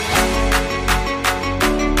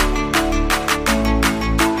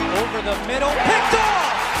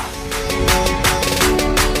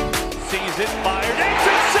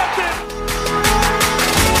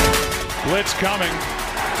coming.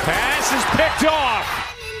 Pass is picked off.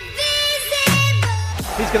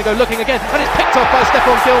 He's going to go looking again, and it's picked off by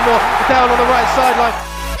Stephon Gilmore down on the right sideline.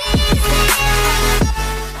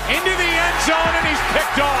 Into the end zone, and he's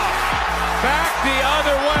picked off. Back the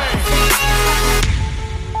other way.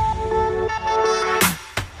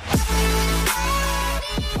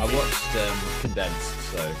 I watched condensed,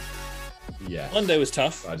 so yeah. Monday was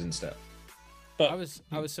tough. I didn't step. But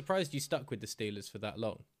I was surprised you stuck with the Steelers for that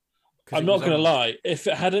long. I'm not going to lie. If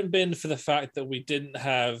it hadn't been for the fact that we didn't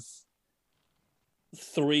have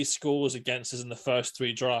 3 scores against us in the first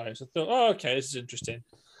 3 drives, I thought, oh, okay, this is interesting.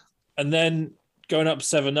 And then going up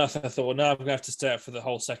 7-0, I thought, well, now I'm going to have to stay up for the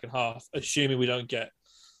whole second half, assuming we don't get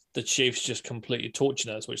the Chiefs just completely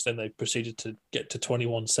torching us, which then they proceeded to get to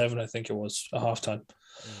 21-7, I think it was, at halftime.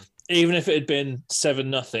 Even if it had been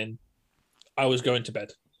 7-0, I was going to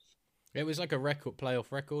bed. It was like a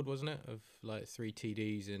playoff record, wasn't it? Of like 3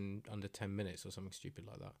 TDs in under 10 minutes or something stupid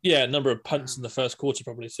like that. Yeah, a number of punts in the first quarter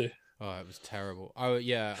probably too. Oh, it was terrible. Oh,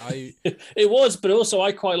 yeah. It was, but also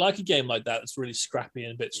I quite like a game like that. It's really scrappy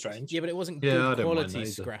and a bit strange. Yeah, but it wasn't good quality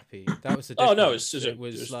scrappy. That was the difference. Oh, no, it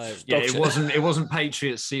was like... Yeah, it wasn't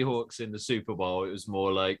Patriots Seahawks in the Super Bowl. It was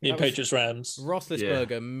more like... Yeah, Patriots Rams.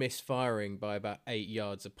 Roethlisberger misfiring by about 8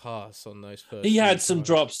 yards a pass on those first... He had some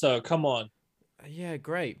drops, though. Come on. Yeah,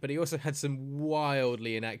 great. But he also had some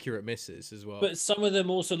wildly inaccurate misses as well. But some of them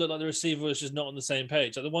also looked like the receiver was just not on the same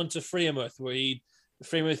page. Like the one to Freiermuth where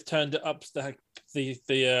Freiermuth turned it up the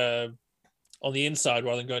on the inside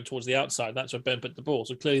rather than going towards the outside. That's where Ben put the ball.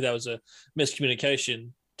 So clearly there was a miscommunication.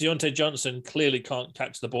 Deontay Johnson clearly can't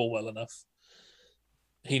catch the ball well enough.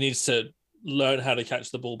 He needs to learn how to catch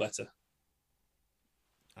the ball better.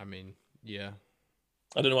 I mean, yeah.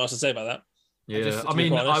 I don't know what else to say about that. Yeah,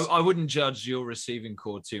 I wouldn't judge your receiving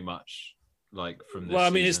core too much, like from this. Well, I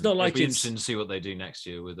mean, season. it's not like It'll be interesting to see what they do next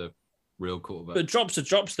year with a real quarterback. But drops are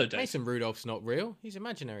drops, though, Dave. Mason Rudolph's not real. He's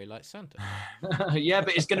imaginary, like Santa. Yeah,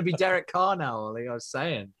 but it's going to be Derek Carr now, Ollie. I was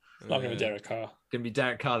saying. It's not going to be Derek Carr. It's going to be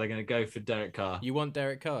Derek Carr. They're going to go for Derek Carr. You want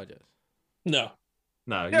Derek Carr, Jess? No.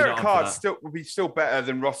 Derek Carr would be still better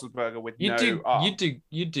than Roethlisberger with you do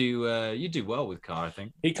well with Carr, I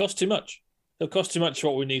think. He costs too much. He'll cost too much for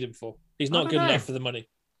what we need him for. He's not good enough for the money.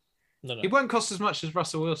 No. He won't cost as much as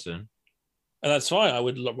Russell Wilson. And that's fine. I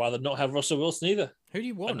would rather not have Russell Wilson either. Who do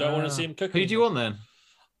you want? I don't want to see him cooking. Who do you want then?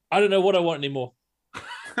 I don't know what I want anymore.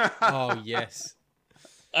 Oh, yes.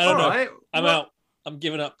 I don't know. I'm out. I'm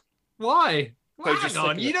giving up. Why? So hang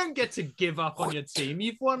on, you don't get to give up on your team.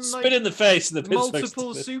 You've won spit in the face of the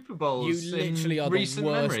multiple Super Bowls. You literally are the worst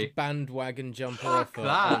memory. bandwagon jumper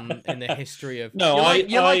offer in the history of. No,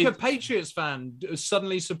 you're like a Patriots fan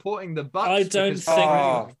suddenly supporting the Bucs. I don't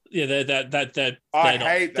think. Yeah, they're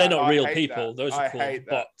not real people. Those are called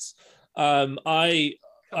bots. I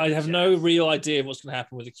have no real idea of what's going to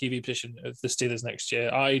happen with the QB position of the Steelers next year.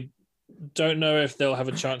 I don't know if they'll have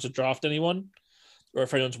a chance to draft anyone, or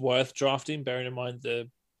if anyone's worth drafting, bearing in mind the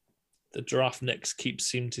draft nicks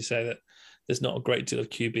seem to say that there's not a great deal of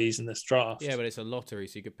QBs in this draft. Yeah, but it's a lottery,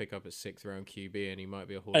 so you could pick up a 6th round QB and he might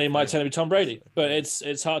be a Hall. And he might turn to be Tom Brady. But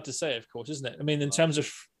it's hard to say, of course, isn't it? I mean, in terms of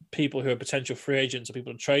people who are potential free agents or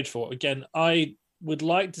people to trade for, again, I would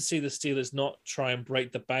like to see the Steelers not try and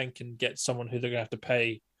break the bank and get someone who they're going to have to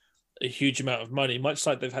pay a huge amount of money, much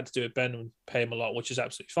like they've had to do with Ben and pay him a lot, which is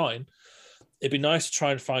absolutely fine. It'd be nice to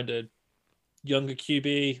try and find a younger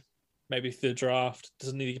QB, maybe through the draft.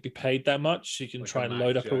 Doesn't need to be paid that much. You can try and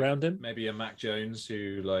load up around him. Maybe a Mac Jones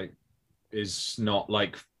who is not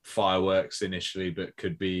like fireworks initially, but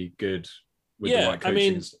could be good with the right coaching.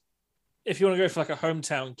 I mean, if you want to go for like a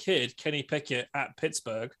hometown kid, Kenny Pickett at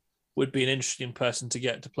Pittsburgh would be an interesting person to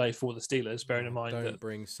get to play for the Steelers, bearing in mind that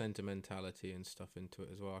bring sentimentality and stuff into it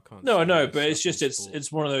as well. I can't. No, I know, but it's just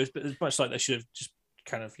it's one of those. But it's much like they should have just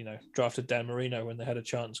kind of drafted Dan Marino when they had a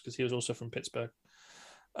chance because he was also from Pittsburgh.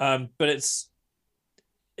 But it's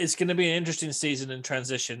going to be an interesting season in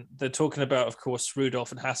transition. They're talking about, of course,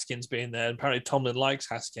 Rudolph and Haskins being there. And apparently, Tomlin likes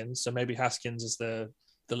Haskins, so maybe Haskins is the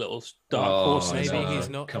little dark horse. Maybe he's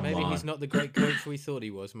not. He's not the great coach we thought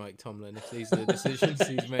he was, Mike Tomlin. If these are the decisions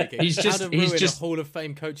he's making, he's just a Hall of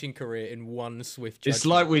Fame coaching career in one swift judgment. It's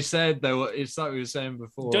like we said though. It's like we were saying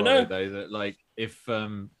before. Don't know though that if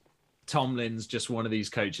Tomlin's just one of these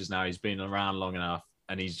coaches now. He's been around long enough,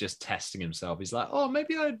 and he's just testing himself. He's like, oh,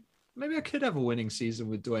 maybe I could have a winning season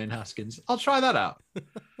with Dwayne Haskins. I'll try that out. But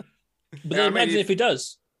then imagine if he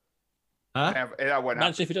does. Huh?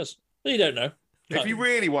 Imagine if he does. Well, you don't know. If he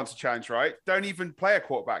really wants a challenge, right? Don't even play a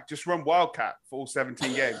quarterback. Just run Wildcat for all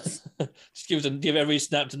 17 games. Just give every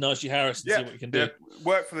snap to Najee Harris and see what he can do.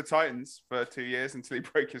 Work for the Titans for 2 years until he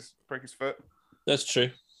break his foot. That's true.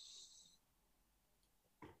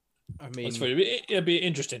 I mean, it'd be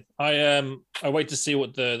interesting. I wait to see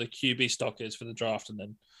what the QB stock is for the draft,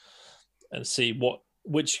 and see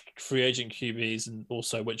which free agent QBs and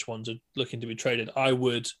also which ones are looking to be traded. I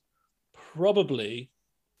wouldn't do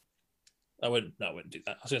that. I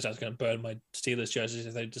was going to burn my Steelers jerseys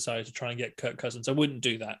if they decided to try and get Kirk Cousins. I wouldn't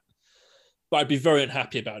do that, but I'd be very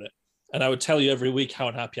unhappy about it, and I would tell you every week how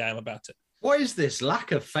unhappy I am about it. What is this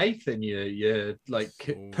lack of faith in your like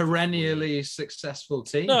perennially successful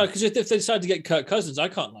team? No, because if they decide to get Kirk Cousins, I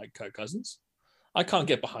can't like Kirk Cousins. I can't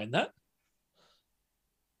get behind that.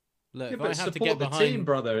 Look, if I have to get behind team,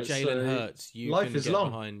 brother, Jalen Hurts, you can get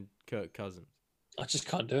behind Kirk Cousins. I just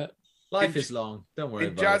can't do it. Life is long. Don't worry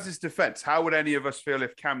about it. In Jazz's defense, how would any of us feel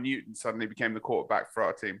if Cam Newton suddenly became the quarterback for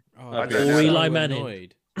our team? Or Eli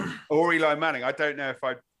Manning. Or Eli Manning. I don't know if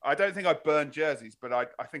I don't think I'd burn jerseys, but I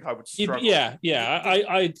think I would struggle. Yeah.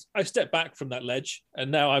 I stepped back from that ledge, and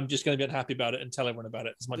now I'm just going to be unhappy about it and tell everyone about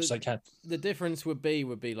it as much as I can. The difference would be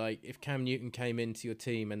like if Cam Newton came into your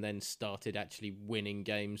team and then started actually winning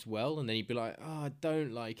games well, and then you'd be like, oh, I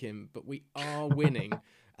don't like him, but we are winning,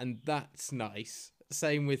 and that's nice.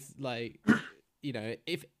 Same with like,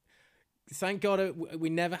 if thank God we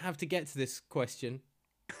never have to get to this question.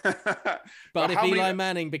 But if Eli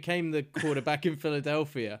Manning became the quarterback in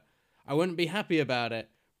Philadelphia, I wouldn't be happy about it.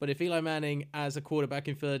 But if Eli Manning, as a quarterback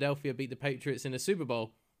in Philadelphia, beat the Patriots in a Super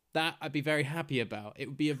Bowl, that I'd be very happy about. It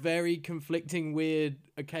would be a very conflicting, weird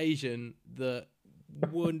occasion that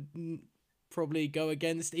would probably go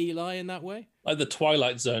against Eli in that way. Like the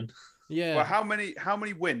Twilight Zone. Yeah. Well, how many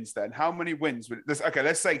wins then? How many wins would this? Okay,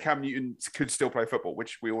 let's say Cam Newton could still play football,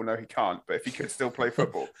 which we all know he can't. But if he could still play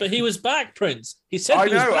football, but he was back, Prince. He said I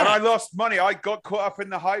he was know, back. and I lost money. I got caught up in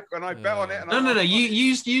the hype, and I bet on it. And No. You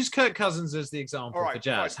use Kirk Cousins as the example for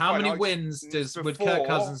Jazz. How many wins would Kirk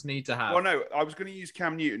Cousins need to have? Well, no, I was going to use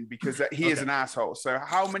Cam Newton because he is an asshole. So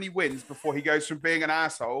how many wins before he goes from being an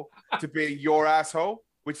asshole to being your asshole,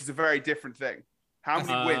 which is a very different thing. How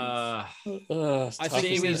many wins? I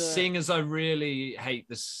think seeing as I really hate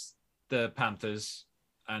the Panthers,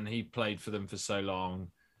 and he played for them for so long,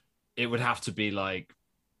 it would have to be like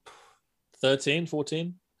 13,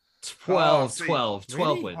 14? 12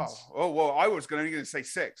 really? wins. Oh, well, I was going to say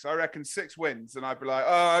 6. I reckon 6 wins, and I'd be like,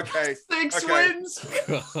 oh, okay. 6 wins?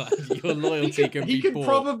 God, your loyalty can be He could bought.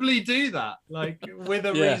 probably do that, like, with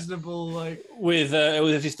a reasonable, like... With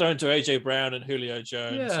if he's thrown to AJ Brown and Julio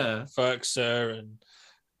Jones, and Ferkser and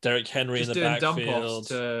Derrick Henry just in the doing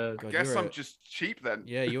backfield. I guess I'm just cheap then.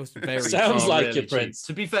 Yeah, you're very Sounds like really your Prince.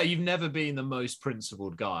 To be fair, you've never been the most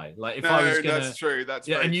principled guy. Like, if No, I was gonna... that's true. That's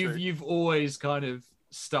yeah, very and true. you've always kind of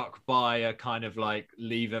stuck by a kind of like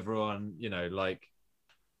leave everyone, like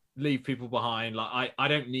leave people behind. Like I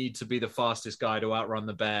don't need to be the fastest guy to outrun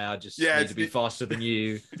the bear. I just need to be faster than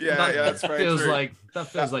you. That's very feels true. That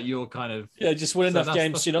feels like you're kind of just win enough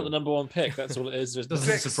games so you're not the number one pick. That's all it is.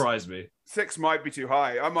 Doesn't surprise me. 6 might be too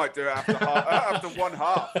high. I might do it after one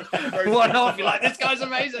half. One half, you're like, this guy's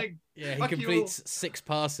amazing. Yeah, he completes 6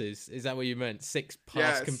 passes. Is that what you meant? 6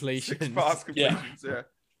 pass completions. 6 pass completions. Yeah.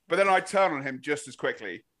 But then I turn on him just as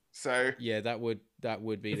quickly. So yeah, that would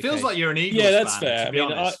be. It feels like you're an Eagles fan. Yeah, that's fan, fair. To be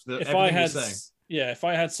honest, if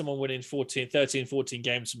I had someone winning 13, 14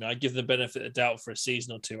 games for me, I'd give them the benefit of the doubt for a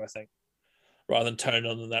season or two, I think, rather than turn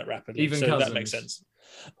on them that rapidly. Even so Cousins. That makes sense.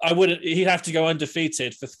 I wouldn't. He'd have to go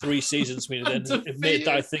undefeated for 3 seasons for me to then admit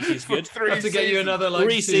that I think he's good. To get you another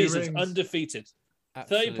 3 seasons rings. undefeated,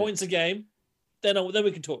 Absolutely. 30 points a game. Then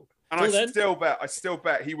we can talk. And I still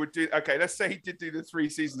bet he would do. Okay, let's say he did do the 3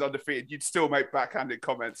 seasons undefeated. You'd still make backhanded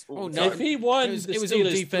comments. Oh the no! time. If he won it was the all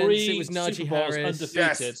Steelers defense. 3 It was Najee Super Bowls Harris.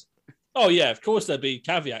 undefeated. Yes. Oh yeah, of course there'd be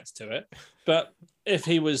caveats to it. But if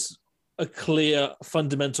he was a clear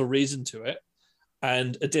fundamental reason to it,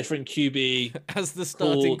 and a different QB as the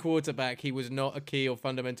starting quarterback, he was not a key or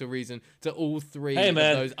fundamental reason to all 3 of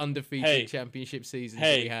those undefeated championship seasons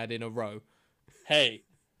that we had in a row. Hey,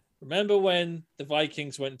 remember when the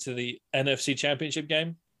Vikings went to the NFC Championship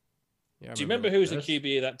game? Yeah, do you remember who was the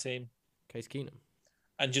QB of that team? Case Keenum.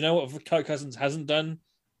 And do you know what Kirk Cousins hasn't done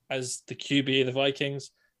as the QB of the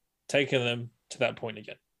Vikings? Taken them to that point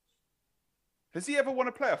again. Has he ever won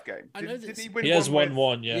a playoff game? Did he win? He has won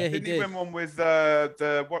one. Yeah, did he win one with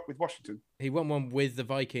with Washington? He won one with the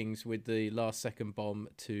Vikings with the last-second bomb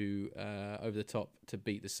to over the top to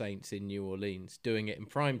beat the Saints in New Orleans, doing it in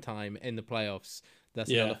prime time in the playoffs. That's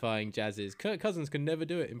nullifying Jazz's. Kirk Cousins can never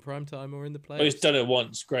do it in prime time or in the playoffs. Well, he's done it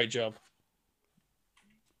once. Great job.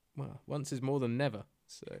 Well, once is more than never.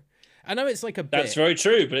 So I know it's like a bit. That's very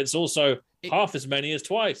true, but it's also half as many as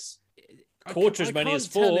twice. Quarter as many as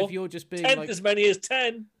 4. If you're just being 10th as many as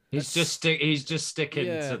 10. He's just sticking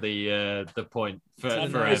Yeah. to the point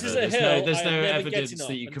And forever. this is a hill. There's I no am never evidence getting that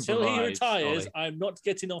off. you can Until provide. he retires, Ollie. I'm not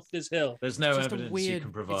getting off this hill. There's no It's just evidence a weird, you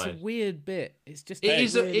can provide. It's a weird bit. It's just It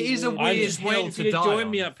is a weird. I'm weird just hill waiting for to you to die join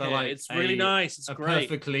on me up for, here. like, It's really nice. It's a great.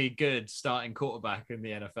 perfectly good starting quarterback in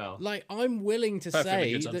the NFL. Like, I'm willing to Perfectly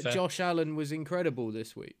say good's that unfair. Josh Allen was incredible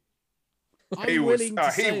this week. He I'm was willing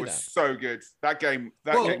to say he was that. so good. That game.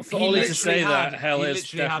 for he Ollie to literally say that, hell he is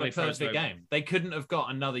literally had a definitely frozen perfect over. game. They couldn't have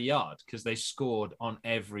got another yard because they scored on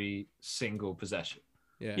every single possession.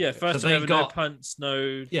 Yeah, first So time they ever, got- no punts,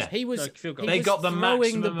 no. Yeah, He was No field goal. he they was got the throwing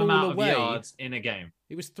maximum the ball amount away. of yards in a game.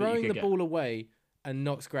 He was you throwing could the get. ball away, and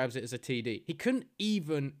Knox grabs it as a TD. He couldn't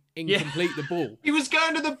even incomplete the ball. He was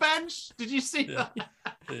going to the bench. Did you see Yeah. that?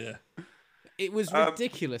 Yeah. It was Um,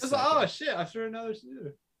 ridiculous. I was that like, oh game. shit! I threw another.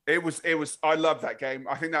 Shooter. It was. I love that game.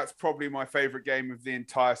 I think that's probably my favorite game of the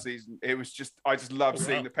entire season. It was just. I just love Oh,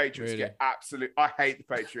 seeing wow. the Patriots Really? get absolute. I hate the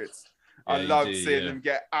Patriots. I Yeah, you love do, seeing yeah. them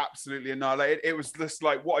get absolutely annihilated. It was just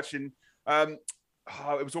like watching.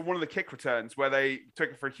 It was on one of the kick returns where they took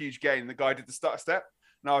it for a huge gain. And the guy did the stutter step,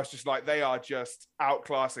 and I was just like, they are just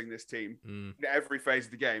outclassing this team Mm. in every phase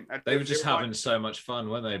of the game. And They were it just was having so much fun,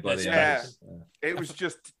 weren't they? By the Yeah. end. it was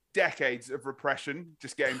just decades of repression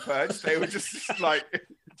just getting purged. They were just like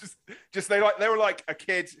just they were like a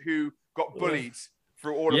kid who got bullied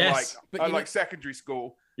through all Yes. of But like you know- like secondary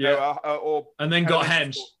school. Yeah. Or And then got elementary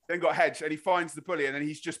hedged. school. Then got hedged, and he finds the bully, and then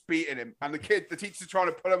he's just beating him. And the teacher's trying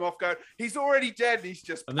to pull him off, going, "He's already dead." And he's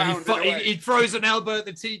just And then pounded away. he throws an elbow at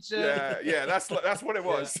the teacher. yeah, that's what it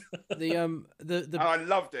was. The And the I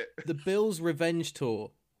loved it. the Bills' revenge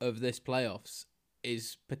tour of this playoffs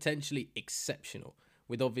is potentially exceptional.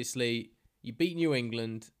 With obviously you beat New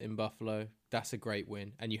England in Buffalo, that's a great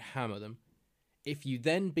win, and you hammer them. If you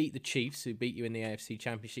then beat the Chiefs, who beat you in the AFC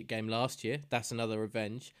Championship game last year, that's another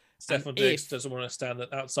revenge. Stefan And Diggs if- doesn't want to stand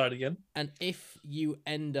outside again. And if you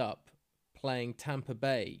end up playing Tampa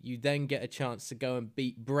Bay, you then get a chance to go and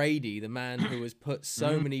beat Brady, the man who has put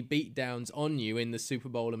so many beatdowns on you in the Super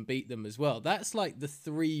Bowl and beat them as well. That's like the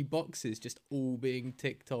three boxes just all being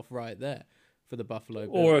ticked off right there for the Buffalo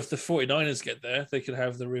Bills. Or if the 49ers get there, they could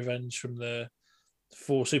have the revenge from the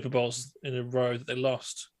 4 Super Bowls in a row that they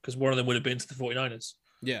lost, because one of them would have been to the 49ers.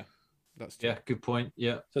 Yeah, that's true. Yeah, good point.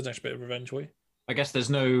 Yeah. So there's an extra bit of revenge for you. I guess there's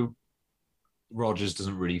no. Rogers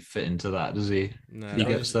doesn't really fit into that, does he? No, He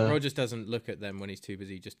gets there. Rogers doesn't look at them when he's too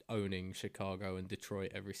busy just owning Chicago and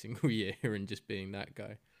Detroit every single year and just being that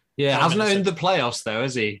guy. Yeah, How hasn't many owned the playoffs though,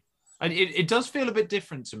 has he? And it does feel a bit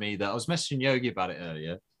different to me. That I was messaging Yogi about it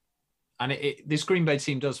earlier, and this Green Bay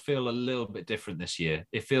team does feel a little bit different this year.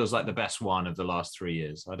 It feels like the best one of the last 3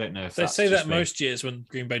 years. I don't know if They that's say just that me. most years when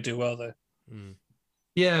Green Bay do well, though. Mm.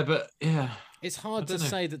 Yeah, but yeah, It's hard I to dunno.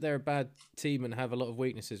 say that they're a bad team and have a lot of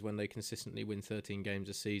weaknesses when they consistently win 13 games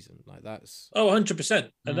a season. Like that's Oh, 100%.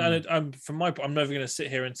 And Mm. I'm I'm never going to sit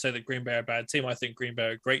here and say that Green Bay are a bad team. I think Green Bay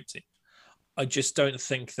are a great team. I just don't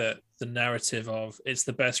think that the narrative of it's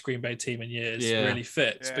the best Green Bay team in years Yeah. really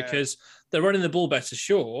fits, Yeah. because they're running the ball better,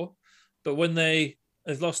 sure, but when they've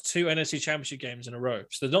lost 2 NFC Championship games in a row,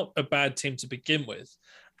 so they're not a bad team to begin with.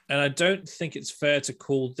 And I don't think it's fair to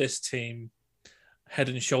call this team head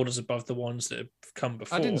and shoulders above the ones that have come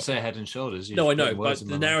before. I didn't say head and shoulders. You No, I just know, put but words in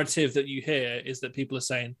the my mouth. narrative that you hear is that people are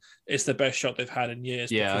saying it's the best shot they've had in years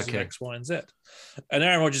Yeah, because okay. of X, Y, and Z. And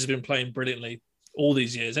Aaron Rodgers has been playing brilliantly all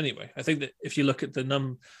these years anyway. I think that if you look at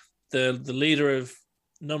the leader of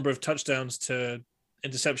number of touchdowns to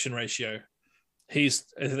interception ratio, he's,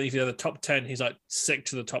 I think if you're the top 10, he's like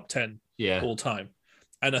 6 to the top 10 Yeah, all time.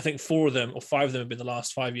 And I think 4 of them or 5 of them have been the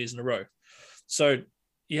last 5 years in a row. So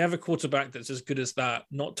you have a quarterback that's as good as that,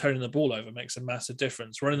 not turning the ball over makes a massive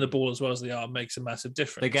difference. Running the ball as well as they are makes a massive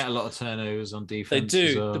difference. they get a lot of turnovers on defense. They do.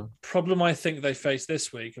 as well. The problem I think they face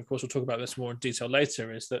this week, of course, we'll talk about this more in detail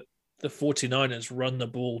later, is that the 49ers run the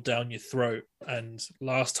ball down your throat. And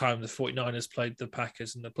last time the 49ers played the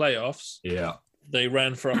Packers in the playoffs, Yeah, they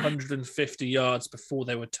ran for 150 yards before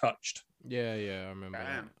they were touched. yeah, I remember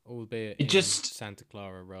Damn. that. Albeit It in just- Santa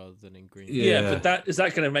Clara rather than in Green. Yeah. Yeah, but is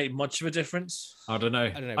that going to make much of a difference? I don't know. I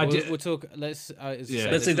don't know. I We'll, did- we'll talk. Let's. As I Yeah.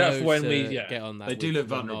 say, Let's there's do that for loads when we- to yeah. get on that. They do with look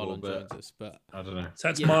when vulnerable, Marlon but- joins us, but I don't know. So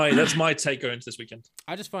that's Yeah. that's my take going into this weekend.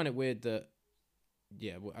 I just find it weird that,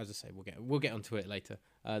 yeah, well, as I say, we'll get onto it later.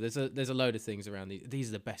 There's a load of things around these. These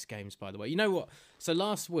are the best games, by the way. You know what? So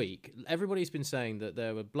last week, everybody's been saying that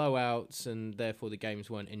there were blowouts and therefore the games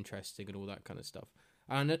weren't interesting and all that kind of stuff.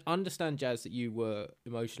 And I understand, Jazz, that you were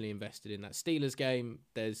emotionally invested in that Steelers game.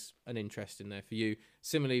 There's an interest in there for you.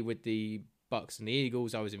 Similarly with the Bucks and the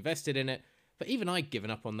Eagles, I was invested in it. But even I'd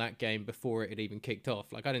given up on that game before it had even kicked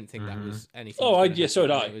off. Like I didn't think that was anything. Oh, was gonna yeah, so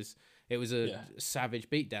happen. had I. It was a Yeah. savage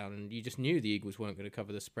beatdown, and you just knew the Eagles weren't going to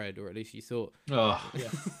cover the spread, or at least you thought. Oh,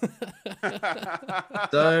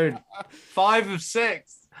 don't. 5 of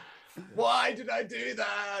 6. Why did I do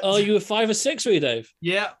that? Oh, you were 5 or 6, were you, Dave?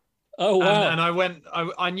 Yeah. Oh, wow. And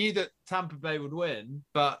I knew that Tampa Bay would win,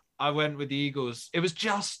 but I went with the Eagles. It was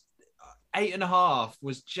just 8.5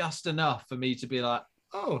 was just enough for me to be like,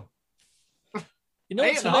 oh, You know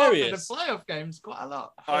what's 8.5 in a hilarious? playoff game's quite a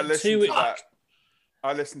lot. I listened 2 to that.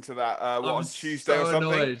 I listened to that on was Tuesday or so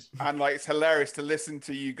something, annoyed. and like it's hilarious to listen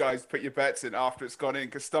to you guys put your bets in after it's gone in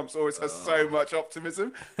because Stumps always has so much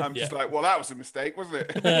optimism. I'm just like, well, that was a mistake, wasn't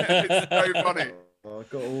it? It's so funny. Oh, I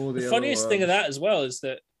got all The funniest thing of that as well is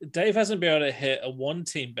that Dave hasn't been able to hit a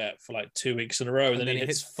 1-team bet for like 2 weeks in a row, and then he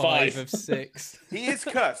hits 5 of 6. He is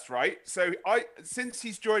cursed, right? So since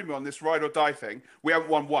he's joined me on this ride or die thing, we haven't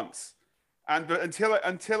won once, but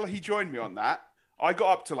until he joined me on that, I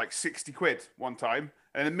got up to like 60 quid one time.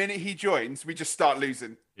 And the minute he joins, we just start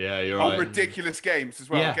losing. Yeah, you're on right. ridiculous games as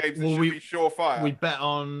well. Yeah, Games that well, should be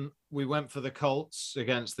surefire. We went for the Colts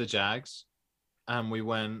against the Jags. And we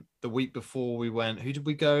went the week before who did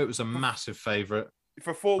we go? It was a massive favorite.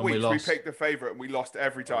 For 4 and we weeks, we lost. picked the favorite and we lost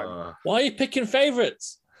every time. Why are you picking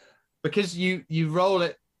favorites? Because you roll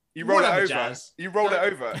it. You roll it Whatever, over. Jazz. You roll it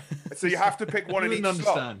over. So you have to pick one in You each wouldn't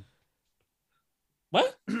slot. understand.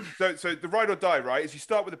 What? So the ride or die, right, is you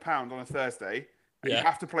start with £1 on a Thursday, and Yeah. you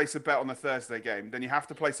have to place a bet on the Thursday game. Then you have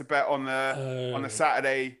to place a bet on the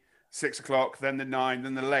Saturday 6 o'clock, then the 9,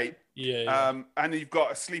 then the late. Yeah. And you've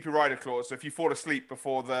got a sleepy rider clause. So if you fall asleep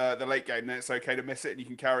before the late game, then it's okay to miss it and you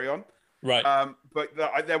can carry on. Right. But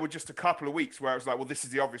there were just a couple of weeks where I was like, well, this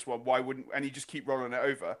is the obvious one. Why wouldn't? And you just keep rolling it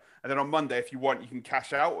over. And then on Monday, if you want, you can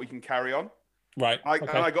cash out or you can carry on. Right. And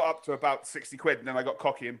I got up to about 60 quid, and then I got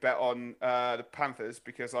cocky and bet on the Panthers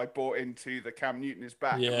because I bought into the Cam Newton is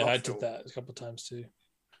back. and Yeah, I lost did all. that a couple of times too.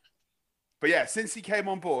 But yeah, since he came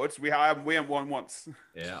on board, we haven't won once.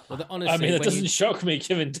 Yeah. Well, honestly, I mean, it when doesn't you, shock me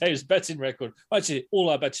given Dave's betting record. Actually, all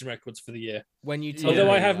our betting records for the year. when you told Although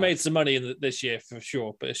me I have that- made some money this year for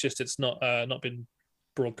sure, but it's not been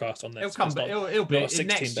broadcast on this. It'll come, It's but not- it'll be not a 16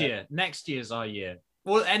 next bet. year. Next year's our year.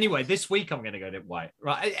 Well, anyway, this week I'm going to go to white.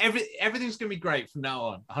 Right, everything's going to be great from now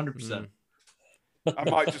on. 100%. I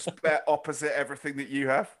might just bet opposite everything that you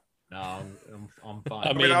have. No, I'm fine. I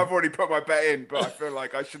I mean, mean- I've already put my bet in, but I feel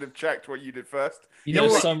like I should have checked what you did first. you know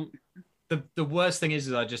There's what? The worst thing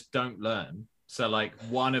is I just don't learn. So like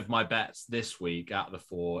one of my bets this week out of the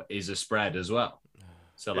 4 is a spread as well.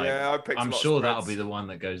 So like Yeah, I picked a I'm lot of sure that'll spreads. be the one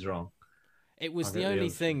that goes wrong. It was I'll the get the only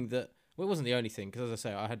other thing that. Well, it wasn't the only thing because, as I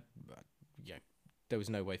say, I had. Yeah, there was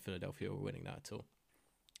no way Philadelphia were winning that at all.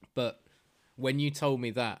 But when you told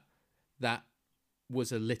me that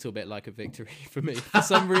was a little bit like a victory for me. For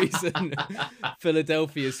some reason,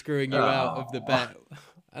 Philadelphia screwing you out of the bet,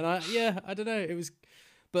 and I don't know. It was,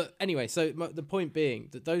 but anyway. So the point being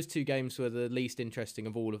that those 2 games were the least interesting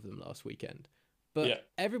of all of them last weekend. But Yeah.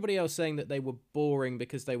 everybody else saying that they were boring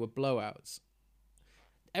because they were blowouts.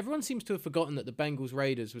 Everyone seems to have forgotten that the Bengals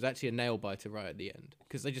Raiders was actually a nail biter right at the end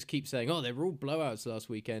because they just keep saying, "Oh, they were all blowouts last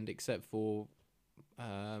weekend," except for I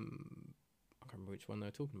can't remember which one they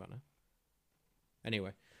were talking about now.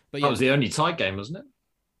 Anyway, but yeah, That was the only tight game, wasn't it?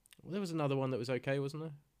 there was another one that was okay, wasn't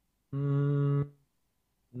there?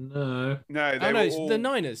 No. No, they Oh no, were it's all... the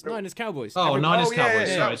Niners Cowboys. Oh, Everybody- Niners Oh, yeah, Cowboys.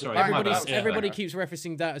 yeah, Sorry, yeah. sorry. my Everybody, bad. everybody Yeah. keeps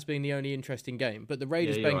referencing that as being the only interesting game, but the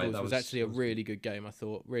Raiders you're Bengals right, that was was- actually a was- really good game. I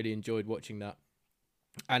thought really enjoyed watching that,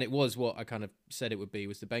 and it was what I kind of said it would be.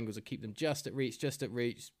 Was the Bengals would keep them just at reach,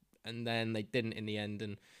 and then they didn't in the end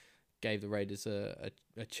and gave the Raiders a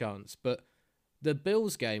chance. But the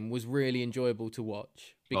Bills game was really enjoyable to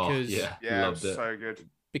watch because yeah, Yeah, it loved was it. so good.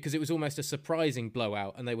 because it was almost a surprising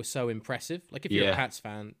blowout and they were so impressive. Like if you're a Yeah. Pats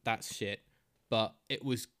fan, that's shit. But it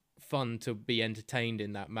was fun to be entertained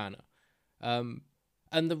in that manner. And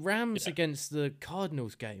the Rams against the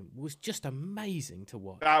Cardinals game was just amazing to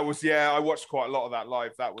watch. That was I watched quite a lot of that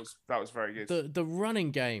live. That was very good. The running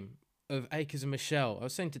game of Akers and Michelle, I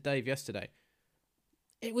was saying to Dave yesterday,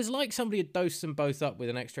 it was like somebody had dosed them both up with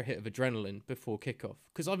an extra hit of adrenaline before kickoff.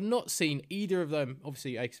 Because I've not seen either of them,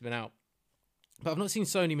 obviously Akers has been out, but I've not seen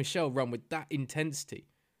Sony Michelle run with that intensity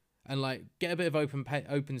and like get a bit of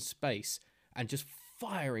open space and just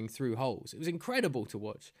firing through holes. It was incredible to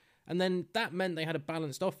watch. And then that meant they had a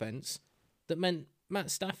balanced offense that meant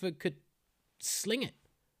Matt Stafford could sling it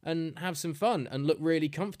and have some fun and look really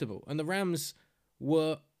comfortable. And the Rams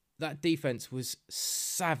that defense was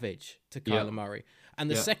savage to Kyler Murray. And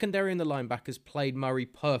the secondary and the linebackers played Murray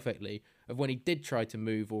perfectly of when he did try to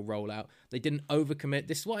move or roll out. They didn't overcommit.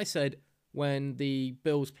 This is what I said when the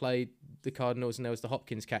Bills played the Cardinals and there was the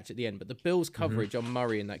Hopkins catch at the end. But the Bills' coverage on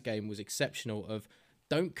Murray in that game was exceptional. Of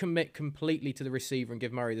don't commit completely to the receiver and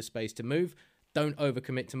give Murray the space to move. Don't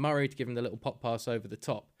overcommit to Murray to give him the little pop pass over the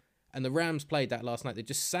top. And the Rams played that last night. They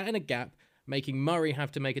just sat in a gap, making Murray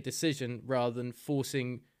have to make a decision rather than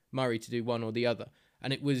forcing Murray to do one or the other.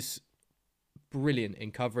 And it was brilliant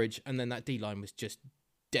in coverage. And then that D-line was just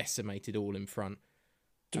decimated all in front.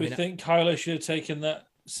 Do we think Kyler should have taken that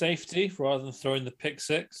safety rather than throwing the pick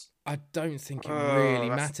six? I don't think it really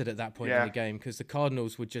mattered at that point in the game because the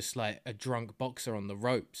Cardinals were just like a drunk boxer on the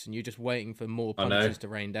ropes and you're just waiting for more punches to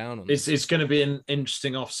rain down on them. It's going to be an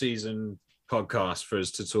interesting off-season podcast for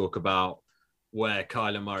us to talk about where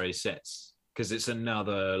Kyler Murray sits, because it's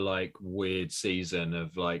another like weird season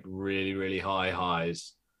of like really, really high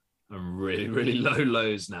highs and really, really low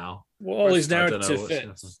lows now. Well, all his narrative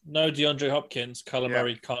fits. No DeAndre Hopkins, Kyler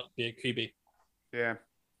Murray can't be a QB. Yeah.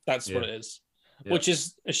 That's what it is. Yeah. Which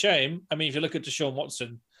is a shame. I mean, if you look at Deshaun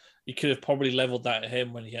Watson, you could have probably leveled that at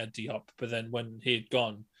him when he had D-Hop, but then when he had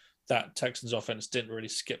gone, that Texans offense didn't really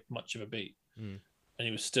skip much of a beat. And he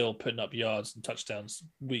was still putting up yards and touchdowns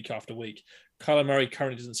week after week. Kyler Murray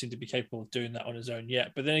currently doesn't seem to be capable of doing that on his own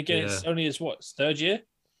yet. But then again, it's only his, third year?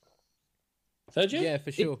 Third year? Yeah,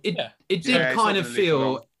 for sure. It did kind of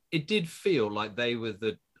feel, it did feel like they were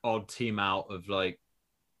the odd team out of like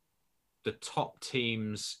the top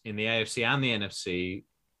teams in the AFC and the NFC,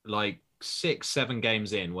 like 6-7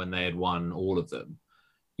 games in when they had won all of them.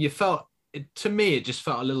 You felt, to me, it just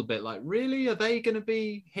felt a little bit like, really? Are they going to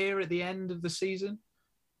be here at the end of the season?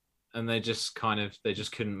 And they just couldn't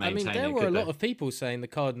maintain it. I mean, there were a lot of people saying the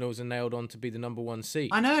Cardinals are nailed on to be the number one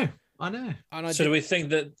seed. I know. So do we think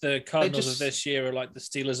that the Cardinals of this year are like the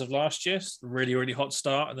Steelers of last year? Really, really hot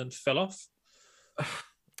start and then fell off?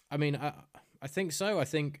 I mean, I think so. I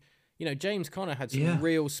think, James Conner had some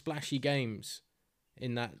real splashy games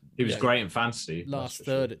in that. He was great in fantasy. Last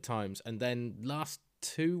third at times. And then last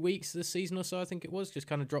 2 weeks of the season or so, I think it was, just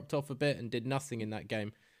kind of dropped off a bit and did nothing in that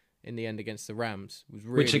game in the end against the Rams. It was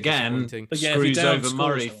really Which again screws over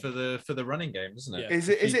Murray for the running game, isn't it?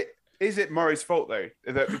 Yeah. Is it Murray's fault though?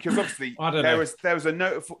 Because obviously there was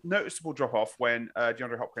a noticeable drop off when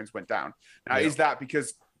DeAndre Hopkins went down. Now is that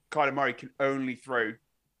because Kyler Murray can only throw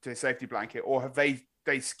to his safety blanket, or have they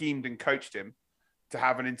schemed and coached him to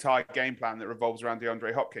have an entire game plan that revolves around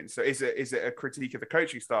DeAndre Hopkins? So is it a critique of the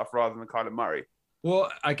coaching staff rather than Kyler Murray?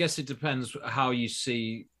 Well, I guess it depends how you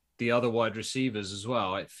see the other wide receivers as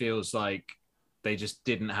well. It feels like they just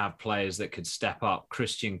didn't have players that could step up.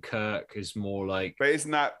 Christian Kirk is more like, but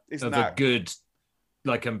isn't that a good,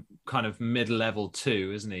 like a kind of mid-level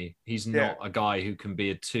 2, isn't he? He's not a guy who can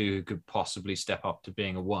be a 2 who could possibly step up to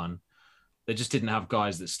being a 1. They just didn't have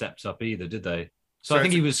guys that stepped up either, did they? So I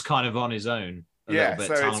think he was kind of on his own a little bit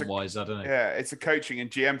talent-wise. I don't know. Yeah, it's a coaching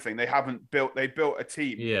and GM thing. They built a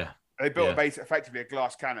team. Yeah. They built effectively a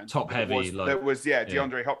glass cannon. Top heavy. That was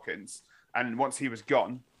DeAndre Hopkins. And once he was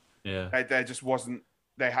gone, there just wasn't,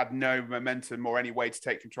 they had no momentum or any way to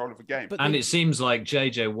take control of the game. And it seems like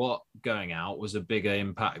JJ Watt going out was a bigger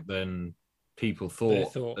impact than people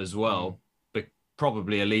thought. As well. But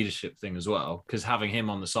probably a leadership thing as well, because having him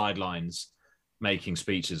on the sidelines making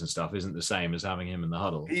speeches and stuff isn't the same as having him in the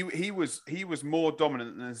huddle. He was more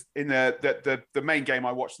dominant than in the main game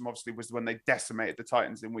I watched them, obviously, was when they decimated the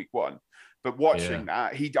Titans in week 1. But watching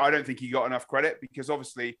that, I don't think he got enough credit, because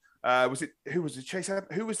obviously who was it Chase?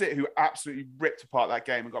 Who was it who absolutely ripped apart that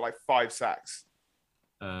game and got like 5 sacks?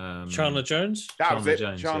 Chandler Jones? That was it.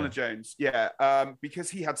 Chandler Jones. Yeah. Because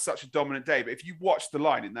he had such a dominant day. But if you watch the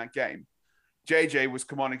line in that game, JJ was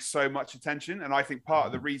commanding so much attention. And I think part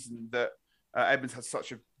of the reason that Edmonds had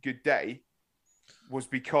such a good day was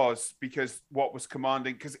because what was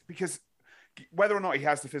commanding, because whether or not he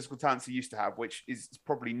has the physical talents he used to have, which is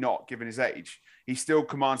probably not given his age, he still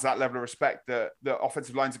commands that level of respect that the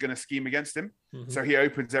offensive lines are going to scheme against him. So he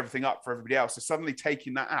opens everything up for everybody else. So suddenly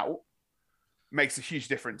taking that out makes a huge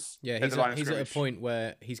difference. Yeah, he's at a point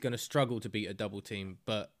where he's going to struggle to beat a double team,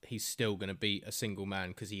 but he's still going to beat a single man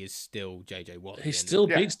because he is still JJ Watt. He still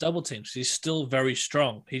beats double teams. He's still very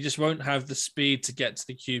strong. He just won't have the speed to get to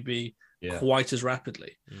the QB quite as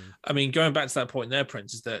rapidly. I mean, going back to that point there,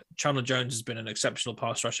 Prince, is that Chandler Jones has been an exceptional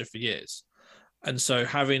pass rusher for years. And so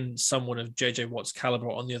having someone of JJ Watt's caliber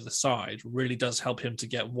on the other side really does help him to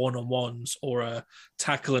get one-on-ones or a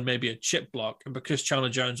tackle and maybe a chip block. And because Chandler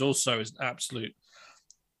Jones also is an absolute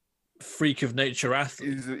freak of nature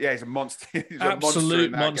athlete. He's a monster. He's absolute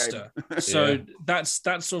monster. So that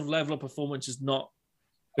sort of level of performance is not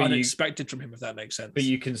unexpected from him, if that makes sense. But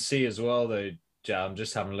you can see as well, though, Jam,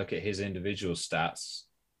 just having a look at his individual stats,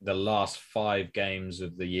 the last 5 games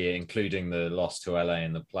of the year, including the loss to LA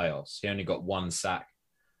in the playoffs, he only got 1 sack.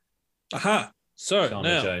 Aha. So Chandler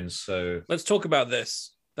now Jones. So let's talk about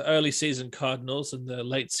this. The early season Cardinals and the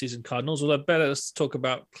late season Cardinals. Well, I better let's talk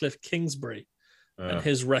about Cliff Kingsbury and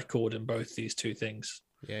his record in both these two things.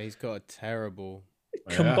 Yeah, he's got a terrible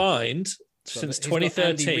Combined, since he's got Andy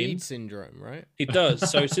 2013. Reid syndrome, right? He does.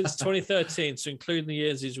 So since 2013, so including the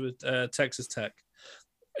years he's with Texas Tech,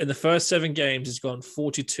 in the first 7 games, he's gone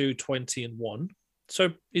 42, 20, and 1. So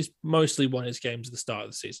he's mostly won his games at the start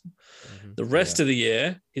of the season. Mm-hmm. The rest of the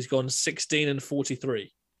year, he's gone 16 and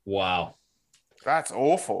 43. wow, That's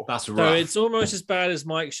awful. that's rough. So it's almost as bad as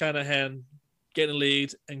Mike Shanahan getting a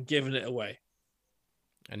lead and giving it away.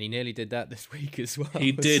 And he nearly did that this week as well.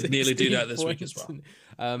 He did nearly do 16 that this week as points.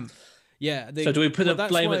 well. So Do we put the that's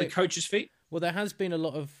blame at why- the coach's feet? Well, there has been a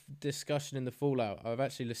lot of discussion in the fallout. I've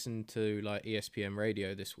actually listened to like ESPN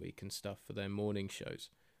radio this week and stuff for their morning shows.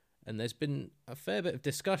 And there's been a fair bit of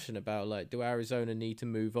discussion about like, do Arizona need to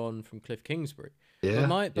move on from Cliff Kingsbury? Yeah,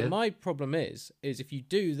 But my problem is if you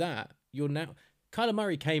do that, you're now Kyler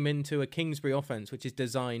Murray came into a Kingsbury offense which is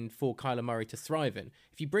designed for Kyler Murray to thrive in.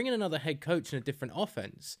 If you bring in another head coach in a different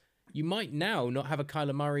offense, you might now not have a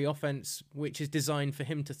Kyler Murray offense which is designed for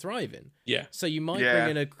him to thrive in. Yeah. So you might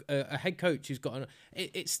bring in a head coach who's got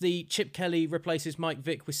it's the Chip Kelly replaces Mike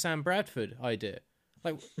Vick with Sam Bradford idea.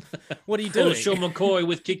 Like, what are you doing? Or Sean McCoy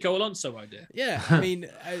with Kiko Alonso idea. Yeah, I mean,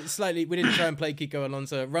 slightly. We didn't try and play Kiko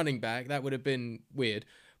Alonso at running back. That would have been weird.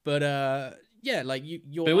 But yeah, like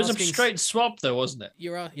you're. But it was a asking, straight swap, though, wasn't it?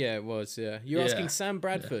 Yeah, it was. Yeah, you're Yeah. asking Sam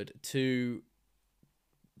Bradford to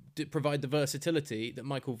provide the versatility that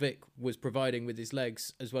Michael Vick was providing with his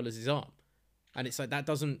legs as well as his arm, and it's like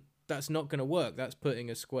that's not going to work. That's putting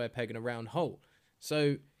a square peg in a round hole.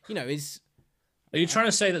 So Are you trying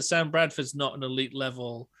to say that Sam Bradford's not an elite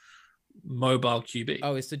level mobile QB?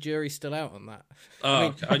 Oh, is the jury still out on that? Oh, I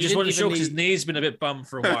mean, okay. I you just didn't wasn't sure even because his need- knee's been a bit bummed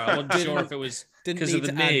for a while. I wasn't sure if it was Didn't because need of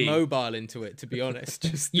the to knee. add mobile into it, to be honest.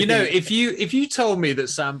 Just You know, if you told me that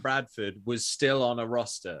Sam Bradford was still on a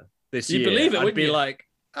roster this You'd year, believe it, I'd wouldn't be you? like,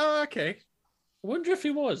 oh, okay. I wonder if he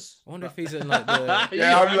was. I wonder if he's in like the.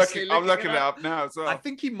 Yeah, I'm actually looking it up now as well. I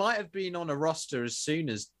think he might have been on a roster as soon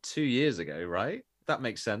as 2 years ago, right? That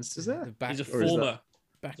makes sense, does the it? back, He's a or is former.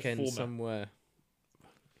 back he's a end former. somewhere.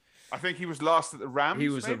 I think he was last at the Rams. He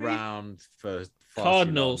was maybe? around for far too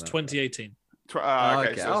Cardinals long, 2018. Okay, Okay,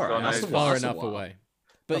 so it's all right, gone that's ages. a while. Far That's a enough while. away.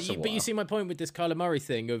 That's But a but you while. see my point with this Kyler Murray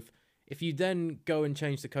thing of if you then go and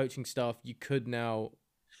change the coaching staff, you could now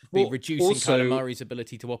be Well, reducing also- Kyler Murray's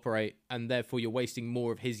ability to operate, and therefore you're wasting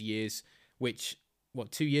more of his years. Which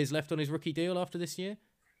 2 years left on his rookie deal after this year?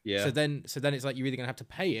 Yeah. So then it's like you're either gonna have to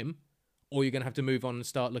pay him, or you're gonna have to move on and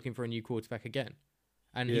start looking for a new quarterback again.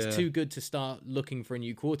 And Yeah. he's too good to start looking for a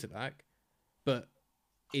new quarterback. But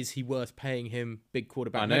is he worth paying him big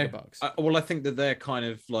quarterback mega bucks? Well, I think that they're kind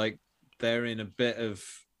of like they're in a bit of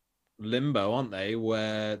limbo, aren't they?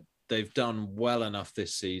 Where they've done well enough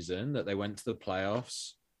this season that they went to the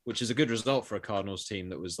playoffs, which is a good result for a Cardinals team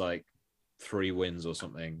that was like 3 wins or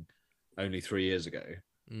something only 3 years ago,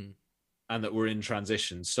 and that we're in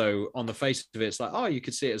transition. So on the face of it, it's like, oh, you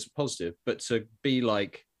could see it as positive, but to be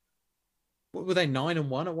like, what were they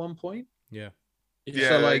 9-1 at one point? Yeah. Yeah,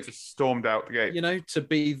 So, they like, just stormed out the gate. You know, to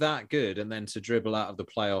be that good and then to dribble out of the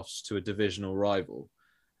playoffs to a divisional rival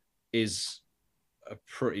is a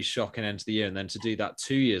pretty shocking end to the year. And then to do that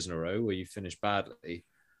 2 years in a row where you finish badly,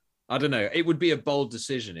 I don't know. It would be a bold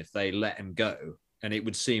decision if they let him go, and it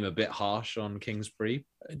would seem a bit harsh on Kingsbury.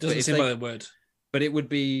 It doesn't if seem they- like it would. But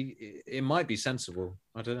it might be sensible.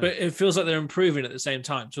 I don't know. But it feels like they're improving at the same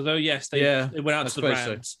time. So though, yes, they went out I to the suppose so.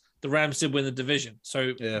 Rams. The Rams did win the division.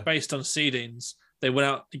 So Yeah. based on seedings, they went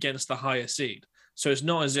out against the higher seed. So it's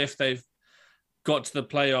not as if they've got to the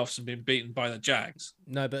playoffs and been beaten by the Jags.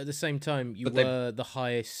 No, but at the same time, you But they- were the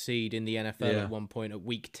highest seed in the NFL Yeah. at one point at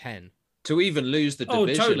week 10. To even lose the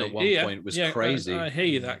division at one Yeah, point was yeah, crazy. I hear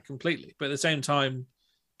you that completely. But at the same time,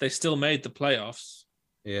 they still made the playoffs.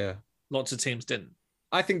 Yeah. Lots of teams didn't.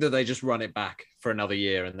 I think that they just run it back for another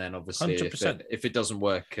year, and then obviously 100%. if it doesn't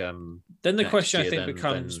work, Then the next question I year, think then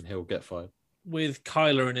becomes he'll get fired. with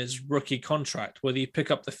Kyler and his rookie contract, whether you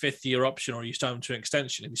pick up the 5th-year option or you sign him to an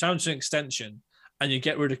extension. If you sign him to an extension and you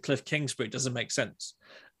get rid of Cliff Kingsbury, it doesn't make sense.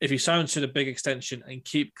 If you sign him to the big extension and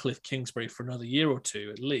keep Cliff Kingsbury for another year or two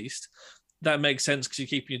at least, that makes sense because you're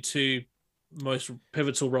keeping your two most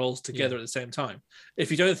pivotal roles together at the same time.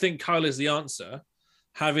 If you don't think Kyler's the answer,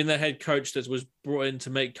 having the head coach that was brought in to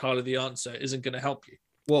make Kyler the answer isn't going to help you.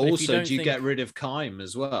 Well, But if you also, don't do you think- get rid of Kime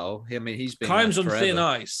as well? I mean, he's been Kime's there on forever. thin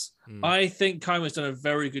ice. Mm. I think Kime has done a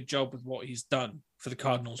very good job with what he's done for the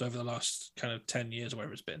Cardinals over the last kind of 10 years or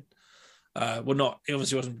whatever it's been. He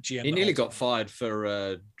obviously wasn't GM. He nearly got fired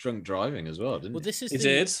for drunk driving as well, didn't Well, he? this is He the,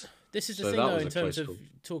 did. This is the So thing, that though, was in a terms close of call.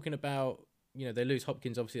 talking about, they lose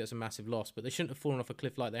Hopkins. Obviously, that's a massive loss, but they shouldn't have fallen off a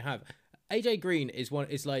cliff like they have. AJ Green is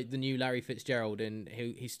like the new Larry Fitzgerald, and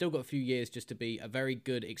he's still got a few years just to be a very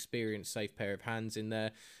good, experienced, safe pair of hands in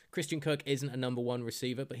there. Christian Kirk isn't a number one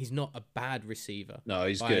receiver, but he's not a bad receiver. No,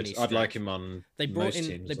 he's by good. any I'd like stretch. him on They brought most in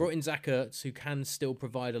teams. they brought in Zach Ertz, who can still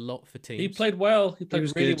provide a lot for teams. He played well. He played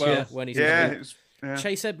was really good, well. yeah. when he's Yeah, coming. it was, yeah.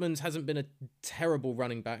 Chase Edmonds hasn't been a terrible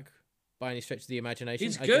running back by any stretch of the imagination.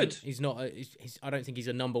 He's Again, good. He's not. I don't think he's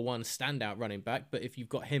a number one standout running back. But if you've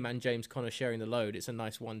got him and James Conner sharing the load, it's a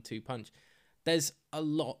nice 1-2 punch. There's a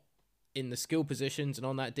lot in the skill positions and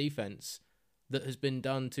on that defense that has been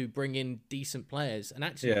done to bring in decent players and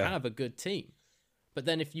actually Yeah. have a good team. But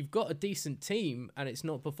then if you've got a decent team and it's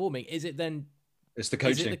not performing, is it then It's the is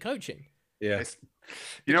coaching. it the coaching? Yeah. It's-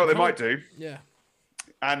 you know what they might do, Yeah.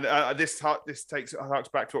 and this harks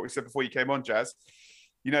back to what we said before you came on, Jazz.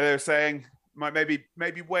 You know, they were saying might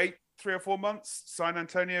maybe wait 3 or 4 months, sign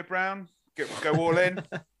Antonio Brown, go all in.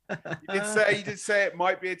 You did say it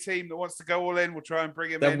might be a team that wants to go all in. We'll try and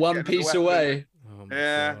bring him They're in. one get another piece weapon. away. Oh my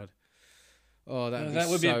Yeah. god. Oh, That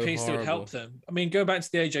would be a piece that would help them. I mean, go back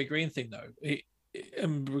to the AJ Green thing, though.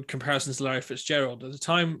 In comparison to Larry Fitzgerald, at the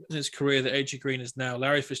time in his career that AJ Green is now,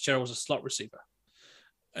 Larry Fitzgerald was a slot receiver.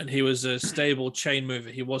 And he was a stable chain mover.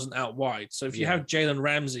 He wasn't out wide. So if you have Jalen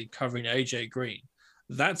Ramsey covering AJ Green,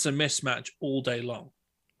 that's a mismatch all day long.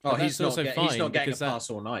 Oh, But he's that's not, also he's fine not getting a because that- pass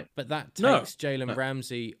all night. But that No. takes Jalen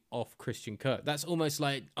Ramsey off Christian Kirk. That's almost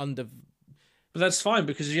like But that's fine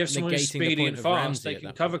because if you have someone who's Negating the speedy point and of fast, Ramsey they at can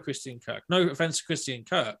that cover point. Christian Kirk. No offense to Christian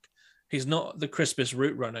Kirk. He's not the crispest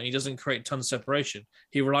route runner. He doesn't create tons of separation.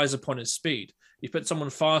 He relies upon his speed. You put someone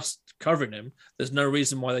fast covering him, there's no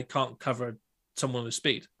reason why they can't cover someone with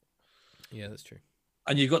speed. Yeah, that's true.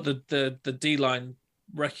 And you've got the D-line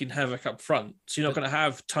wrecking havoc up front. So you're not going to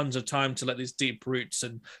have tons of time to let these deep routes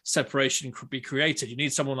and separation be created. You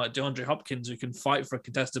need someone like DeAndre Hopkins who can fight for a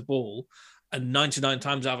contested ball, and 99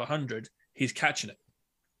 times out of 100, he's catching it.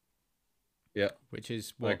 Yeah, Which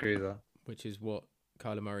is I what agree with that.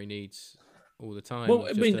 Kyler Murray needs all the time. Well, I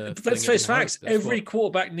just mean, to let's fling it face in hope. facts. That's Every what-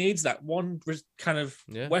 quarterback needs that one kind of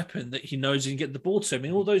Yeah. weapon that he knows he can get the ball to. I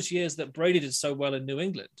mean, all those years that Brady did so well in New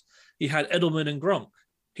England, he had Edelman and Gronk.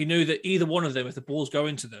 He knew that either one of them, if the ball's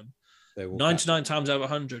going to them, They will 99 times out of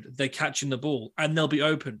 100, they're catching the ball and they'll be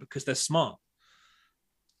open because they're smart.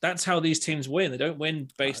 That's how these teams win. They don't win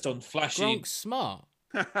based on flashy, Gronk's smart.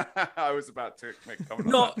 I was about to make a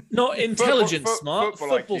comment. on not intelligent Football- smart,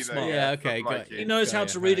 football football IQ though, smart. Yeah, okay, football got IQ. you. He knows Yeah, how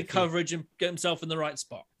to yeah, read a okay. coverage and get himself in the right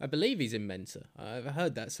spot. I believe he's in Mensa. I've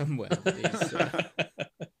heard that somewhere.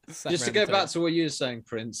 He's, sat Just to round go the back table. to what you were saying,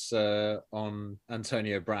 Prince, on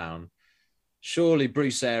Antonio Brown, surely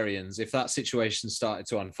Bruce Arians, if that situation started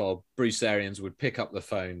to unfold, Bruce Arians would pick up the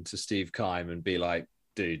phone to Steve Keim and be like,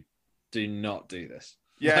 dude, do not do this.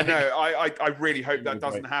 Yeah, no, I really hope that Right.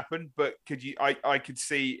 doesn't happen. But could you? I could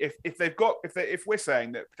see if we're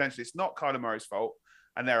saying that potentially it's not Kyler Murray's fault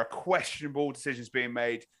and there are questionable decisions being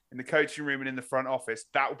made in the coaching room and in the front office,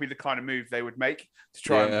 that would be the kind of move they would make to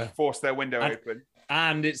try Yeah. and force their window And- open.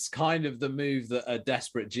 And it's kind of the move that a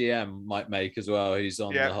desperate GM might make as well, who's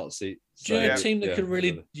on Yeah. the hot seat. Do you know Yeah. a team that yeah, can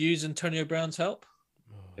really use Antonio Brown's help?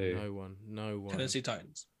 Oh, Who? no one. Tennessee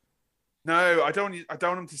Titans. No, I don't want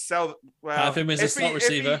them to sell. Well, Have him as a if slot he-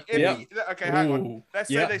 receiver. Okay, hang on. Ooh. Let's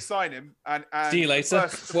say Yeah. they sign him and See you later. the Well,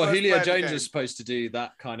 first Julio play of the Jones game- is supposed to do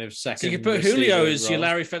that kind of second. So you could put receiver Julio as your role.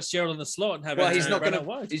 Larry Fitzgerald in the slot and have Well, he's Antonio not Brown going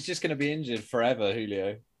out wide. to. He's just going to be injured forever,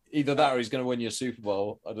 Julio. Either that or he's going to win your Super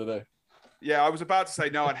Bowl. I don't know. Yeah, I was about to say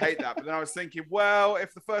no, I'd hate that, but then I was thinking, well,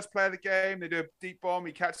 if the first play of the game they do a deep bomb,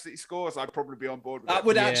 he catches it, he scores, I'd probably be on board with That it.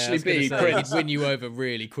 would Yeah, I actually was gonna be say, Prince. he'd win you over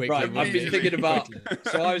really quickly. Right, wouldn't I've he? been thinking about. Quickly.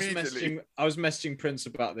 So I was Immediately. messaging Prince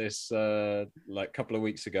about this like a couple of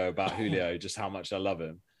weeks ago about Julio, just how much I love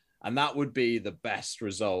him, and that would be the best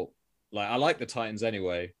result. Like I like the Titans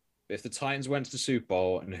anyway, but if the Titans went to the Super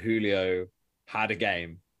Bowl and Julio had a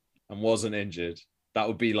game and wasn't injured, that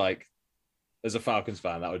would be like, as a Falcons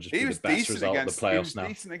fan, that would just He be was the best decent result of against the he playoffs was now.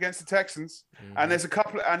 decent against the Texans. Mhm. And there's a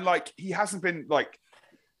couple, and like he hasn't been like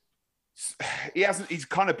he's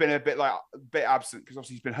kind of been a bit absent because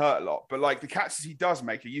obviously he's been hurt a lot. But like the catches he does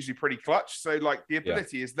make are usually pretty clutch. So like the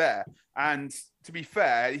ability is there. And to be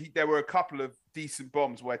fair, there were a couple of decent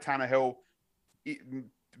bombs where Tannehill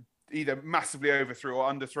either massively overthrew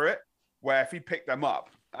or underthrew it. Where if he picked them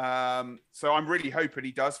up, so I'm really hoping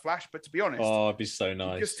he does flash. But to be honest, Oh, it'd be so he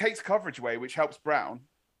nice. just takes coverage away, which helps Brown.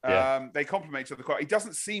 Yeah. They complement each other quite. He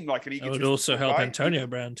doesn't seem like an It egotistical would also help guy. Antonio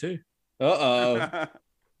Brown too. Uh-oh.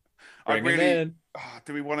 Bring him in.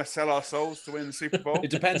 Do we want to sell our souls to win the Super Bowl? It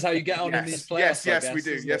depends how you get on in these playoffs. Yes, we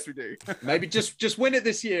do. Yes, we do. Maybe just win it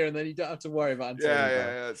this year, and then you don't have to worry about Antonio.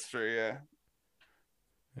 Yeah, that's true. Yeah.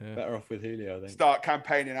 Better off with Julio, I think. Start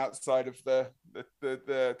campaigning outside of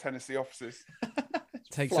the Tennessee offices.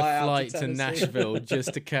 Takes a flight to Nashville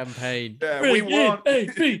just to campaign. Yeah, Bring we want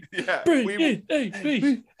AB. Yeah, Bring in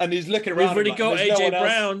AB. And he's looking around. We've already like, got there's AJ no one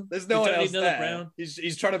Brown. Else. There's no We one don't need else another there. Brown.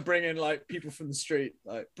 He's trying to bring in like people from the street.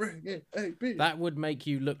 Like bring in AB. That would make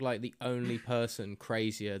you look like the only person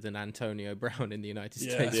crazier than Antonio Brown in the United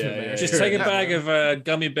Yeah. States of Yeah, America. Just take a bag of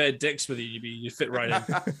gummy bear dicks with you. You fit right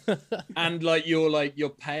in. And like you're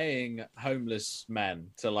paying homeless men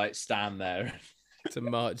to like stand there. to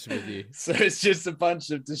march with you. So it's just a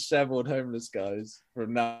bunch of disheveled homeless guys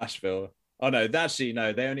from Nashville. Oh no, actually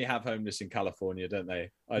no, they only have homeless in California, don't they?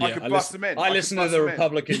 I could bust them in. I listen to the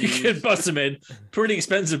Republican You news. could bust them in. Pretty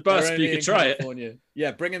expensive bus, They're but you only could in try it. California.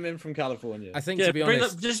 Yeah, bring them in from California. I think, Yeah, to be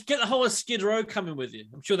honest, just get the whole of Skid Row coming with you.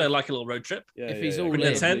 I'm sure they like a little road trip. Yeah, if he's all Bring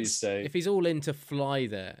in, the tents. if he's all in to fly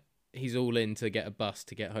there, he's all in to get a bus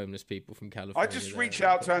to get homeless people from California. I just there. reach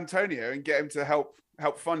out to Antonio and get him to help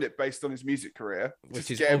fund it based on his music career, which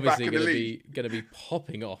just is get him back obviously in the league. going to be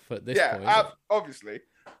popping off at this point. Yeah, obviously.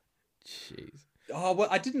 Jeez. Oh, well,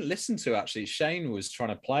 I didn't listen to actually. Shane was trying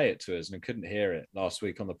to play it to us and I couldn't hear it last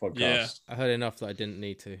week on the podcast. Yeah. I heard enough that I didn't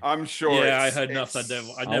need to. I'm sure. Yeah, I heard enough. I never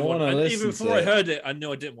wanna want listen even to before I it. heard it, I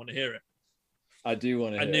knew I didn't want to hear it. I do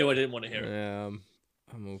want to I knew I didn't want to hear it. Yeah,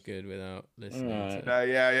 I'm all good without listening Alright. to it.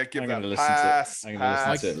 Yeah. Give I'm that gonna a listen pass. to it. I'm gonna listen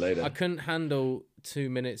pass. to it later. I couldn't handle 2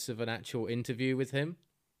 minutes of an actual interview with him,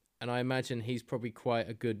 and I imagine he's probably quite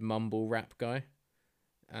a good mumble rap guy,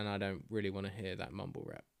 and I don't really want to hear that mumble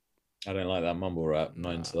rap. I don't like that mumble rap. I'm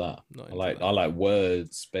not into that. Not I into like that. I like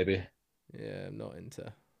words, baby. Yeah, I'm not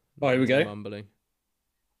into. Oh, here we into go. Mumbling.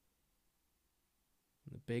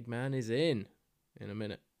 The big man is in a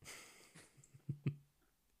minute.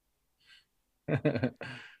 What's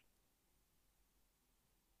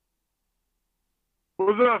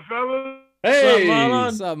up, fellas? Hey, Marlon?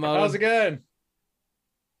 What's up, Marlon? how's it going?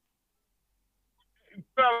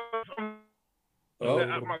 Fellas, Oh.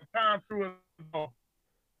 my time through is off.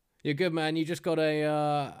 You're good, man. You just got a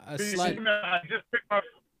I just picked my.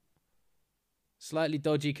 slightly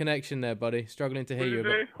dodgy connection there, buddy. Struggling to hear you a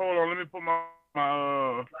bit. Hold on, let me put my.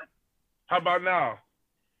 How about now?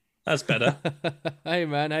 That's better. Hey,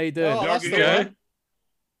 man, how you doing? Oh, Y'all that's can the hear one. me?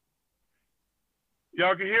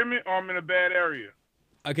 Y'all can hear me, or I'm in a bad area?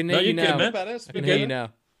 I can No, hear you you're good, now. man. Better, I can hear you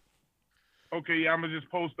now. Okay, yeah, I'm gonna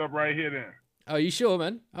just post up right here then. Oh, you sure,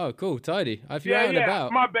 man? Oh, cool, tidy. If you're out and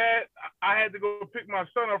about. My bad. I had to go pick my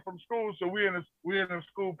son up from school, so we in the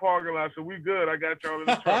school parking lot, so we good. I got y'all in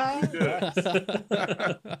the truck. We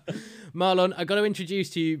good. Marlon, I got to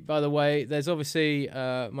introduce to you, by the way. There's obviously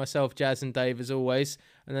myself, Jazz, and Dave, as always.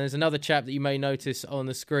 And there's another chap that you may notice on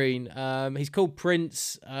the screen. He's called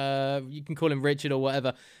Prince. You can call him Richard or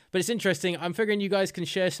whatever. But it's interesting. I'm figuring you guys can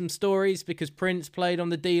share some stories because Prince played on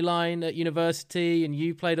the D-line at university and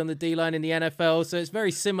you played on the D-line in the NFL. So it's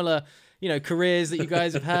very similar, careers that you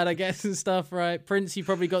guys have had, I guess, and stuff, right? Prince, you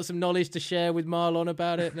probably got some knowledge to share with Marlon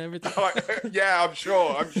about it and everything. Yeah, I'm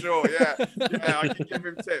sure. Yeah, I can give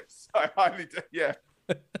him tips. I highly do. Yeah.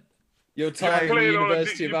 Your time at the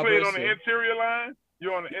University of You played on the Aberystwyth. interior line?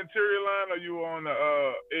 You on the interior line or you on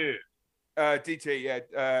the edge? DT,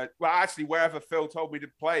 yeah. Well, actually, wherever Phil told me to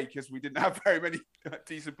play, because we didn't have very many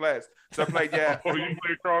decent players. So I played, yeah. Oh, you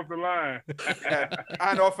played across the line. Yeah,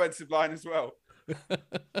 and offensive line as well.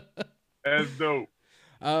 That's dope.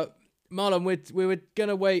 Marlon, we were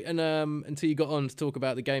gonna wait and until you got on to talk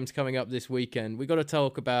about the games coming up this weekend. We got to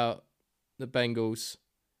talk about the Bengals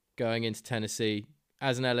going into Tennessee.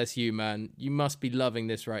 As an LSU man, you must be loving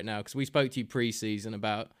this right now because we spoke to you preseason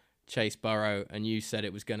about Chase Burrow and you said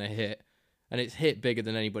it was going to hit, and it's hit bigger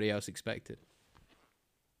than anybody else expected.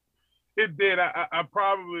 It did. I'm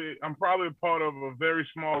probably a part of a very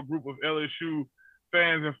small group of LSU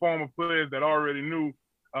fans and former players that already knew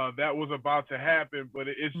that was about to happen. But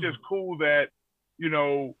it's just cool that,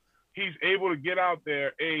 he's able to get out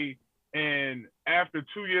there, and after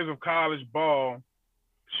 2 years of college ball,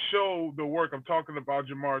 show the work. I'm talking about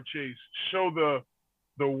Jamar Chase. Show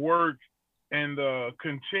the work and the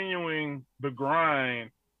continuing the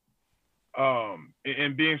grind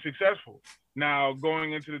and being successful. Now,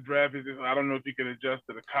 going into the draft, I don't know if you can adjust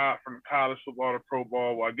to from college football to pro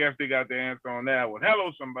ball. Well, I guess they got the answer on that one.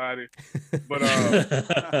 Hello, somebody. But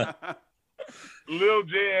Lil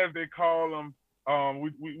J, as they call him,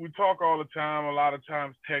 we talk all the time, a lot of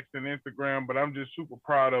times text and Instagram, but I'm just super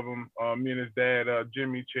proud of him. Me and his dad,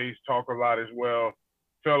 Jimmy Chase, talk a lot as well.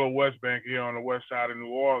 fellow West Bank here on the west side of New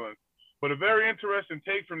Orleans. But a very interesting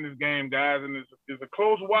take from this game, guys, and it's a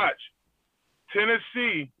close watch.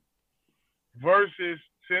 Tennessee versus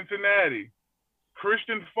Cincinnati.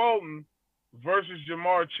 Christian Fulton versus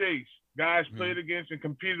Jamar Chase. Guys played against and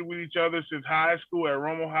competed with each other since high school at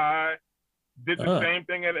Romo High. Did the same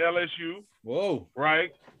thing at LSU. Whoa.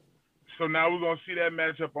 Right? So now we're going to see that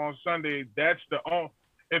matchup on Sunday. That's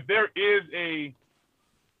if there is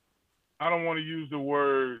I don't want to use the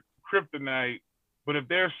word kryptonite, but if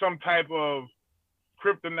there's some type of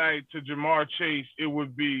kryptonite to Jamar Chase, it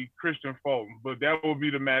would be Christian Fulton. But that will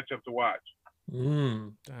be the matchup to watch.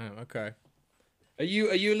 Damn, okay. Are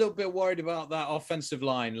you a little bit worried about that offensive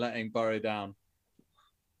line letting Burrow down?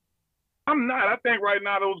 I'm not. I think right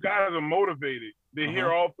now those guys are motivated. They're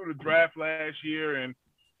here all through the draft last year and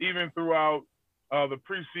even throughout the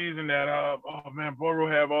preseason that,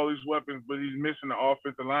 Burrow have all these weapons, but he's missing the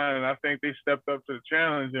offensive line. And I think they stepped up to the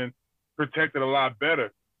challenge and protected a lot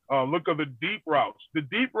better. Look at the deep routes. The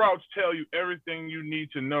deep routes tell you everything you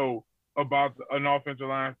need to know about an offensive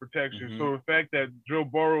line protection. So the fact that Joe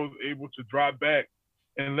Burrow is able to drop back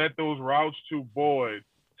and let those routes to Boyd,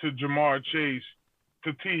 to Jamar Chase,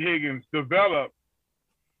 to T. Higgins develop,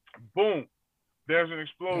 boom, there's an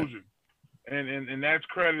explosion. And that's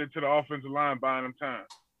credited to the offensive line buying them time.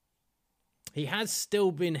 He has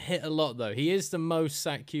still been hit a lot, though. He is the most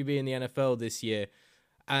sacked QB in the NFL this year.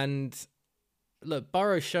 And look,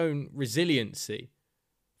 Burrow's shown resiliency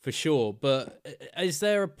for sure. But is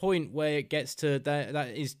there a point where it gets to that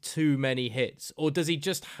is too many hits? Or does he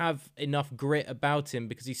just have enough grit about him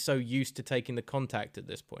because he's so used to taking the contact at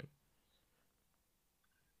this point?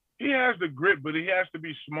 He has the grit, but he has to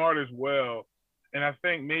be smart as well. And I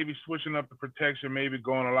think maybe switching up the protection, maybe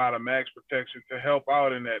going a lot of max protection to help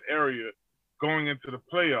out in that area going into the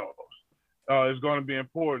playoffs is going to be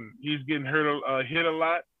important. He's getting hit a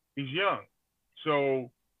lot. He's young.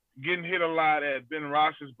 So getting hit a lot at Ben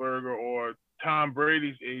Roethlisberger or Tom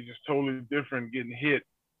Brady's age is totally different getting hit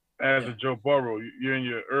as a Joe Burrow. You're in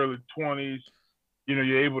your early 20s.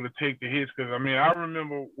 You're able to take the hits. Because, I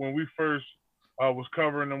remember when we first was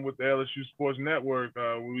covering them with the LSU Sports Network.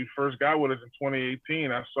 When we first got with us in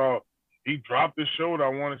 2018, I saw he dropped his shoulder. I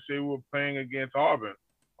want to say we were playing against Auburn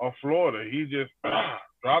or Florida. He just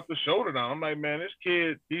dropped the shoulder down. I'm like, man, this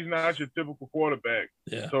kid, he's not your typical quarterback.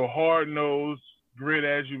 Yeah. So hard-nosed, grit,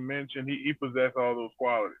 as you mentioned, he possessed all those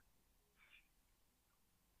qualities.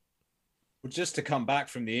 Well, just to come back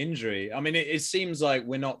from the injury, it seems like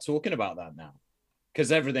we're not talking about that now.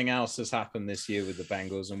 Because everything else has happened this year with the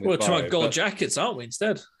Bengals and with we're talking about gold but... jackets, aren't we?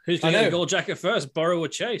 Instead, who's going to get a gold jacket first, Burrow or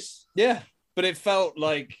Chase? Yeah, but it felt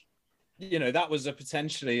like that was a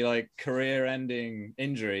potentially career-ending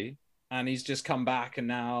injury, and he's just come back, and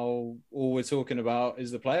now all we're talking about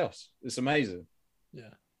is the playoffs. It's amazing.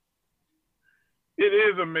 Yeah, it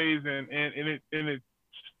is amazing, and it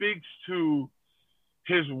speaks to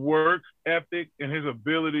his work ethic and his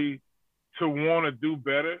ability to want to do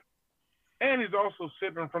better. And he's also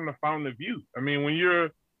sipping from the fountain of youth. When you're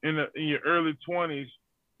in your early 20s,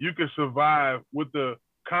 you can survive with the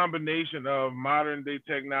combination of modern day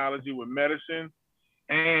technology with medicine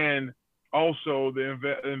and also the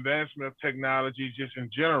advancement of technology just in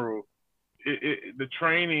general. The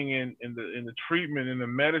training and the treatment and the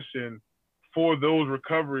medicine for those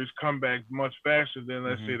recoveries come back much faster than,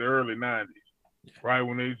 let's say, the early 90s, right?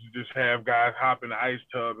 When they used to just have guys hop in the ice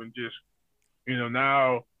tub and just,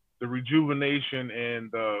 now the rejuvenation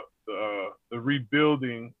and the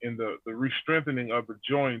rebuilding and the re-strengthening of the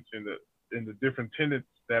joints and the different tendons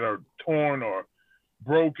that are torn or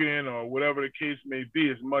broken or whatever the case may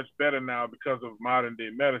be is much better now because of modern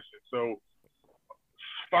day medicine. So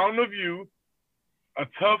fountain of youth, a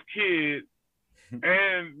tough kid,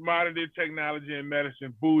 and modern day technology and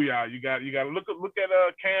medicine, booyah. You got to look at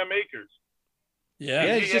Cam Akers.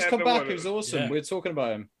 Yeah, he's just come back. It was awesome. We're talking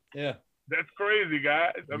about him. Yeah. That's crazy,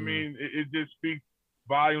 guys. It just speaks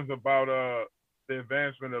volumes about the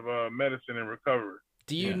advancement of medicine and recovery.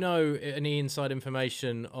 Do you know any inside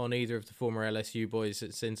information on either of the former LSU boys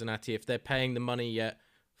at Cincinnati, if they're paying the money yet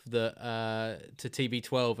for to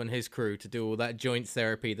TB12 and his crew to do all that joint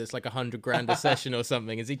therapy that's like $100,000 a session or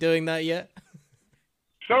something? Is he doing that yet?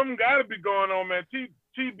 Something got to be going on, man.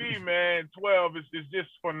 TB, man, 12 is just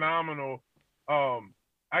phenomenal.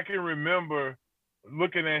 I can remember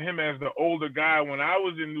looking at him as the older guy when I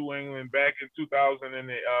was in New England back in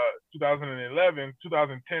 2011,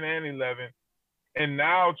 2010 and 11, and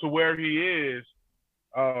now to where he is,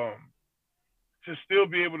 to still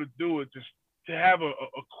be able to do it, to have a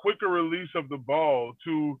quicker release of the ball,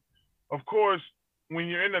 to, of course, when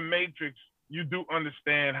you're in the matrix, you do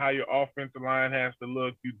understand how your offensive line has to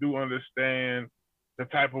look. You do understand the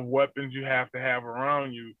type of weapons you have to have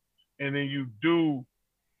around you. And then you do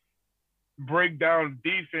break down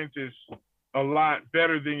defenses a lot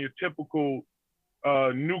better than your typical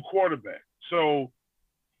new quarterback. So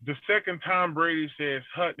the second Tom Brady says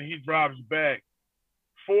hut and he drops back,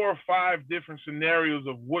 4 or 5 different scenarios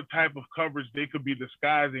of what type of coverage they could be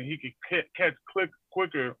disguising. He could catch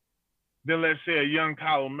quicker than, let's say, a young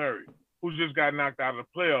Kyler Murray, who just got knocked out of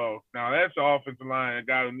the playoffs. Now, that's the offensive line, a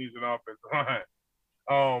guy who needs an offensive line.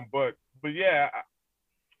 But yeah,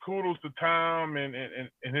 kudos to Tom and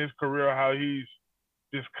his career, how he's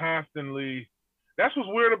just constantly. That's what's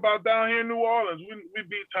weird about down here in New Orleans. We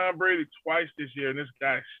beat Tom Brady twice this year, and this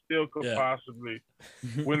guy still could possibly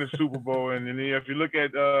win the Super Bowl. And then if you look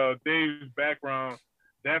at Dave's background,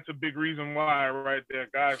 that's a big reason why right there.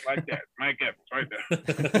 Guys like that. Mike Evans right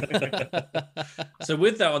there. So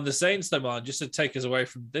with that on the Saints, though, man, just to take us away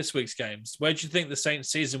from this week's games, where do you think the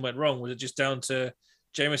Saints season went wrong? Was it just down to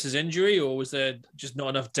Jameis's injury, or was there just not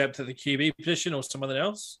enough depth at the QB position, or something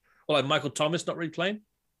else? Or like Michael Thomas not really playing?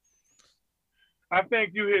 I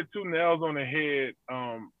think you hit 2 nails on the head.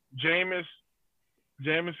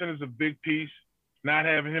 Jameson is a big piece, not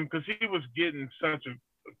having him, because he was getting such a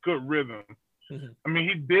good rhythm. Mm-hmm. I mean,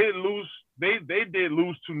 he did lose. They did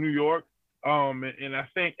lose to New York. And I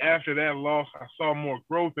think after that loss, I saw more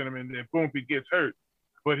growth in him, and then boom, he gets hurt.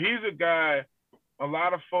 But he's a guy, a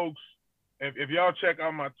lot of folks, if y'all check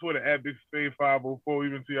out my Twitter, @BigFade504,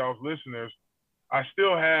 even to y'all's listeners, I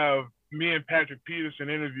still have me and Patrick Peterson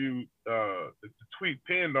interviewed the tweet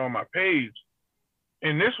pinned on my page.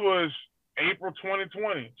 And this was April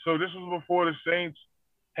 2020. So this was before the Saints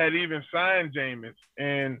had even signed Jameis.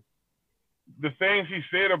 And the things he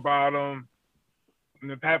said about him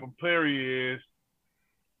and the type of player he is,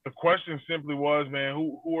 the question simply was, man,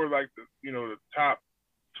 who are like the top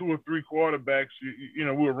 2 or 3 quarterbacks, we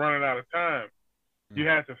were running out of time. You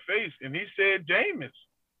had to face. And he said Jameis.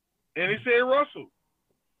 And he said Russell.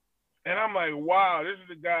 And I'm like, wow, this is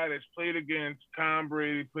the guy that's played against Tom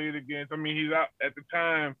Brady, he's out at the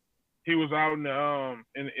time, he was out in the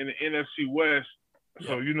NFC West.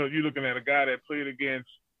 So, you're looking at a guy that played against,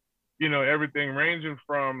 everything ranging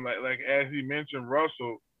from like as he mentioned,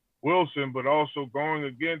 Russell Wilson, but also going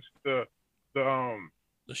against the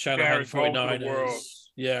Shanahan 49ers.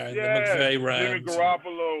 Yeah, the McVay Rams. Jimmy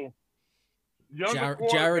Garoppolo.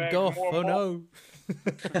 Jared Goff. Oh no.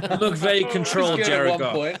 McVay controlled Jared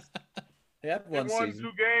Goff. Point. Yeah, he won 2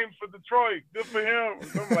 games for Detroit. Good for him.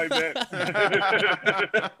 Something like that.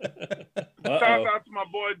 Shout out to my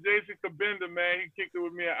boy Jason Kabinda, man. He kicked it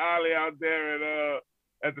with me and Ali out there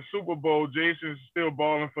at the Super Bowl. Jason's still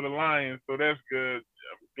balling for the Lions, so that's good.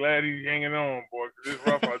 I'm glad he's hanging on, boy, because it's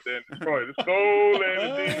rough out there in Detroit. It's cold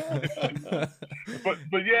and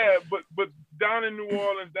but down in New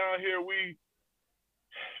Orleans, down here, we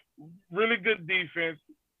really good defense.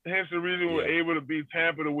 Hence the reason we're able to beat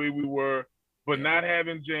Tampa the way we were, but not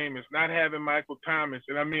having Jameis, not having Michael Thomas.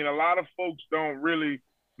 And I mean, a lot of folks don't really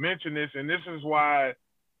mention this, and this is why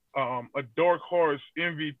a dark horse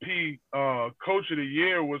MVP coach of the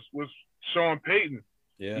year was Sean Payton.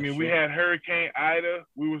 Yeah, I mean, we had Hurricane Ida.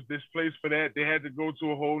 We was displaced for that. They had to go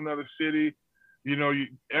to a whole nother city.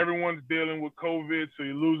 Everyone's dealing with COVID, so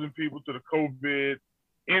you're losing people to the COVID.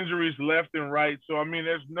 Injuries left and right. So, I mean,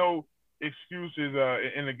 there's no excuses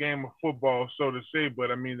in the game of football, so to say.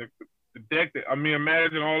 But, I mean, the deck,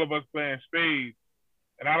 imagine all of us playing spades,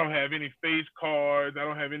 and I don't have any face cards. I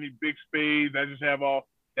don't have any big spades. I just have all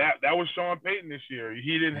that. That was Sean Payton this year.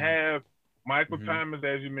 He didn't have Michael Thomas,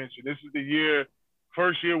 as you mentioned. This is the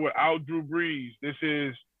first year without Drew Brees. This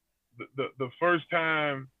is the first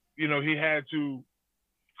time, he had to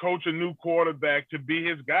coach a new quarterback to be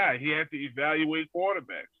his guy. He had to evaluate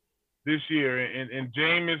quarterbacks this year, and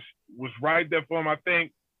Jameis was right there for him. I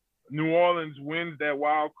think New Orleans wins that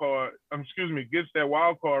gets that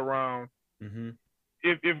wild card round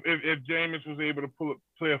if Jameis was able to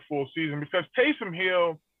play a full season, because Taysom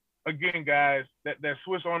Hill, again, guys, that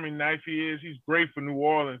Swiss Army knife he's great for New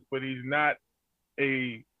Orleans, but he's not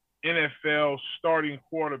a NFL starting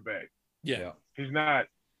quarterback. Yeah, he's not.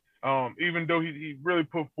 Even though he really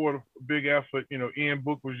put forth a big effort, Ian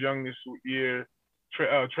Book was young this year.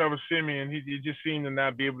 Trevor Siemian, he just seemed to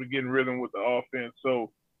not be able to get in rhythm with the offense.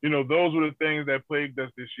 So, those were the things that plagued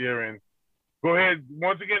us this year. And go ahead,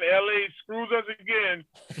 once again, LA screws us again.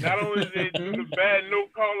 Not only did they do the bad no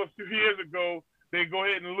call a few years ago, they go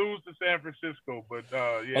ahead and lose to San Francisco. But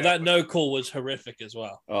that no call was horrific as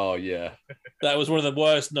well. Oh yeah, that was one of the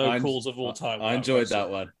worst no calls of all time. I enjoyed that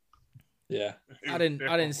one. Yeah. I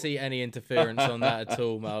didn't see any interference on that at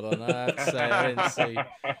all, Maldon. I have to say, I didn't see.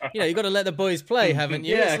 You got to let the boys play, haven't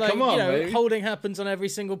you? Yeah, it's like, come on, baby. holding happens on every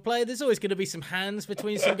single play. There's always going to be some hands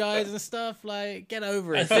between some guys and stuff. Like, get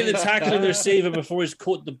over it. I think the tackling the receiver before he's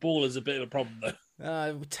caught the ball is a bit of a problem, though.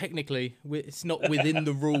 Technically, it's not within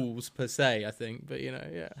the rules per se, I think. But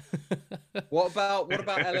yeah. What about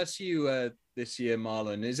LSU this year,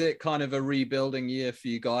 Marlon? Is it kind of a rebuilding year for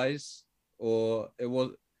you guys, or it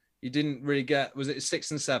was? You didn't really get. Was it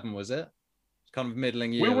 6 and 7? Was it? It's kind of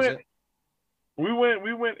middling year. We went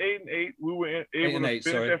 8-8. We were able to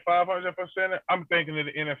finish at 500%. I'm thinking of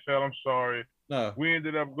the NFL. I'm sorry. No. We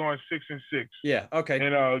ended up going 6 and 6. Yeah. Okay.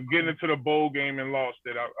 And getting into the bowl game and lost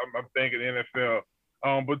it. I'm thinking NFL.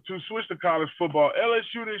 But to switch to college football,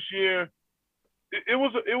 LSU this year, it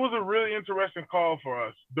was a really interesting call for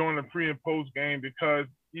us during the pre and post game because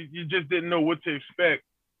you just didn't know what to expect.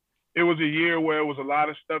 It was a year where it was a lot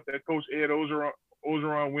of stuff that Coach Ed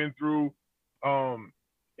Orgeron went through. And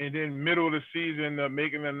then middle of the season,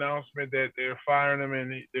 making an announcement that they're firing him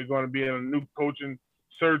and they're going to be in a new coaching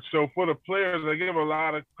search. So for the players, I give a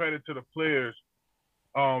lot of credit to the players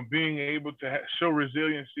being able to show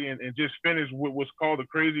resiliency and just finish what was called a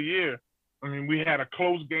crazy year. I mean, we had a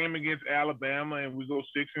close game against Alabama and we go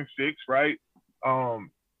 6 and 6, right?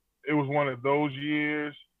 It was one of those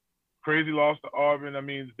years. Crazy loss to Auburn. I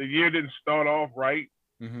mean, the year didn't start off right.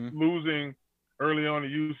 Mm-hmm. Losing early on to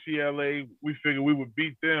UCLA, we figured we would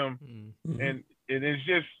beat them. Mm-hmm. And it's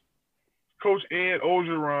just Coach Ed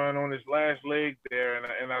Orgeron on his last leg there.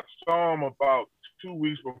 And I saw him about 2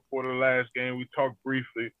 weeks before the last game. We talked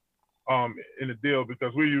briefly in the deal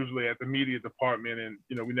because we're usually at the media department and,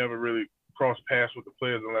 we never really cross paths with the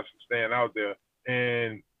players unless we're staying out there.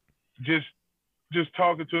 And just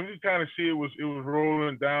talking to him, you kind of see it was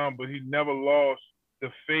rolling down, but he never lost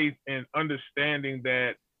the faith and understanding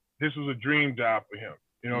that this was a dream job for him.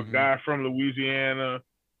 A guy from Louisiana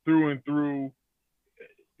through and through,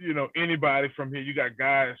 anybody from here. You got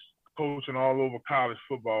guys coaching all over college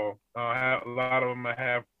football. A lot of them I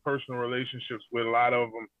have personal relationships with. A lot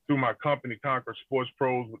of them through my company, Conquer Sports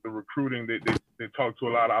Pros, with the recruiting. They talk to a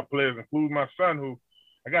lot of our players, including my son, who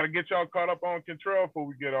I got to get y'all caught up on Kentrell before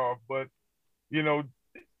we get off. But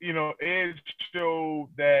Ed showed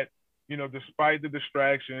that, despite the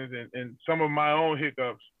distractions and some of my own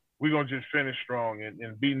hiccups, we're going to just finish strong.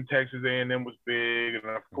 And beating Texas A&M was big. And,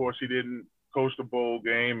 of course, he didn't coach the bowl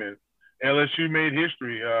game. And LSU made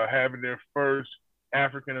history having their first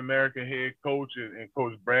African-American head coach. And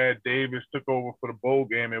Coach Brad Davis took over for the bowl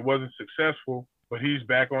game. It wasn't successful, but he's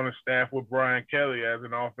back on the staff with Brian Kelly as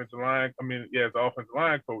an offensive line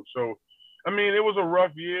coach. So, it was a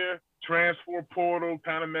rough year. Transfer portal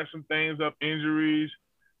kind of messing things up, injuries,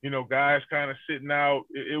 guys kind of sitting out.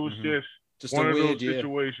 It was just one of those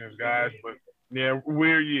situations, guys. But yeah,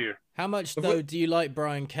 weird year. How much though do you like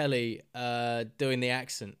Brian Kelly doing the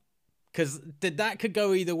accent? Because that could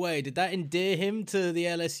go either way. Did that endear him to the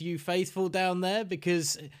LSU faithful down there?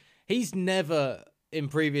 Because he's never in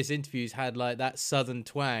previous interviews had like that southern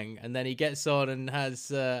twang, and then he gets on and has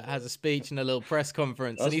a speech and a little press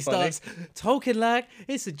conference. That's and he funny. Starts talking like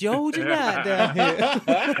it's a Georgia night down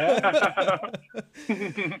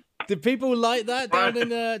here. Did people like that down in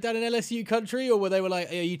LSU country, or were they like,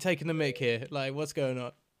 "Are you taking the mick here? Like, what's going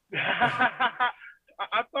on?"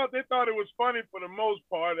 I thought they thought it was funny for the most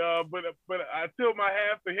part, but I tilt my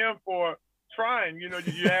hat for him for trying. You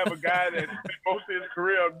have a guy that spent most of his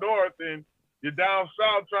career up north, and you're down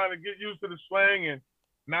south trying to get used to the slang, and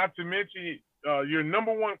not to mention your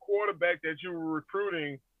number one quarterback that you were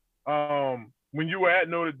recruiting when you were at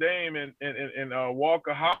Notre Dame and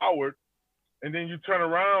Walker Howard, and then you turn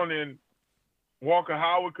around and Walker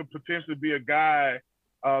Howard could potentially be a guy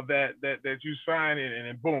that you sign in,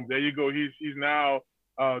 and boom, there you go. He's now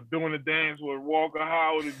doing the dance with Walker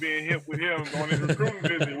Howard and being hit with him on his recruiting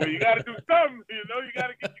visit. Well, you got to do something, you got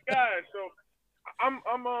to get your guys. So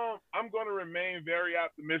I'm going to remain very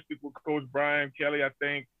optimistic with Coach Brian Kelly. I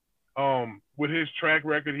think with his track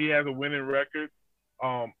record, he has a winning record.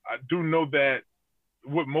 I do know that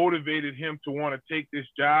what motivated him to want to take this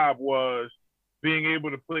job was being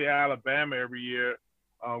able to play Alabama every year,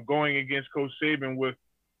 going against Coach Saban with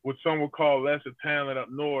what some would call lesser talent up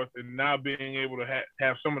north, and now being able to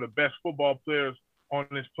have some of the best football players on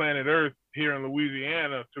this planet Earth here in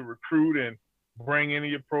Louisiana to recruit and bring into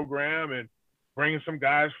your program, and bringing some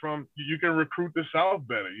guys from – you can recruit the South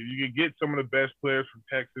better. You can get some of the best players from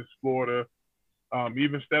Texas, Florida,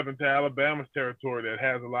 even step into Alabama's territory that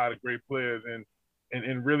has a lot of great players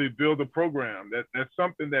and really build a program. That's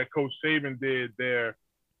something that Coach Saban did there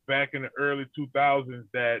back in the early 2000s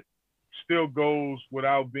that still goes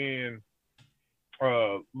without being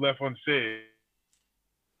left unsaid.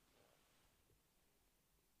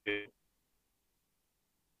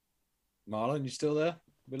 Marlon, you still there?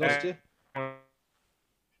 We lost you.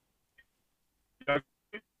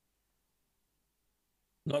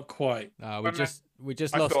 Not quite. We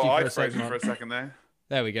just I lost thought you I for a froze second. you for a second there.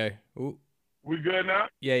 There we go. Ooh. We good now?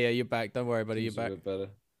 Yeah, you're back. Don't worry, buddy. You're Seems a back. bit better.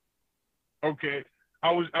 Okay.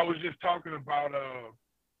 I was just talking about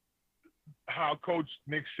how Coach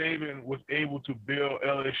Nick Saban was able to build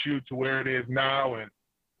LSU to where it is now, and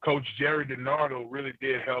Coach Jerry DiNardo really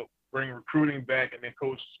did help bring recruiting back, and then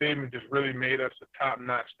Coach Saban just really made us a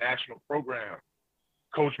top-notch national program.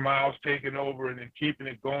 Coach Miles taking over and then keeping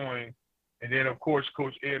it going, and then of course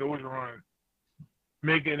Coach Ed Orgeron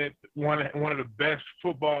making it one of the best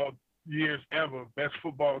football years ever, best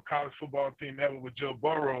college football team ever with Joe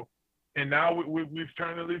Burrow. And now we've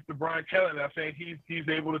turned the leaf to Brian Kelly, and I think he's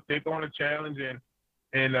able to take on a challenge.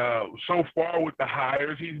 And so far with the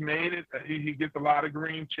hires he's made, he gets a lot of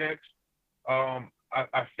green checks.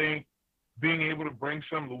 I think being able to bring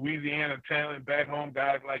some Louisiana talent back home,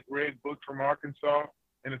 guys like Greg Book from Arkansas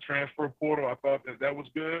in the transfer portal, I thought that was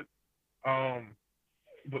good.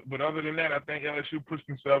 But other than that, I think LSU puts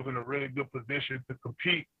themselves in a really good position to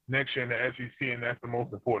compete next year in the SEC, and that's the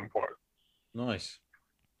most important part. Nice.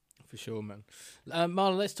 For sure, man.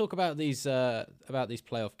 Marlon, let's talk about these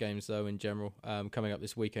playoff games though in general coming up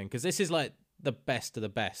this weekend, because this is like the best of the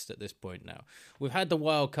best at this point now. We've had the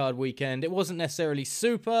wild card weekend. It wasn't necessarily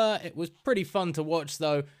super. It was pretty fun to watch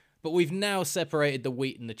though. But we've now separated the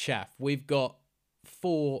wheat and the chaff. We've got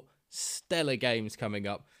 4 stellar games coming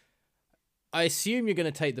up. I assume you're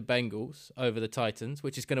going to take the Bengals over the Titans,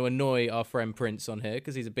 which is going to annoy our friend Prince on here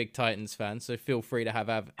because he's a big Titans fan. So feel free to have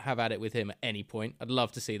at it with him at any point. I'd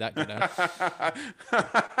love to see that go down.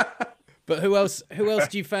 But who else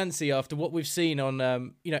do you fancy after what we've seen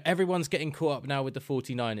on, everyone's getting caught up now with the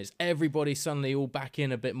 49ers. Everybody's suddenly all back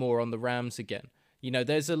in a bit more on the Rams again.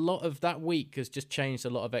 There's a lot of that week has just changed a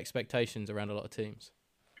lot of expectations around a lot of teams.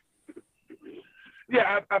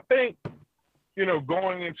 Yeah, I think,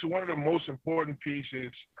 going into one of the most important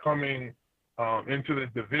pieces coming into the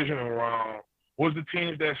divisional round was the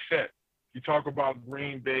teams that set. You talk about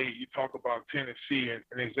Green Bay, you talk about Tennessee,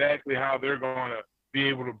 and exactly how they're going to be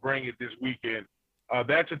able to bring it this weekend.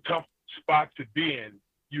 That's a tough spot to be in.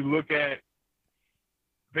 You look at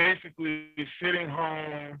basically sitting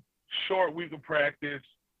home, short week of practice,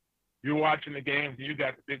 you're watching the games, and you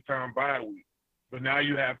got the big-time bye week. But now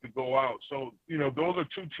you have to go out. So, those are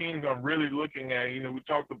 2 teams I'm really looking at. We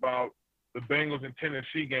talked about the Bengals and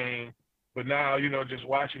Tennessee game, but now, just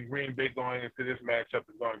watching Green Bay going into this matchup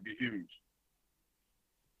is going to be huge.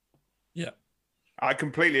 Yeah. I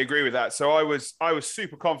completely agree with that. So I was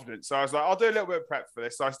super confident. So I was like, I'll do a little bit of prep for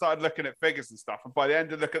this. So I started looking at figures and stuff. And by the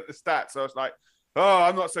end of looking at the stats, I was like, oh,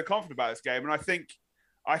 I'm not so confident about this game. And I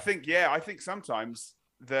think sometimes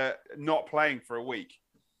the not playing for a week,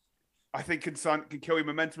 I think can kill your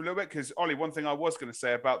momentum a little bit. Because, Ollie, one thing I was going to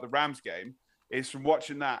say about the Rams game is from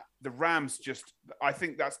watching that, the Rams I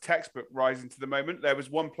think that's textbook rising to the moment. There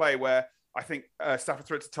was one play where I think Stafford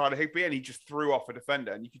threw it to Tyler Higbee and he just threw off a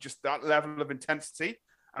defender. And you could that level of intensity.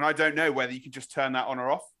 And I don't know whether you can just turn that on or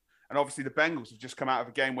off. And obviously the Bengals have just come out of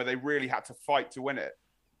a game where they really had to fight to win it.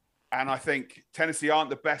 And I think Tennessee aren't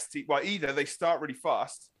the best team. Well, either they start really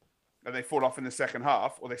fast and they fall off in the second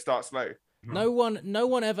half, or they start slow. No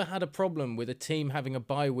one ever had a problem with a team having a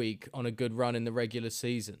bye week on a good run in the regular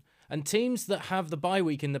season. And teams that have the bye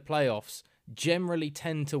week in the playoffs generally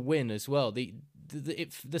tend to win as well. The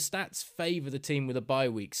stats favour the team with a bye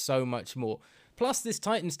week so much more. Plus, this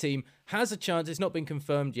Titans team has a chance, it's not been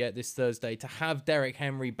confirmed yet this Thursday, to have Derrick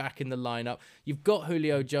Henry back in the lineup. You've got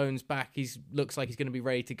Julio Jones back. Looks like he's going to be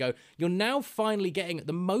ready to go. You're now finally getting at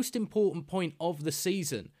the most important point of the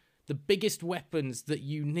season, the biggest weapons that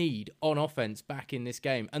you need on offense back in this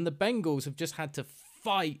game. And the Bengals have just had to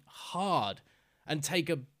fight hard and take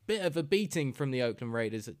a bit of a beating from the Oakland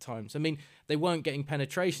Raiders at times. I mean, they weren't getting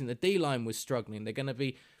penetration. The D-line was struggling. They're going to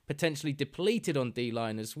be potentially depleted on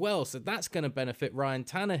D-line as well. So that's going to benefit Ryan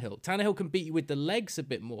Tannehill. Tannehill can beat you with the legs a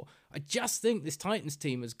bit more. I just think this Titans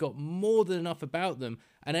team has got more than enough about them,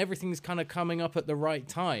 and everything's kind of coming up at the right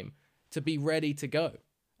time to be ready to go.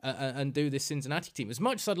 And do this Cincinnati team. As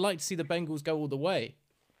much as I'd like to see the Bengals go all the way.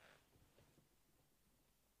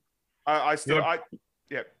 So go ahead.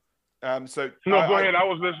 I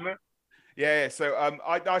was listening. Yeah. So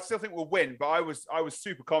I still think we'll win, but I was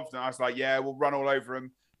super confident. I was like, yeah, we'll run all over them.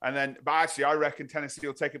 And then, but actually, I reckon Tennessee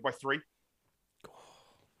will take it by 3.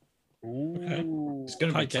 Ooh. It's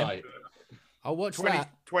going to be tight. I'll watch that.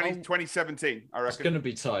 2017, I reckon. It's going to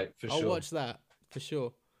be tight for sure. I'll watch that for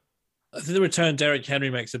sure. I think the return of Derrick Henry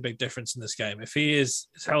makes a big difference in this game. If he is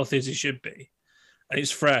as healthy as he should be and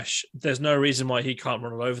he's fresh, there's no reason why he can't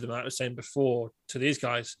run all over them. Like I was saying before to these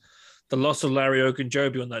guys, the loss of Larry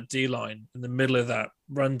Ogunjobi on that D line in the middle of that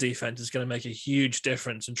run defense is going to make a huge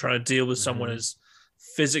difference in trying to deal with someone as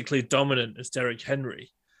physically dominant as Derrick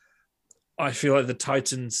Henry. I feel like the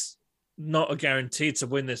Titans not are guaranteed to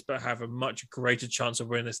win this, but have a much greater chance of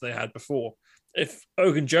winning this than they had before. If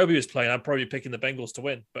Ogunjobi was playing, I'm probably picking the Bengals to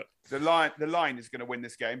win. But the line is going to win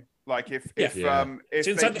this game. Like if it's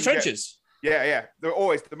inside the trenches. They're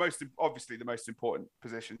always the most important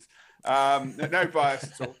positions. No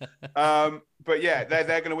bias at all. But yeah,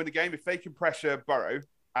 they're going to win the game if they can pressure Burrow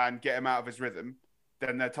and get him out of his rhythm.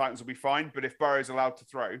 Then the Titans will be fine. But if Burrow's allowed to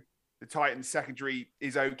throw, the Titans secondary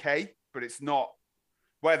is okay, but it's not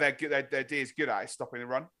where their D is good at is stopping the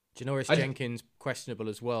run. Janoris Jenkins questionable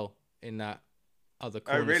as well in that other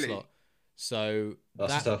corner slot. So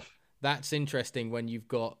that's tough. That's interesting when you've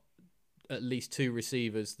got at least two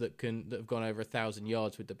receivers that have gone over 1,000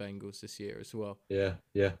 yards with the Bengals this year as well. Yeah.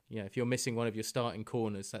 If you're missing one of your starting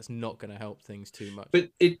corners, that's not going to help things too much. But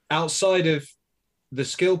outside of the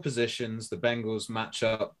skill positions, the Bengals match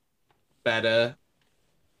up better,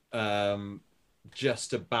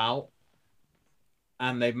 just about,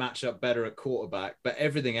 and they match up better at quarterback. But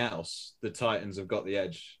everything else, the Titans have got the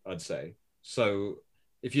edge, I'd say. So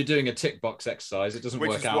if you're doing a tick box exercise, it doesn't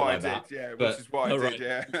work out like that. Yeah, which is what I did.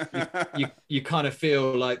 Yeah, you kind of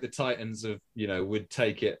feel like the Titans would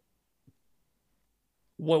take it.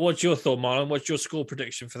 What's your thought, Marlon? What's your score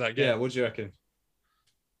prediction for that game? Yeah, what do you reckon?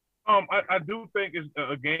 I do think it's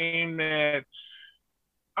a game that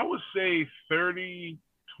I would say 30-23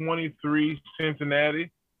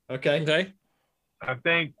 Cincinnati. Okay. I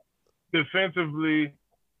think defensively,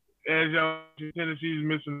 as y'all, Tennessee's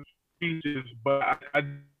missing pieces, but I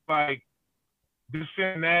like this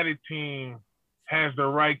Cincinnati team has the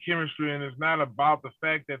right chemistry, and it's not about the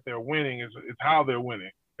fact that they're winning; it's how they're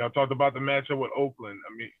winning. Y'all talked about the matchup with Oakland.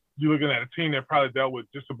 I mean, you're looking at a team that probably dealt with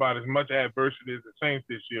just about as much adversity as the Saints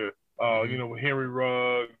this year. With Henry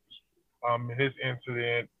Ruggs, his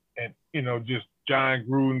incident, and just John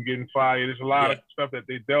Gruden getting fired. There's a lot of stuff that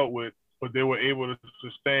they dealt with, but they were able to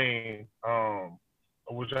sustain,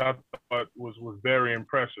 which I thought was very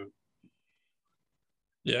impressive.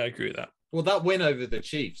 Yeah, I agree with that. Well, that win over the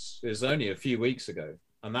Chiefs is only a few weeks ago,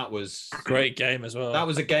 and that was a great game as well. That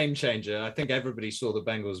was a game changer. I think everybody saw the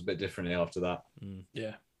Bengals a bit differently after that.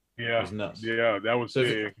 Yeah. Yeah. It was nuts. Yeah, that was so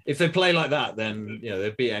big. If they play like that, then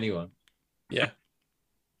they'd beat anyone. Yeah.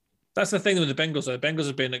 That's the thing with the Bengals, though. The Bengals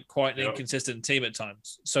have been quite an inconsistent team at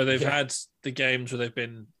times. So they've had the games where they've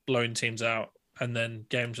been blowing teams out, and then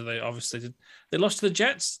games where they obviously did. They lost to the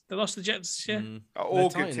Jets. They lost to the Jets, yeah. All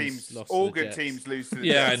good teams lose to the Jets.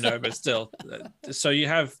 Yeah, I know, but still. So you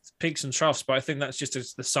have peaks and troughs, but I think that's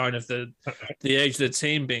just the sign of the age of the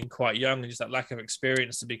team being quite young and just that lack of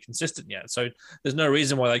experience to be consistent yet. So there's no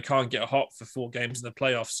reason why they can't get hot for 4 games in the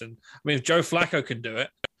playoffs. And I mean, if Joe Flacco can do it,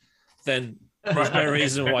 then there's no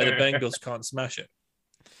reason why the Bengals can't smash it.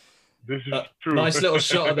 This is true. Nice little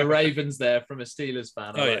shot of the Ravens there from a Steelers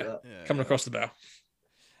fan. Coming across the bow.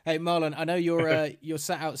 Hey Marlon, I know you're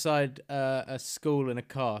sat outside a school in a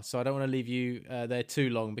car, so I don't want to leave you there too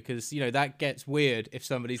long because that gets weird if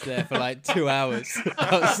somebody's there for like 2 hours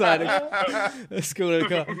outside a school in a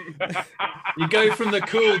car. You go from the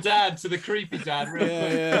cool dad to the creepy dad,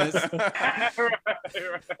 real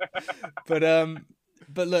quick.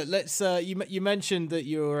 But look, let's. You mentioned that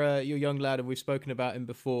your young lad, and we've spoken about him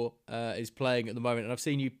before, is playing at the moment, and I've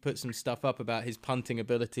seen you put some stuff up about his punting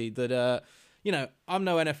ability. That I'm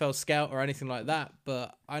no NFL scout or anything like that,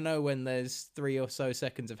 but I know when there's 3 or so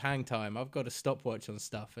seconds of hang time, I've got a stopwatch on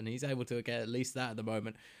stuff, and he's able to get at least that at the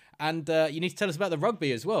moment. And you need to tell us about the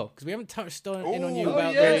rugby as well, because we haven't touched on you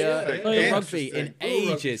about the rugby in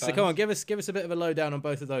ages. So come on, give us a bit of a lowdown on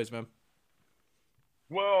both of those, man.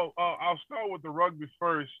 Well, I'll start with the rugby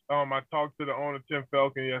first. I talked to the owner, Tim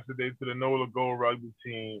Falcon, yesterday, to the NOLA Gold rugby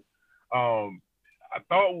team. I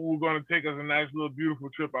thought we were going to take us a nice little beautiful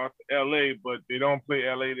trip out to L.A., but they don't play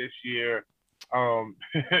L.A. this year.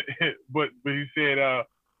 But he said,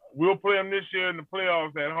 we'll play them this year in the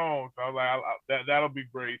playoffs at home. So I was like, that'll be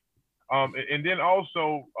great. And then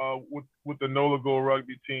also with the NOLA Gold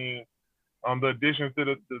rugby team, the additions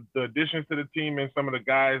to the team and some of the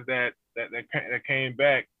guys that came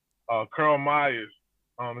back, Carl Myers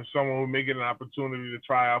is someone who may get an opportunity to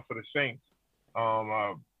try out for the Saints.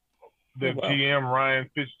 GM Ryan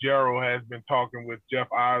Fitzgerald has been talking with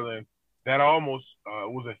Jeff Ireland. That almost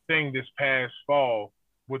was a thing this past fall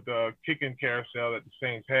with the kicking carousel that the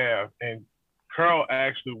Saints have. And Curl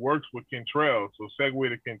actually works with Kentrell. So segue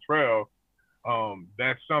to Kentrell.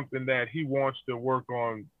 That's something that he wants to work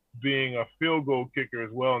on, being a field goal kicker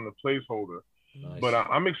as well and the placeholder. Nice. But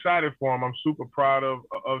I'm excited for him. I'm super proud of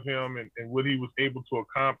him and what he was able to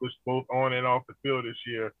accomplish both on and off the field this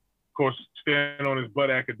year. Of course, staying on his butt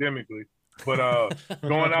academically. But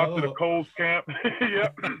going out to the Coles camp,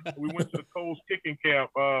 yep, we went to the Coles kicking camp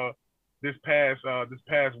this past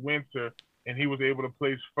winter, and he was able to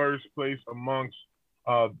place first place amongst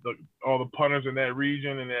all the punters in that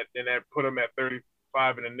region, and that put him at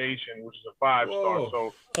 35 in the nation, which is a 5-star.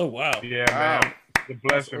 So, oh wow, yeah, man, the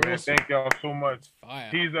blessing, man. Awesome. Thank y'all so much. Fire.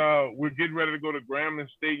 He's we're getting ready to go to Grambling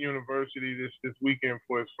State University this weekend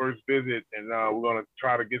for his first visit, and we're gonna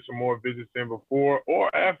try to get some more visits in before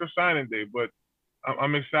or after signing day. But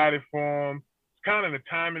I'm excited for him. It's kind of the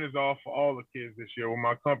timing is off for all the kids this year. With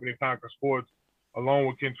my company, Conquer Sports, along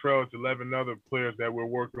with Kentrell, it's 11 other players that we're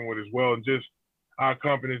working with as well, and just our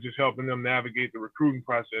company is just helping them navigate the recruiting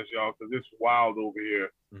process, y'all, because it's wild over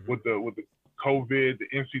here with the COVID. The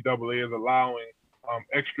NCAA is allowing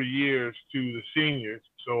extra years to the seniors,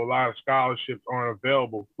 so a lot of scholarships aren't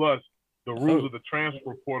available. Plus, the rules of the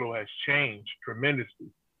transfer portal has changed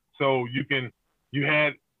tremendously. So you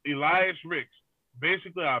had Elias Ricks,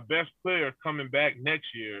 basically our best player coming back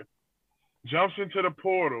next year, jumps into the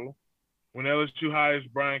portal when LSU hires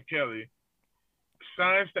Brian Kelly,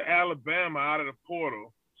 signs to Alabama out of the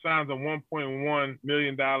portal, signs a $1.1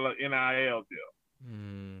 million NIL deal.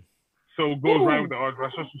 So it goes right with the arch.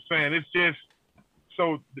 That's what I'm saying. It's just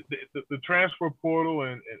so the transfer portal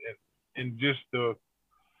and just the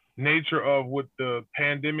nature of what the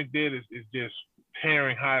pandemic did is just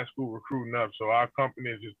tearing high school recruiting up. So our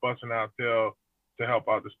company is just busting out tail to help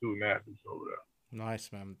out the student athletes over there. Nice,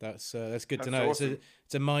 man. That's good to know. Awesome.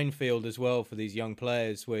 It's a minefield as well for these young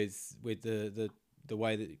players with the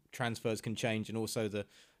way that transfers can change, and also the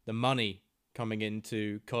money coming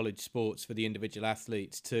into college sports for the individual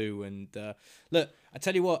athletes too. And look, I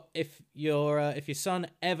tell you what, if your son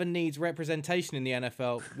ever needs representation in the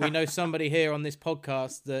NFL, we know somebody here on this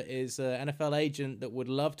podcast that is an NFL agent that would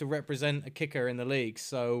love to represent a kicker in the league.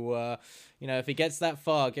 So if he gets that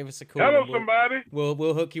far, give us a call. Hello, somebody.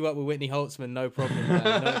 We'll hook you up with Whitney Holtzman. No problem,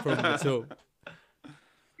 man. No problem at all.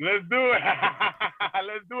 Let's do it.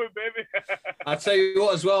 Let's do it, baby. I'll tell you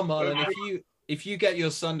what as well, Marlon, if you get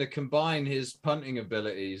your son to combine his punting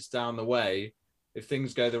abilities down the way, if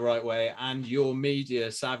things go the right way, and your media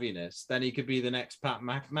savviness, then he could be the next Pat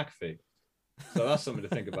McAfee. So that's something to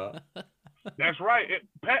think about. That's right.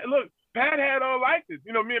 Pat had liked it.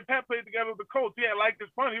 Me and Pat played together with the coach. He had liked his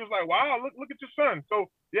punt. He was like, "Wow, look at your son." So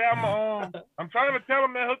yeah, I'm trying to tell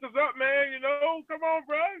him, man, hook us up, man. Come on,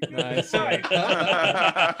 bro. Nice. But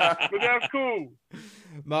that's cool.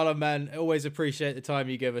 Marlon, man, always appreciate the time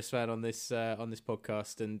you give us, man, on this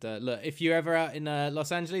podcast. And look, if you're ever out in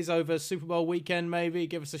Los Angeles over Super Bowl weekend, maybe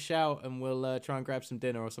give us a shout and we'll try and grab some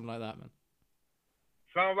dinner or something like that, man.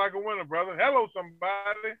 Sounds like a winner, brother. Hello,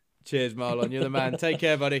 somebody. Cheers, Marlon. You're the man. Take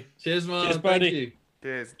care, buddy. Cheers, Marlon. Cheers, buddy. Thank you.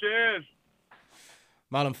 Cheers. Cheers.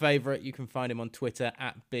 Marlon Favourite, you can find him on Twitter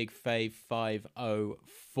at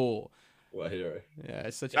BigFave504. What a hero. Yeah,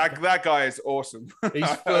 it's such That guy is awesome. He's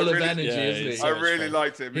full of really- energy, Yeah, isn't he? he's I so much really fun.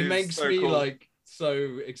 liked him. He was makes so me cool.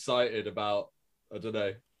 so excited about, I don't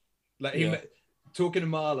know, talking to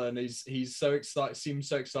Marlon, he's so excited, seems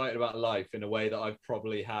so excited about life in a way that I've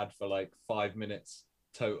probably had for 5 minutes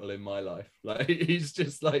total in my life. He's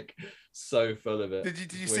just so full of it.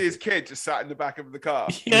 Did you see his kid just sat in the back of the car?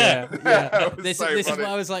 Yeah. That was This so is funny. why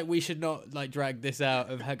I was like, we should not drag this out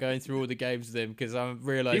of going through all the games with him, because I'm He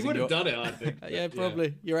realizing would have done it, I think. yeah,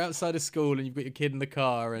 probably. You're outside of school and you've got your kid in the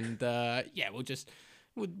car, and we'll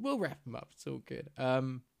wrap him up. It's all good.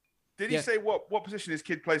 Did he yeah. say what position his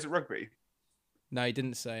kid plays at rugby? No, he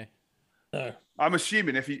didn't say. No. I'm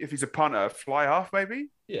assuming if he's a punter, fly half maybe.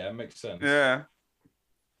 Yeah, it makes sense. Yeah.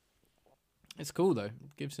 It's cool though.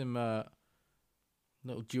 It gives him a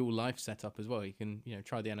little dual life setup as well. You can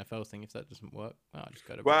try the NFL thing. If that doesn't work, just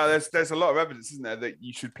go to. Well, rugby. there's a lot of evidence, isn't there, that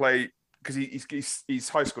you should play, because he's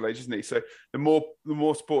high school age, isn't he? So the more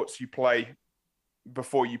sports you play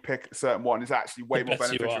before you pick a certain one is actually way more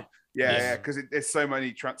better you beneficial. are. Yeah, because there's so much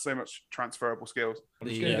transferable skills. I'm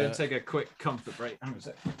just The, going to take a quick comfort break. Hang on a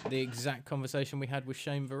sec. the exact conversation we had with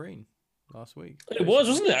Shane Vereen. last week. It was,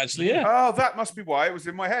 wasn't it? Actually, yeah. Oh, that must be why it was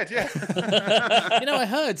in my head. Yeah. I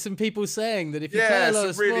heard some people saying that if you play Yeah, a lot some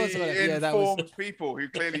of really sports, informed people who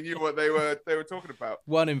clearly knew what they were talking about.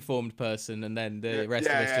 one informed person, and then the rest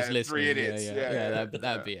of us just listening. 3 idiots.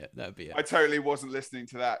 That'd be it. That'd be it. I totally wasn't listening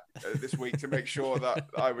to that this week to make sure that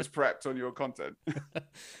I was prepped on your content.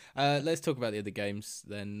 Let's talk about the other games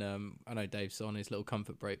then. I know Dave's on his little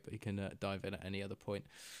comfort break, but he can dive in at any other point.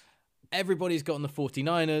 Everybody's got on the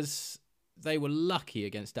 49ers. They were lucky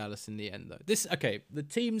against Dallas in the end, though. The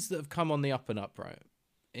teams that have come on the up and up, right,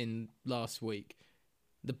 in last week,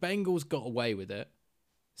 the Bengals got away with it,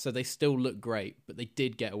 so they still look great, but they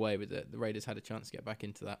did get away with it. The Raiders had a chance to get back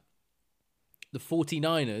into that. The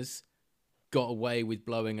 49ers got away with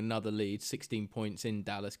blowing another lead, 16 points in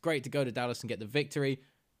Dallas. Great to go to Dallas and get the victory.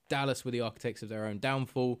 Dallas were the architects of their own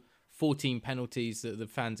downfall. 14 penalties that the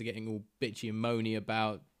fans are getting all bitchy and moany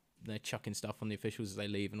about. They're chucking stuff on the officials as they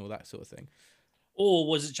leave and all that sort of thing. Or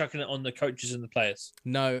was it chucking it on the coaches and the players?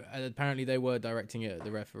 No, apparently they were directing it at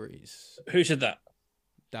the referees. Who said that?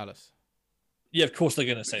 Dallas. Yeah, of course they're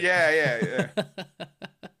going to say Yeah.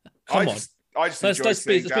 Come on. Let's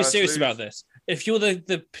be serious about this. this. If you're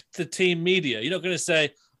the team media, you're not going to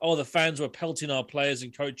say, oh, the fans were pelting our players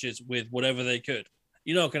and coaches with whatever they could.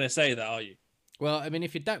 You're not going to say that, are you? Well, I mean,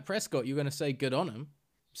 if you're Dak Prescott, you're going to say good on him.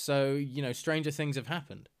 So, stranger things have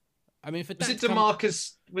happened. I mean, for was it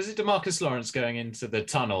DeMarcus Lawrence going into the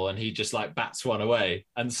tunnel and he just like bats one away?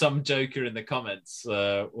 And some joker in the comments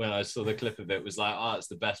when I saw the clip of it was like, "Oh, it's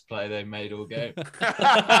the best play they made all game."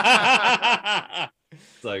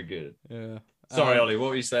 So good. Yeah. Sorry, Ollie, what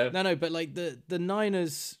were you saying? No, but like the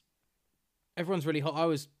Niners, everyone's really hot. I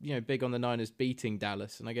was big on the Niners beating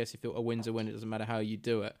Dallas, and I guess if a win's a win, it doesn't matter how you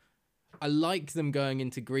do it. I like them going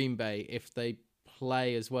into Green Bay if they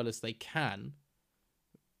play as well as they can.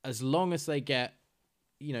 As long as they get,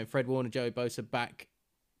 Fred Warner, Joey Bosa back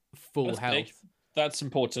full health. Big. That's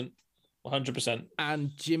important. 100%. And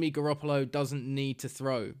Jimmy Garoppolo doesn't need to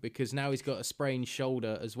throw because now he's got a sprained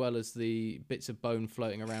shoulder as well as the bits of bone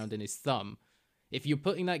floating around in his thumb. If you're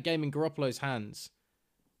putting that game in Garoppolo's hands,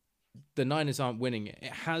 the Niners aren't winning it.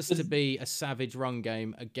 It has to be a savage run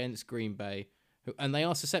game against Green Bay, and they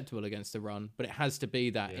are susceptible against the run, but it has to be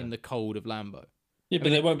that in the cold of Lambeau. Yeah,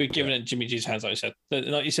 but they won't be giving it in Jimmy G's hands, like you said.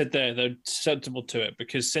 Like you said there, they're susceptible to it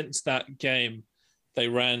because since that game, they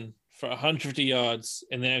ran for 150 yards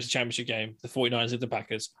in the NFC Championship game, the 49ers of the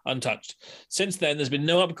Packers, untouched. Since then, there's been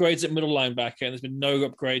no upgrades at middle linebacker and there's been no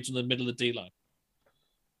upgrades on the middle of the D-line.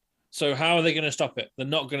 So how are they going to stop it? They're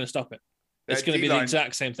not going to stop it. It's going to be the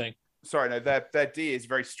exact same thing. Sorry, no, their D is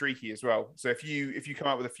very streaky as well. So if you come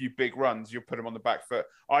out with a few big runs, you'll put them on the back foot.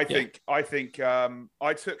 I think I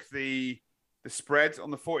took the spread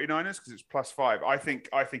on the 49ers because it's +5. I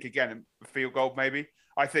think again, a field goal maybe.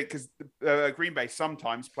 I think because Green Bay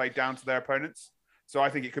sometimes play down to their opponents. So I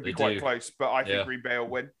think it could be quite close, but I think Green Bay will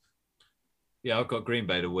win. Yeah, I've got Green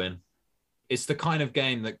Bay to win. It's the kind of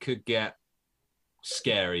game that could get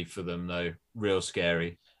scary for them, though. Real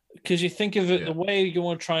scary. Because you think of it, the way you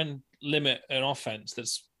want to try and limit an offense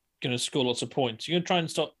that's going to score lots of points. You're going to try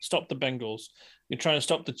and stop the Bengals. You're trying to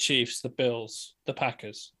stop the Chiefs, the Bills, the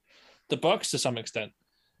Packers, the Bucks to some extent.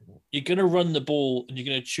 You're going to run the ball and you're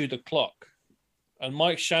going to chew the clock. And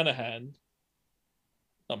Kyle Shanahan,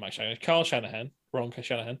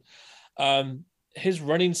 his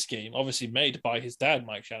running scheme, obviously made by his dad,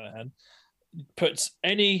 Mike Shanahan, puts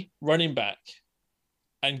any running back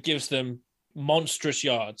and gives them monstrous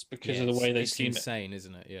yards because of the way they scheme it. It's insane,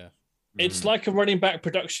 isn't it? Yeah. It's like a running back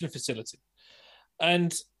production facility.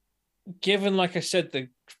 And given, like I said, the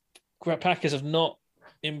Packers have not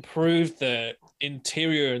improved their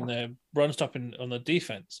interior and their run stopping on the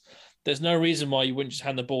defense, there's no reason why you wouldn't just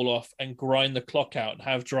hand the ball off and grind the clock out and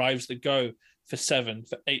have drives that go for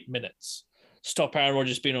 8 minutes. Stop Aaron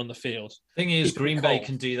Rodgers being on the field. Thing is, Green Bay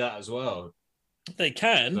can do that as well. They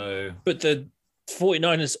can, but the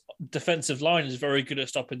 49ers defensive line is very good at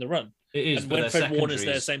stopping the run. It is, and when Fred Warner's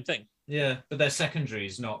there, same thing. Yeah, but their secondary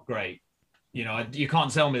is not great. You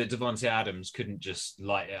can't tell me that Devontae Adams couldn't just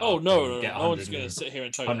light it up. Oh no one's going to sit here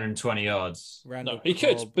and tell you 120 yards. No, he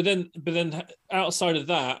could, but then outside of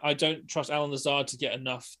that, I don't trust Alan Lazard to get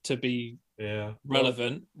enough to be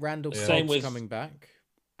relevant. Randall Cobb's coming back,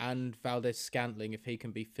 and Valdez-Scantling if he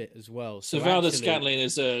can be fit as well. So Valdez-Scantling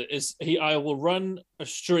is I will run a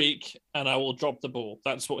streak and I will drop the ball.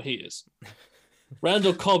 That's what he is.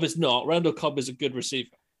 Randall Cobb is not. Randall Cobb is a good receiver.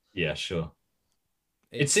 Yeah, sure.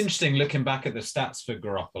 It's interesting looking back at the stats for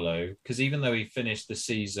Garoppolo, because even though he finished the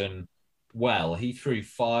season well, he threw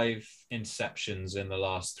 5 interceptions in the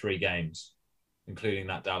last 3 games, including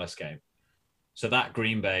that Dallas game. So that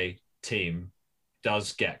Green Bay team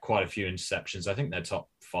does get quite a few interceptions. I think they're top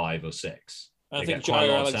 5 or 6. I They think get quite a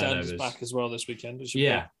Jair lot of Alexander's turnovers. back as well this weekend. Which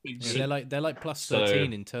Yeah. They're like plus So-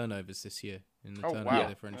 13 in turnovers this year in the Oh, turnover wow.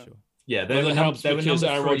 differential. Yeah, Well, that helps they were because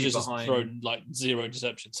number Aaron 3 Rodgers has behind. thrown like 0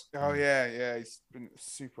 interceptions. Oh yeah, he's been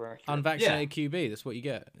super accurate. Unvaccinated QB, that's what you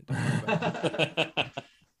get. Don't worry about it.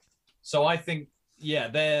 So I think,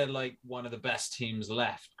 they're like one of the best teams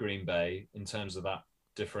left, Green Bay, in terms of that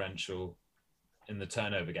differential in the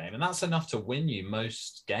turnover game. And that's enough to win you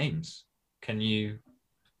most games. Can you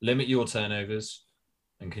limit your turnovers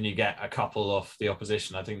and can you get a couple off the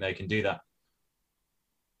opposition? I think they can do that.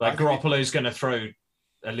 Like Garoppolo's going to throw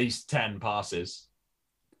at least 10 passes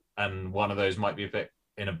and one of those might be a bit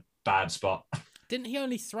in a bad spot. Didn't he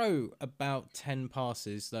only throw about 10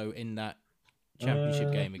 passes, though, in that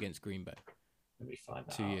championship game against Green Bay? Let me find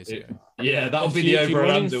that 2 out. years ago. Yeah, that would If be you- the if you're over and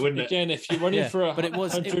running under, wouldn't it? Again, if you're running Yeah, for but it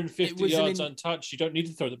was- it 150 was an yards in- untouched, you don't need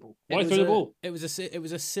to throw the ball. It Why was throw the a- ball? It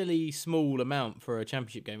was a silly small amount for a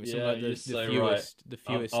championship game. It's Yeah, like you're the so fewest, right. the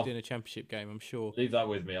fewest I'll- in a championship game, I'm sure. Leave that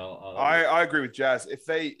with me. I'll I agree with Jazz. If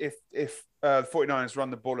the 49ers run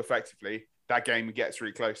the ball effectively, that game gets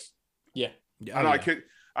really close. Yeah. Yeah, And oh,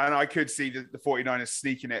 I could see the 49ers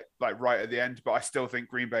sneaking it like right at the end, but I still think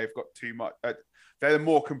Green Bay have got too much. They're the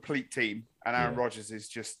more complete team, and Aaron Rodgers is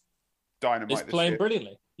just dynamite. It's this playing year,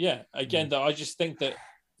 brilliantly. Yeah. Again, though, I just think that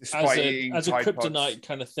despite eating as a Tide kryptonite Pods.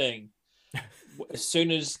 kind of thing, as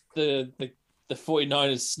soon as the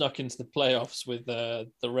 49ers snuck into the playoffs with the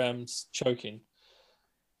Rams choking,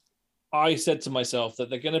 I said to myself that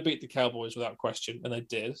they're going to beat the Cowboys without question, and they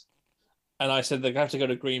did. And I said they're going to have to go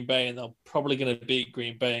to Green Bay, and they're probably going to beat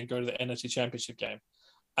Green Bay and go to the NFC Championship game.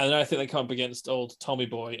 And then I think they come up against old Tommy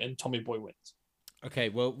Boy, and Tommy Boy wins. Okay,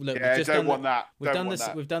 well, look, Yeah, we've just don't done want that. We've Don't done want this.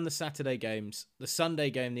 that. We've done the Saturday games. The Sunday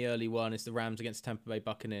game, the early one, is the Rams against Tampa Bay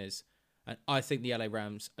Buccaneers, and I think the LA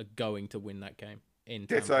Rams are going to win that game in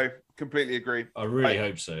Tampa. Ditto. Completely agree. I really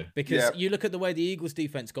hope so. Because Yeah. you look at the way the Eagles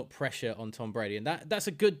defense got pressure on Tom Brady, and that's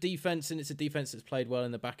a good defense, and it's a defense that's played well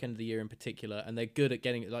in the back end of the year in particular, and they're good at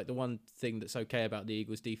getting, like, the one thing that's okay about the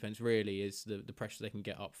Eagles defense really is the pressure they can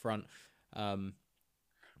get up front.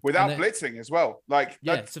 Without and blitzing as well. Like,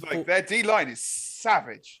 Yeah, that's, it's a like full- their D line is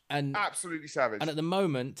savage. And Absolutely savage. And at the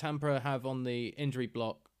moment, Tampa have on the injury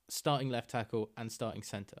block starting left tackle and starting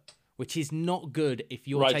center, which is not good if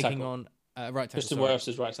you're Right taking tackle. on right tackle. Justin sorry, Wirfs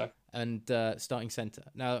is right tackle. and starting center.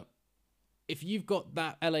 Now, if you've got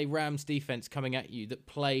that LA Rams defense coming at you that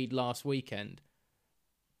played last weekend,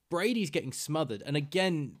 Brady's getting smothered. And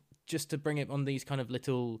again, just to bring it on these kind of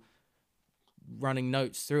little running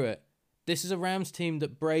notes through it, this is a Rams team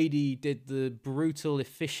that Brady did the brutal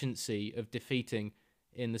efficiency of defeating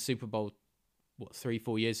in the Super Bowl,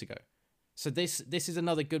 3-4 years ago. So this is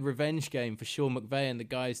another good revenge game for Sean McVay and the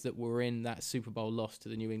guys that were in that Super Bowl loss to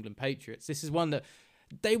the New England Patriots. This is one that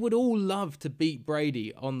they would all love to beat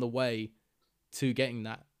Brady on the way to getting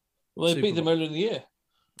that. Well, they Super beat them Bowl. earlier in the year.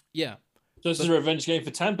 Yeah, So this is a revenge game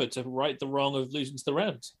for Tampa to right the wrong of losing to the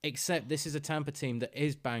Rams. except this is a Tampa team that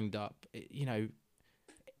is banged up.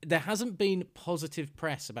 There hasn't been positive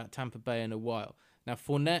press about Tampa Bay in a while. Now,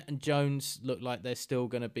 Fournette and Jones look like they're still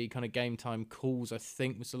going to be kind of game time calls, I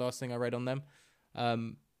think was the last thing I read on them.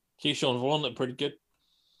 Keyshawn Vaughn looked pretty good.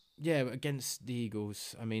 Yeah, but against the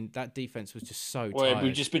Eagles, I mean, that defense was just so Well, tired.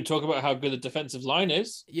 we've just been talking about how good the defensive line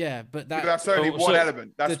is. Yeah, but But that's only so- one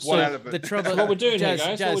element. That's the- one so element. The trouble, What we're doing here,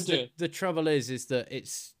 Jazz, guys, what we're Jazz, doing. The trouble is that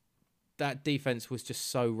that defense was just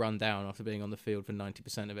so run down after being on the field for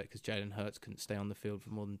 90% of it because Jalen Hurts couldn't stay on the field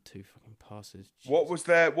for more than 2 fucking passes. What was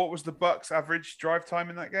the Bucks' average drive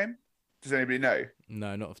time in that game? Does anybody know?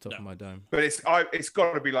 No, not off the top of my dome. But it's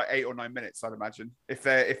got to be like 8 or 9 minutes, I'd imagine.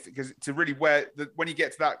 Because to really when you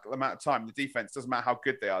get to that amount of time, the defense doesn't matter how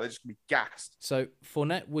good they are; they're just gonna be gassed. So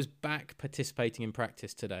Fournette was back participating in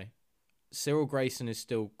practice today. Cyril Grayson is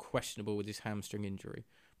still questionable with his hamstring injury.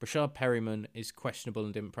 Brashard Perryman is questionable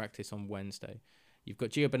and didn't practice on Wednesday. You've got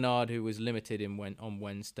Gio Bernard, who was limited on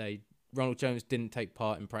Wednesday. Ronald Jones didn't take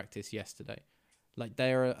part in practice yesterday. Like,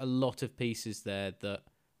 there are a lot of pieces there that,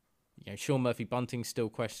 Sean Murphy Bunting's still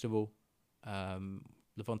questionable.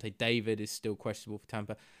 Levante David is still questionable for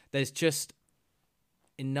Tampa. There's just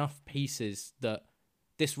enough pieces that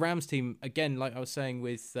this Rams team, again, like I was saying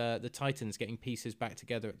with the Titans, getting pieces back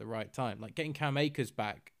together at the right time, like getting Cam Akers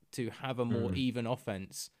back to have a more even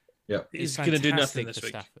offense. Yeah, He's is going to do fantastic nothing this for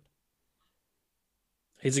week. Stafford.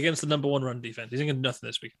 He's against the number one run defense. He's going to do nothing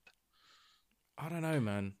this week. I don't know,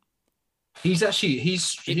 man. he It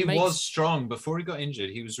makes- was strong before he got injured.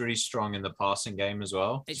 He was really strong in the passing game as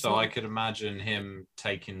well. It's So not- I could imagine him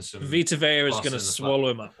taking some. Vita Vea is Plus going to in the swallow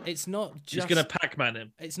him up. It's not He's just. going to Pac-Man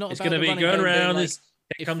him. It's not. He's about going to the be running going game being around. like-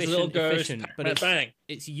 Here comes the little ghost, but bang.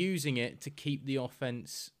 it's using it to keep the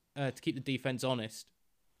offense, to keep the defense honest,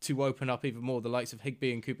 to open up even more the likes of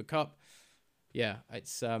Higbee and Cooper Kupp. Yeah,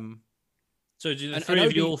 it's So do the three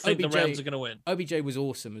of you all think the Rams are going to win? OBJ was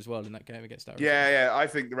awesome as well in that game against Arizona. Yeah, I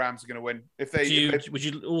think the Rams are going to win. If they, would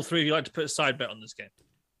you all three of you like to put a side bet on this game?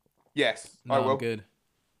 Yes, No, I will. I'm good.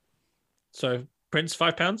 So Prince,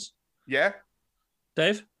 £5. Yeah.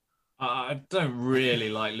 Dave? I don't really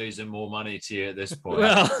like losing more money to you at this point.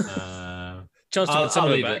 Well, chance to I'll put some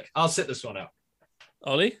of it leave back. it. I'll sit this one out.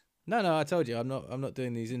 Ollie? No, I told you, I'm not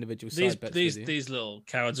doing these individual side bets with you. These little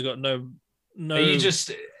cowards have got no. Are you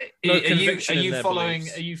just? no Are conviction in you their following?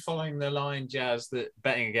 beliefs. Are you following the line, Jazz, that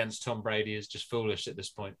betting against Tom Brady is just foolish at this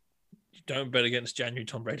point? Don't bet against January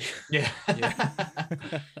Tom Brady. Yeah, Yeah.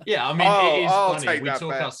 yeah. I mean, it is I'll funny. take We that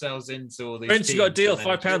talk bet. ourselves into all these. Prince, you got a teams deal,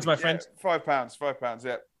 and then £5, my friend. Yeah, £5.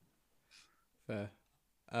 Yeah. Fair.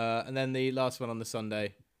 And then the last one on the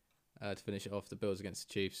Sunday, to finish it off, the Bills against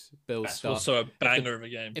the Chiefs. Bills That's start. also a banger of a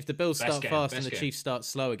game. If the Bills Best start game, fast best and the game. Chiefs start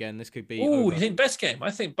slow again, this could be. Oh, over. you think best game?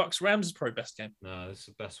 I think Bucks Rams is probably best game. No, this is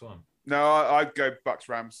the best one. No, I'd go Bucks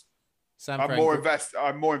Rams. Sam I'm Frank- more invested.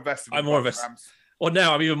 I'm more invested. I'm in more Bucks invested. Rams. Well,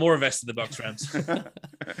 now I'm even more invested in the Bucks Rams.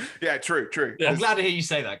 Yeah, true. Yeah. I'm glad to hear you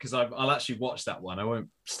say that because I'll actually watch that one. I won't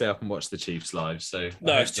stay up and watch the Chiefs live. So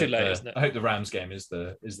No, I hope it's too that late, the- isn't it? I hope the Rams game is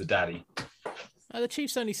the daddy. The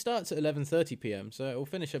Chiefs only starts at 11:30 p.m., so it will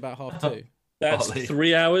finish about 2:30. That's Ollie.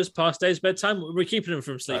 3 hours past Dave's bedtime. We're keeping him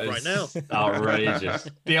from sleep That right is now. Outrageous.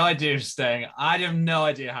 The idea of staying, I have no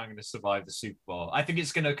idea how I'm going to survive the Super Bowl. I think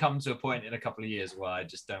it's going to come to a point in a couple of years where I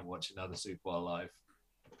just don't watch another Super Bowl live.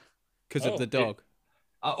 Because of the dog.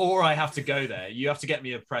 Or I have to go there. You have to get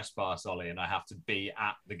me a press pass, Ollie, and I have to be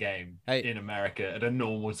at the game in America at a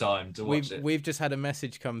normal time to watch it. We've just had a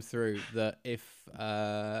message come through that if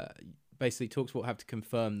basically TalkSport have to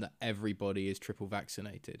confirm that everybody is triple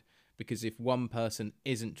vaccinated, because if one person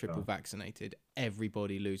isn't triple vaccinated,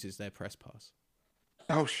 everybody loses their press pass.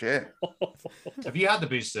 Oh shit! Have you had the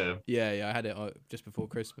booster? Yeah, I had it just before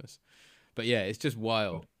Christmas. But yeah, it's just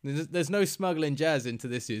wild. There's no smuggling Jazz into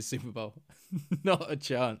this year's Super Bowl. Not a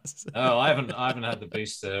chance. Oh, I haven't had the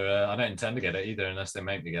booster. I don't intend to get it either unless they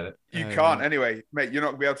make me get it. You can't anyway, mate. You're not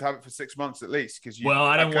gonna be able to have it for 6 months at least because you. Well,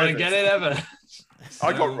 I don't want to get it ever.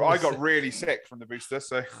 I got really sick from the booster,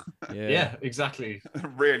 so yeah, exactly.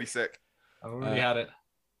 really sick. I've already had it.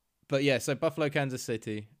 But yeah, so Buffalo, Kansas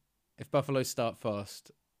City. If Buffalo start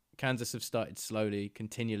fast, Kansas have started slowly,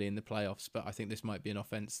 continually in the playoffs, but I think this might be an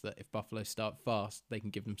offense that if Buffalo start fast, they can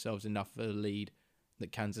give themselves enough of a lead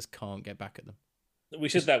that Kansas can't get back at them. We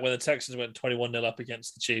said that when the Texans went 21-0 up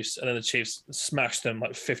against the Chiefs, and then the Chiefs smashed them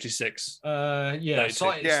like 56. Yeah,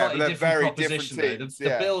 slightly they're different very proposition different though. teams, The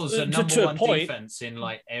yeah. Bills are To number a one point. defense in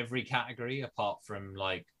like every category apart from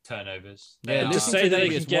like turnovers. Yeah, They are- To listen say to that they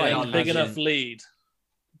Darius can get White. a big enough Imagine- lead,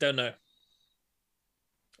 don't know.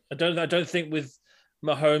 I don't think with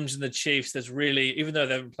Mahomes and the Chiefs, there's really, even though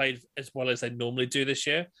they haven't played as well as they normally do this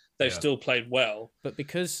year, they've still played well. But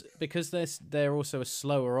because they're also a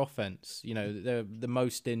slower offense, you know, they're the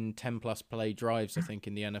most in 10+ play drives, I think,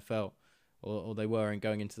 in the NFL, or they were in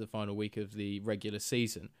going into the final week of the regular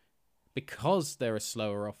season. Because they're a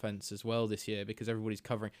slower offense as well this year, because everybody's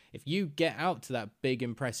covering. If you get out to that big,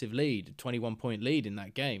 impressive lead, 21-point lead in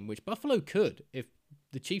that game, which Buffalo could if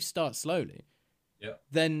the Chiefs start slowly,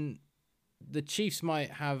 then the Chiefs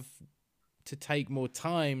might have to take more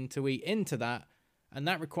time to eat into that. And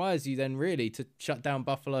that requires you then really to shut down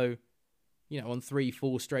Buffalo, you know, on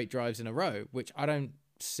 3-4 straight drives in a row, which I don't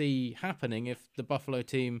see happening if the Buffalo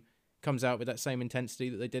team comes out with that same intensity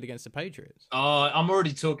that they did against the Patriots. I'm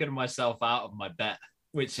already talking myself out of my bet,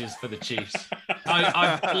 which is for the Chiefs.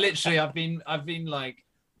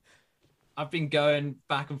 I've been going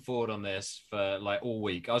back and forward on this for like all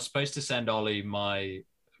week. I was supposed to send Ollie my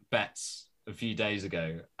bets a few days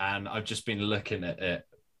ago, and I've just been looking at it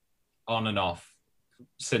on and off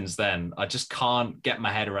since then. I just can't get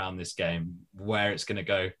my head around this game, where it's going to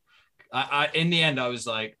go. In the end, I was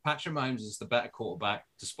like, Patrick Mahomes is the better quarterback,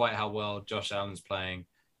 despite how well Josh Allen's playing.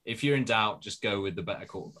 If you're in doubt, just go with the better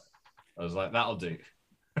quarterback. I was like, that'll do.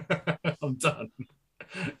 I'm done.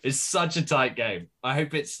 It's such a tight game. I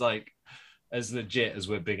hope it's like as legit as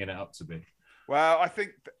we're bigging it up to be. Well,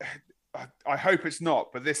 I hope it's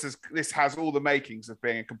not, but this has all the makings of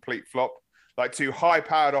being a complete flop. Like two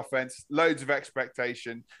high-powered offense, loads of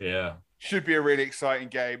expectation. Yeah, should be a really exciting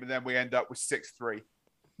game, and then we end up with 6-3.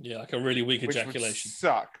 Yeah, like a really weak Which would ejaculation.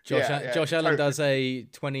 suck. Josh Allen totally. does a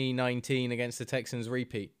 2019 against the Texans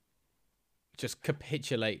repeat. Just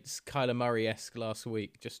capitulates Kyler Murray-esque last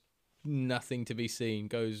week. Just nothing to be seen,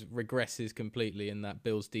 regresses completely, and that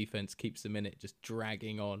Bills defense keeps them in it, just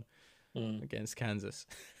dragging on against Kansas.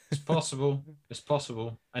 It's possible. It's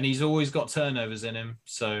possible. And he's always got turnovers in him,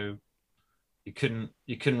 so you couldn't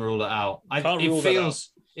rule it out.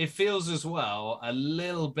 It feels as well a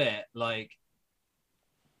little bit like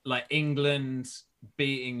England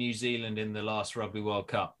beating New Zealand in the last Rugby World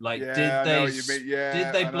Cup. Did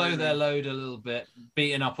they blow their load a little bit,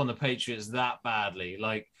 beating up on the Patriots that badly?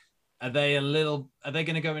 Like, are they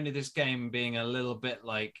going to go into this game being a little bit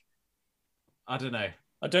like, I don't know.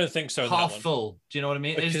 I don't think so. Half full. Do you know what I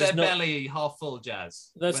mean? Because is their belly half full,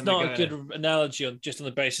 Jazz? That's not a good analogy on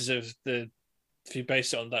the basis of if you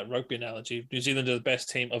base it on that rugby analogy. New Zealand are the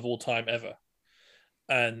best team of all time ever.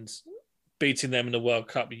 And beating them in the World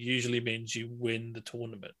Cup usually means you win the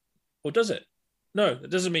tournament. Or does it? No, it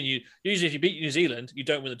doesn't mean you. Usually if you beat New Zealand, you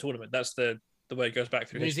don't win the tournament. That's the way it goes back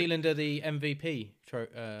through history. New Zealand are the MVP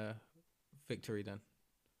victory then.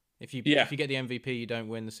 If you get the MVP, you don't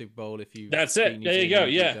win the Super Bowl. That's it. There you go.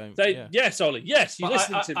 Yeah. Yes, Ollie. Yes, you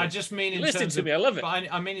listened to me. I just mean in terms of, I love it. But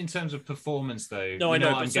I mean in terms of performance, though. No, I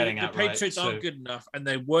know. What I'm getting the at, Patriots right? aren't good enough, and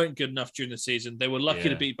they weren't good enough during the season. They were lucky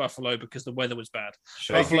to beat Buffalo because the weather was bad.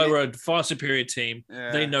 Sure. Buffalo were a far superior team.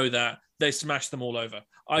 Yeah. They know that. They smashed them all over.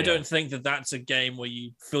 I don't think that's a game where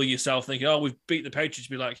you feel yourself thinking, "Oh, we've beat the Patriots."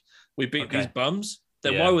 Be like, "We beat these bums."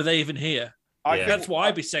 Then why were they even here? That's what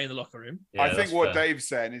I'd be saying in the locker room. I think what Dave's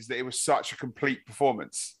saying is that it was such a complete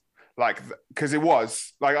performance, because it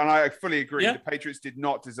was and I fully agree. Yeah. The Patriots did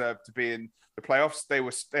not deserve to be in the playoffs. They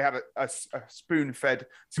had a spoon-fed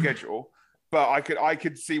schedule, but I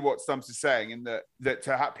could see what Stumps is saying in that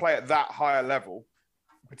to play at that higher level,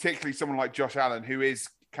 particularly someone like Josh Allen, who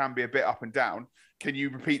can be a bit up and down. Can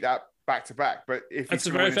you repeat that back to back? But if that's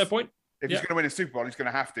a very fair point. If he's going to win a Super Bowl, he's going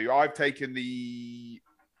to have to. I've taken the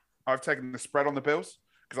spread on the Bills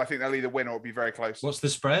because I think they'll either win or it'll be very close. What's the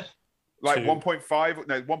spread? 1.5.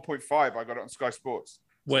 No, 1.5. I got it on Sky Sports.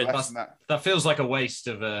 So that feels like a waste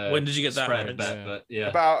of a. When did you get that spread bet? But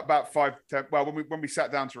about 5-10. Well, when we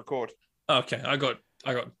sat down to record. Okay, I got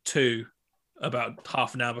 2 about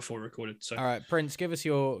half an hour before we recorded. So all right, Prince, give us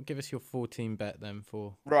your 14 bet then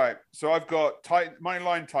for. Right, so I've got money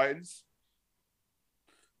line Titans.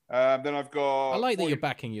 Then I've got. I like that you're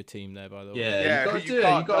backing your team there, by the way. Yeah, you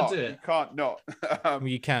got to do it. You can't not. Well,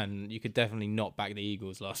 you can. You could definitely not back the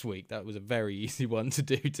Eagles last week. That was a very easy one to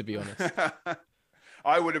do, to be honest.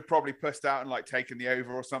 I would have probably pushed out and taken the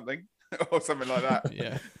over or something, or something like that.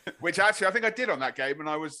 Yeah. Which actually I think I did on that game, and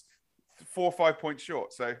I was 4 or 5 points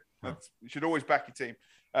short. So you should always back your team.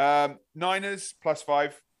 Niners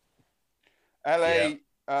 +5, LA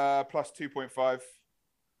 +2.5.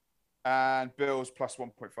 And Bills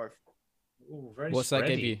 +1.5. Ooh, very What's that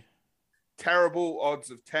give you? Terrible odds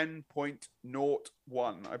of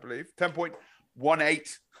 10.01, I believe. 10.18. Well,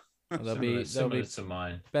 they'll be to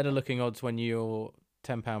mine. better looking odds when you're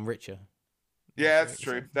 £10 richer. Yeah, that's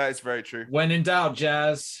true. That is very true. When in doubt,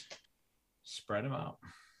 Jazz, spread them out.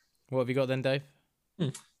 What have you got then, Dave?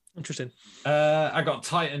 Interesting. I got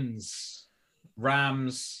Titans,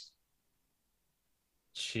 Rams,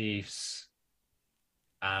 Chiefs,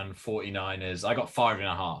 and 49ers. I got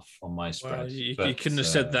 5.5 on my spread. Well, you couldn't have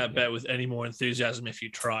said that bet with any more enthusiasm if you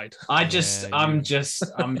tried. I'm so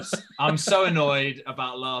annoyed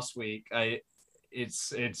about last week.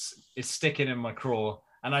 It's sticking in my craw.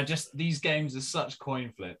 And these games are such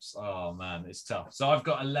coin flips. Oh man, it's tough. So I've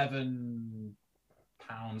got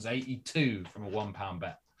 £11.82 from a £1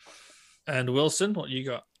 bet. And Wilson, what you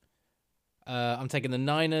got? I'm taking the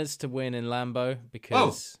Niners to win in Lambeau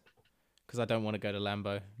because I don't want to go to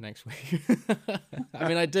Lambeau next week. I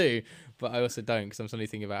mean, I do, but I also don't because I'm suddenly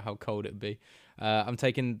thinking about how cold it would be. I'm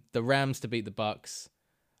taking the Rams to beat the Bucks.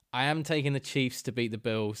 I am taking the Chiefs to beat the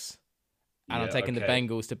Bills. And I'm taking the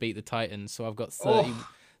Bengals to beat the Titans. So I've got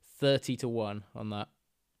 30-1 on that.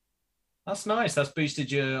 That's nice. That's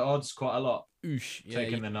boosted your odds quite a lot. Oosh.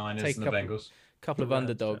 Taking the Niners and the Bengals. Couple of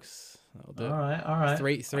underdogs. That'll do. All right.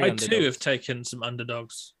 Three I underdogs. too have taken some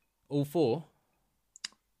underdogs. All 4?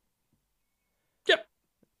 Yep.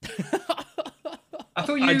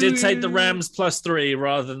 I did take the Rams +3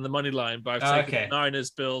 rather than the money line, but I've taken the Niners,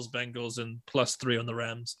 Bills, Bengals, and +3 on the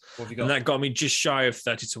Rams. What have you got? And that got me just shy of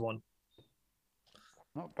 30-1.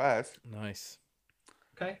 Not bad. Nice.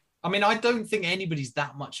 Okay. I mean, I don't think anybody's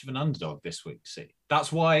that much of an underdog this week. See,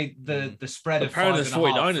 that's why the spread of apparently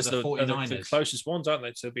 5.5 the 49ers the closest ones, aren't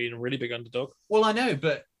they, to being a really big underdog? Well, I know,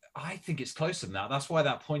 but I think it's closer than that. That's why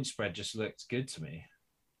that point spread just looked good to me.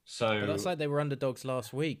 So But that's like they were underdogs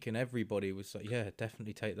last week, and everybody was like, "Yeah,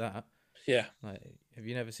 definitely take that." Yeah. Like, have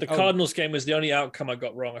you never seen The Cardinals game was the only outcome I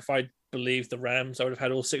got wrong. If I believed the Rams, I would have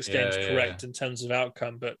had all 6 games correct in terms of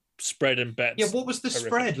outcome, but spread and bets. Yeah, what was the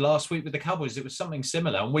spread last week with the Cowboys? It was something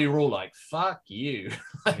similar, and we were all like, fuck you.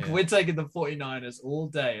 We're taking the 49ers all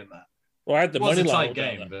day in that. Well, I had the money line. Tight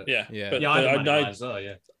game, but yeah. But I had the money line as well,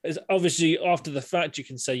 yeah. It's obviously, after the fact, you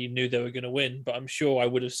can say you knew they were going to win, but I'm sure I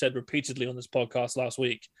would have said repeatedly on this podcast last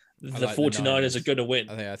week, the 49ers are going to win.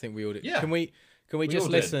 I think we all did. Yeah. Can we just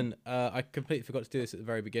listen? I completely forgot to do this at the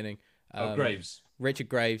very beginning. Graves. Richard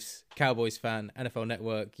Graves, Cowboys fan, NFL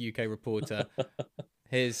Network, UK reporter.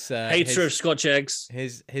 His hater of Scotch eggs.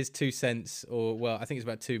 His 2 cents, I think it's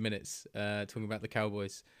about 2 minutes, talking about the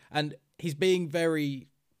Cowboys, and he's being very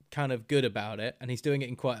kind of good about it, and he's doing it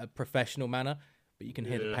in quite a professional manner. But you can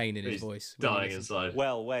hear the pain in his voice. Dying inside.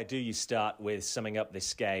 Well, where do you start with summing up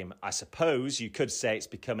this game? I suppose you could say it's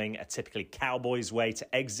becoming a typically Cowboys way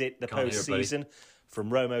to exit the postseason.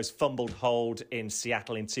 From Romo's fumbled hold in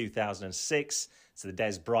Seattle in 2006 to the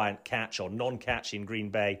Des Bryant catch or non-catch in Green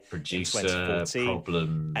Bay in 2014.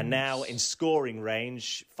 Problems. And now in scoring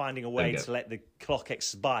range, finding a way to let the clock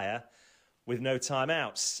expire with no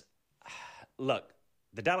timeouts. Look,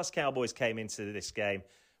 the Dallas Cowboys came into this game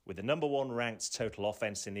with the number 1 ranked total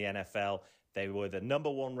offense in the NFL. They were the number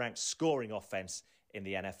 1 ranked scoring offense in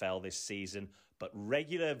the NFL this season. But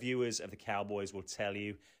regular viewers of the Cowboys will tell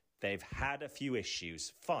you they've had a few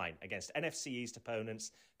issues. Fine, against NFC East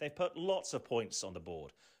opponents, they've put lots of points on the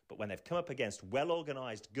board. But when they've come up against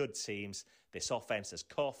well-organised, good teams, this offense has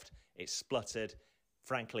coughed, it's spluttered.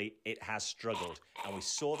 Frankly, it has struggled. And we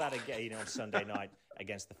saw that again on Sunday night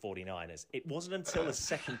against the 49ers. It wasn't until the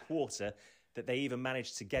second quarter that they even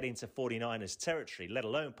managed to get into 49ers territory, let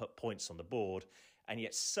alone put points on the board. And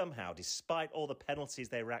yet somehow, despite all the penalties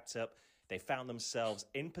they racked up, they found themselves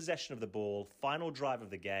in possession of the ball, final drive of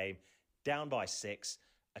the game, down by 6,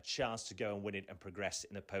 a chance to go and win it and progress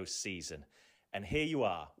in the postseason. And here you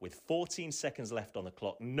are, with 14 seconds left on the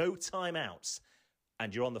clock, no timeouts,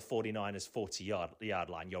 and you're on the 49ers' 40-yard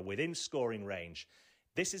line. You're within scoring range.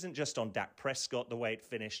 This isn't just on Dak Prescott, the way it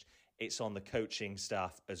finished. It's on the coaching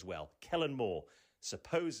staff as well. Kellen Moore,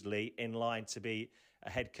 supposedly in line to be a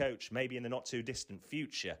head coach, maybe in the not-too-distant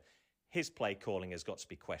future. His play calling has got to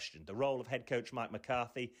be questioned. The role of head coach Mike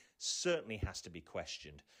McCarthy certainly has to be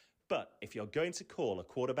questioned. But if you're going to call a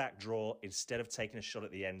quarterback draw instead of taking a shot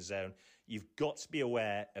at the end zone, you've got to be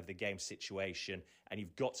aware of the game situation and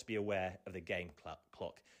you've got to be aware of the game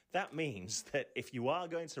clock. That means that if you are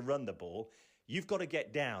going to run the ball, you've got to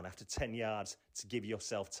get down after 10 yards to give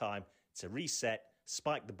yourself time to reset,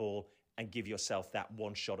 spike the ball, and give yourself that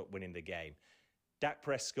one shot at winning the game. Dak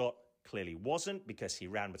Prescott clearly wasn't, because he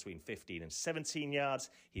ran between 15 and 17 yards.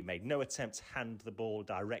 He made no attempt to hand the ball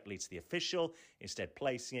directly to the official, instead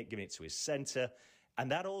placing it, giving it to his center. And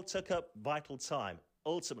that all took up vital time.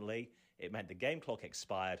 Ultimately, it meant the game clock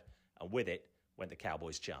expired, and with it went the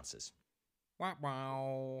Cowboys' chances.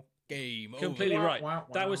 Wow. Game Completely over. right.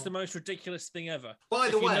 That was the most ridiculous thing ever. By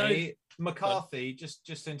the way, McCarthy, just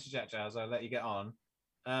to interject, as I'll let you get on,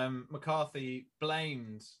 McCarthy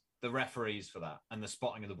blamed the referees for that and the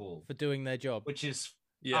spotting of the ball. For doing their job. Which is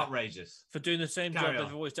outrageous. For doing the same job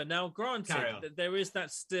they've always done. Now, granted, there is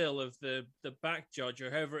that still of the back judge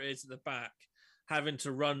or whoever it is at the back having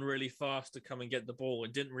to run really fast to come and get the ball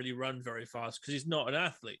and didn't really run very fast because he's not an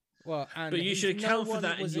athlete. Well, and but you should account for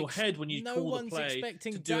that in your head when you call the play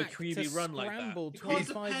to do a QB run like that. You can't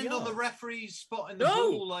depend on the referees spotting the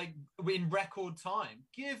ball like in record time.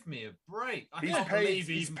 Give me a break.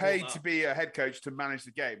 He's paid to be a head coach to manage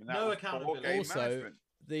the game. And that no accountability. Also,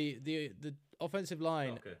 the offensive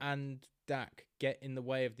line and Dak get in the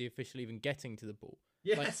way of the official even getting to the ball.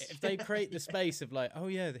 Yes. Like, if they create the space of like, oh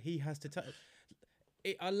yeah, he has to touch.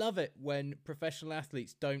 I love it when professional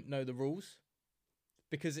athletes don't know the rules,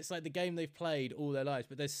 because it's like the game they've played all their lives,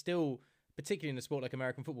 but there's still, particularly in a sport like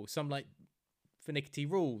American football, some like finicky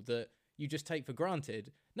rule that you just take for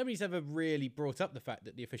granted. Nobody's ever really brought up the fact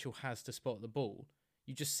that the official has to spot the ball.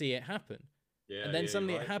 You just see it happen. Yeah, and then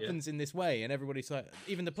suddenly it happens in this way, and everybody's like,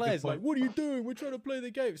 even the players are like, what are you doing? We're trying to play the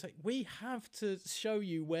game. It's like, we have to show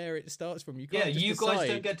you where it starts from. You can't just decide. Guys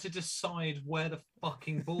don't get to decide where the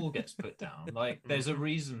fucking ball gets put down. Like, there's a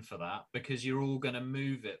reason for that, because you're all going to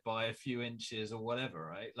move it by a few inches or whatever,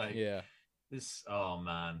 right? Like, this, oh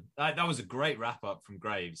man. That was a great wrap up from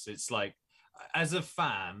Graves. It's like, as a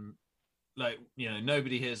fan, like, you know,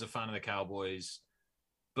 nobody here is a fan of the Cowboys,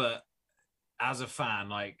 but as a fan,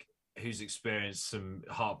 like, who's experienced some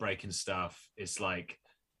heartbreaking stuff, it's like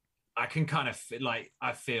I can kind of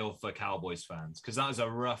I feel for Cowboys fans, because that was a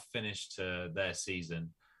rough finish to their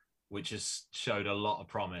season, which has showed a lot of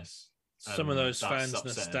promise Some of those That's fans in the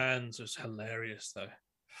upsetting. stands was hilarious, though.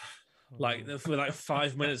 Like, with like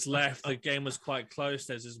 5 minutes left, the game was quite close.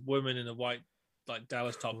 There's this woman in a white, like,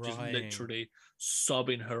 Dallas top just Crying. literally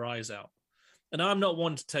sobbing her eyes out. And I'm not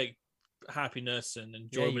one to take happiness and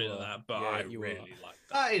enjoyment you in are. that, but Yeah, I you really are.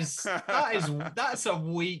 like that. That's a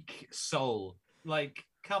weak soul. Like,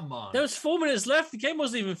 come on. There was 4 minutes left. The game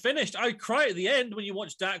wasn't even finished. I cried at the end when you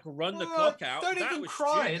watched Dak run the clock out. Don't That even was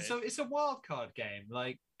cry. stupid. It's a wild card game.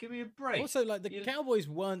 Like, give me a break. Also, like the You- Cowboys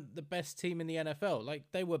weren't the best team in the NFL. Like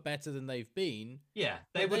they were better than they've been. Yeah,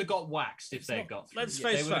 they But would have got waxed if it's they not- got through. Let's They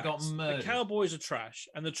face would have got facts. The murdered. Cowboys are trash,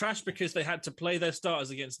 and they're trash because they had to play their starters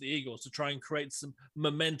against the Eagles to try and create some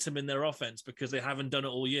momentum in their offense because they haven't done it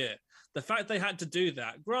all year. The fact they had to do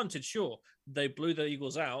that, granted, sure, they blew the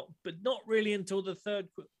Eagles out, but not really until the third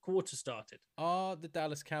quarter started. Are the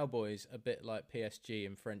Dallas Cowboys a bit like PSG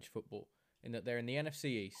in French football in that they're in the NFC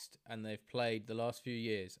East and they've played the last few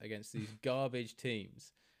years against these garbage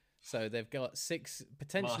teams? So they've got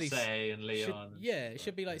potentially Marseille and Lyon. it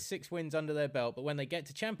should be like 6 wins under their belt. But when they get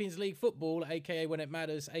to Champions League football, aka when it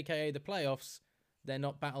matters, aka the playoffs, they're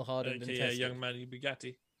not battle hardened and AKA tested. young man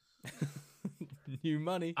Bugatti. New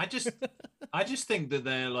money. I just think that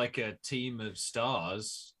they're like a team of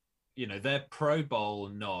stars. You know, their Pro Bowl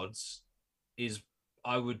nods is,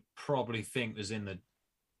 I would probably think, was in the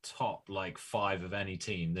top like 5 of any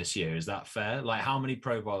team this year. Is that fair? Like, how many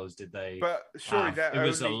Pro Bowlers did they? But surely have? that It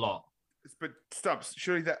was a lot. But Stubbs,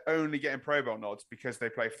 surely they're only getting Pro Bowl nods because they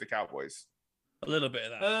play for the Cowboys. A little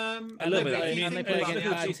bit of that. A little little bit. bit. I mean, and they Think play about against the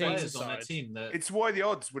bad actual teams players on their aside. team. That It's why the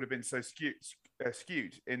odds would have been so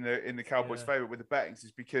skewed in the Cowboys' Yeah. favor with the bettings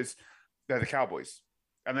is because they're the Cowboys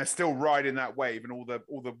and they're still riding that wave and all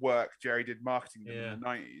the work Jerry did marketing them in the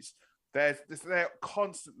 90s. They're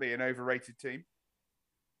constantly an overrated team.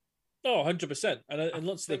 Oh, 100%. And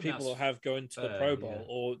lots of the think people that's who have going to the fair, Pro Bowl yeah.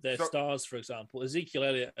 or their So- stars, for example. Ezekiel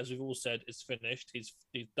Elliott, as we've all said, is finished. He's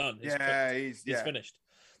done. He's He's He's finished.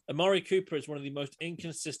 Amari Cooper is one of the most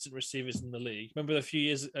inconsistent receivers in the league. Remember a few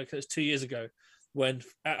years, it was 2 years ago, when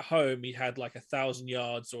at home he had like 1,000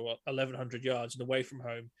 yards or 1,100 yards, and away from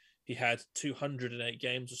home he had 208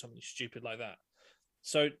 games or something stupid like that.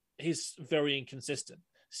 So he's very inconsistent.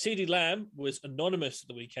 CeeDee Lamb was anonymous at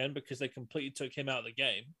the weekend because they completely took him out of the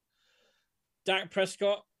game. Dak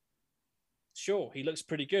Prescott, sure, he looks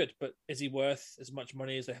pretty good, but is he worth as much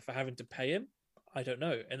money as they have for having to pay him? I don't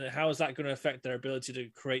know. And how is that going to affect their ability to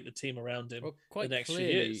create the team around him Well, quite the next few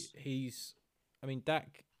clearly, years?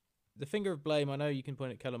 Dak, the finger of blame, I know you can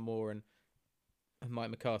point at Kellen Moore and Mike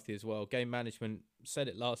McCarthy as well. Game management, said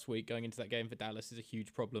it last week, going into that game for Dallas is a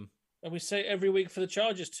huge problem. And we say every week for the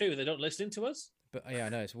Chargers too. They don't listen to us. But yeah, I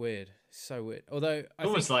know, it's weird. It's so weird. Although, I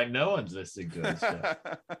almost think like no one's listening to us. Yeah.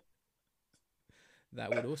 that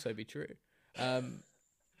would also be true.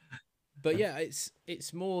 But yeah,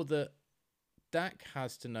 it's more that Dak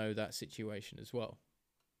has to know that situation as well.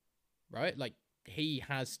 Right? Like, he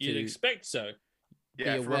has to You'd expect so. be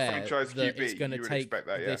Yeah, for a aware franchise that QB, it's going to you would take expect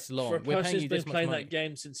that, yeah. this long. For a We're person paying who's you been this much playing money. that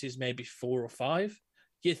game since he's maybe 4 or 5,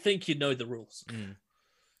 you'd think you'd know the rules.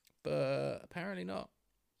 But apparently not.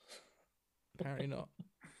 Apparently not.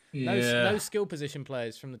 No skill position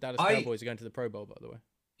players from the Dallas Cowboys are going to the Pro Bowl, by the way.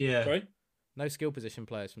 Yeah. Sorry? No skill position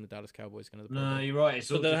players from the Dallas Cowboys going to the Pro No, Bowl. you're right. It's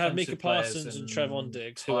But all they'll have defensive Micah players Parsons and Trevon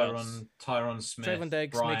Diggs. Who Tyron, else? Tyron Smith, Trevon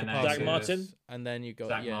Diggs, Brian Micah Angus, Zach Martin. And then you got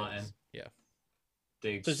Zach Martin. Yeah.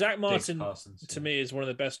 Diggs, So Zach Martin, Diggs, Parsons, to yeah. me, is one of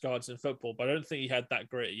the best guards in football, but I don't think he had that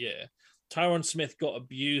great a year. Tyron Smith got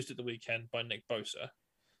abused at the weekend by Nick Bosa.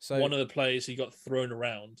 So One of the plays he got thrown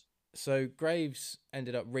around. So Graves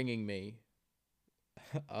ended up ringing me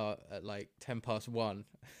at like 1:10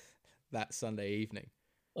 that Sunday evening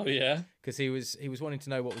Oh, yeah? because he was wanting to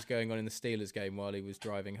know what was going on in the Steelers game while he was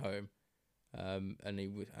driving home, and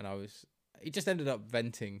he just ended up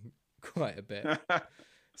venting quite a bit.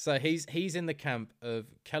 So he's in the camp of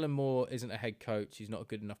Kellen Moore isn't a head coach. He's not a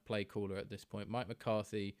good enough play caller at this point. Mike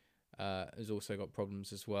McCarthy has also got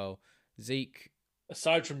problems as well. Zeke.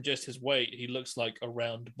 Aside from just his weight, he looks like a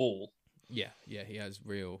round ball. Yeah, he has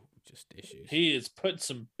real just issues. He has put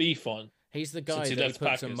some beef on. He's the guy Since he that left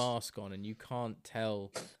puts a Packers. mask on and you can't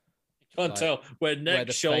tell Can't Like, tell where neck, where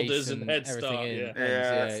the shoulders, face and and head everything start. in. Yeah.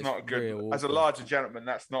 Yeah, it's it's not good. real As a awkward. larger gentleman,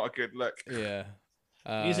 that's not a good look. Yeah.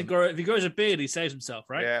 If he grows a beard, he saves himself,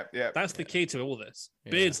 right? Yeah. That's the key to all this.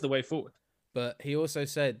 Yeah. Beard's the way forward. But he also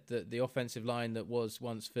said that the offensive line that was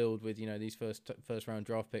once filled with, these first round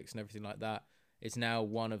draft picks and everything like that is now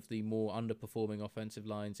one of the more underperforming offensive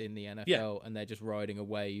lines in the NFL, and they're just riding a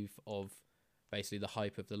wave of basically the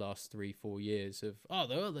hype of the last 3-4 years of,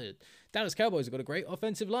 the Dallas Cowboys have got a great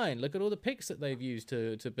offensive line. Look at all the picks that they've used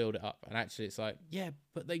to build it up. And actually it's like, yeah,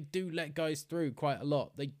 but they do let guys through quite a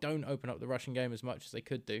lot. They don't open up the rushing game as much as they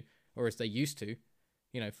could do, or as they used to,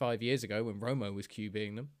 5 years ago when Romo was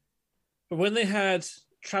QBing them. But when they had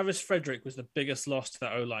Travis Frederick was the biggest loss to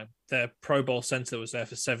that O-line. Their Pro Bowl center was there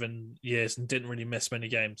for 7 years and didn't really miss many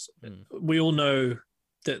games. We all know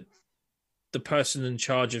that the person in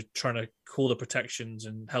charge of trying to call the protections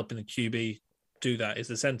and helping the QB do that is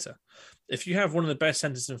the center. If you have one of the best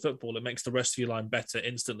centers in football, it makes the rest of your line better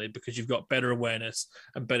instantly because you've got better awareness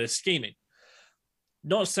and better scheming.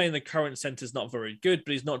 Not saying the current center is not very good,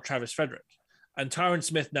 but he's not Travis Frederick. And Tyron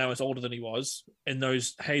Smith now is older than he was in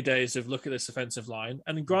those heydays of look at this offensive line.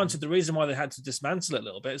 And granted, the reason why they had to dismantle it a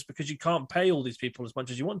little bit is because you can't pay all these people as much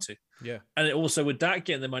as you want to. Yeah. And it also with Dak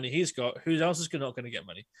getting the money he's got, who else is not going to get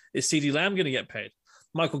money? Is CeeDee Lamb going to get paid?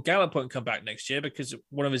 Michael Gallup won't come back next year because of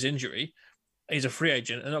one of his injury. He's a free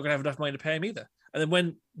agent and not going to have enough money to pay him either. And then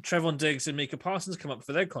when Trevon Diggs and Micah Parsons come up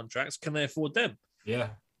for their contracts, can they afford them?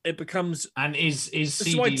 Yeah. It becomes... And is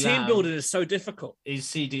CeeDee Lamb... team building is so difficult. Is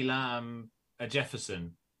CeeDee Lamb a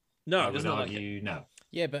Jefferson? No, I it would doesn't argue like no.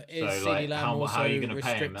 Yeah, but is So, CeeDee Lamb also how are you going to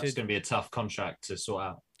restricted? pay him? That's going to be a tough contract to sort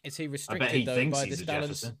out. Is he I bet restricted he though thinks by he's this a Dallas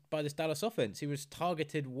Jefferson. by this Dallas offense? He was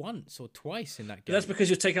targeted once or twice in that But game. that's because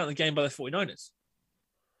you're taking out the game by the 49ers.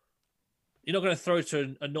 You're not going to throw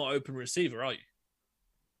to a not open receiver, are you?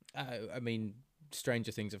 I mean,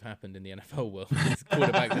 stranger things have happened in the NFL world. With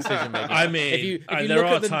quarterback decision making. I mean, if you there look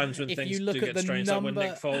are at the- times when if things you do look at get the strange, like when number-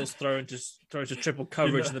 Nick Foles throws a triple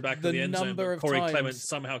coverage in the back of the the end zone, number but of Corey times Clement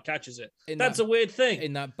somehow catches it. in That's that- a weird thing.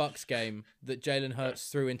 in that Bucks game that Jalen Hurts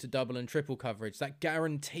threw into double and triple coverage, that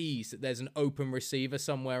guarantees that there's an open receiver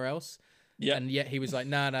somewhere else. Yeah. And yet he was like,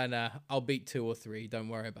 nah, I'll beat 2 or 3. Don't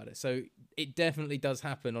worry about it. So it definitely does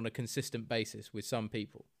happen on a consistent basis with some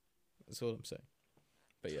people. That's all I'm saying.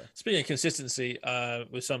 But yeah. Speaking of consistency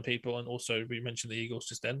with some people, and also we mentioned the Eagles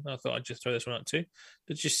just then, I thought I'd just throw this one out too.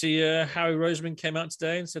 Did you see Howie Roseman came out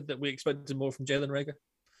today and said that we expected more from Jalen Reagor?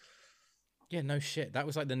 Yeah, no shit. That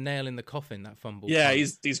was like the nail in the coffin, that fumble. Yeah,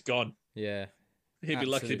 punt. he's gone. Yeah. He'd be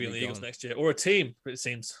lucky to be in the Absolutely Eagles gone. next year, or a team, it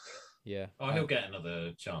seems. Yeah. Oh, he'll get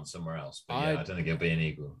another chance somewhere else. But yeah, I- I don't think he'll be an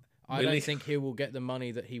Eagle. I Really? don't think he will get the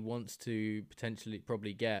money that he wants to potentially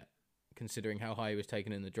probably get, considering how high he was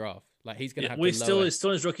taken in the draft. Like he's going to Yeah, have well, to he's still lower. it's still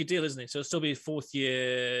his rookie deal, isn't he? So it'll still be his 4th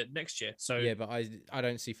year next year. So Yeah, but I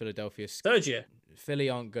don't see Philadelphia. 3rd year. Philly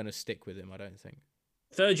aren't going to stick with him. I don't think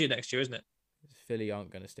 3rd year next year, isn't it? Philly aren't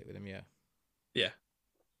going to stick with him. Yeah. Yeah.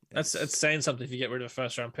 That's It's- saying something if you get rid of a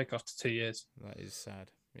 1st round pick after 2 years. that is sad.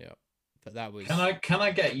 Yeah, but that was. Can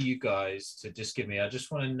I get you guys to just give me? I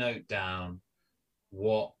just want to note down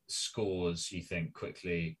what scores you think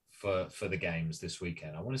quickly for the games this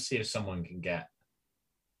weekend. I want to see if someone can get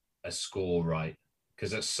a score right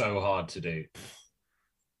because it's so hard to do.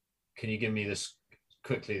 Can you give me this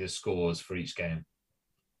quickly the scores for each game?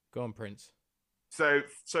 Go on, Prince. So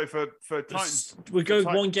for Titans, We go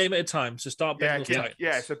Titans- one game at a time. So start yeah, Bengals yeah, Titans.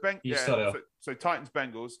 yeah. So You start it off. so Titans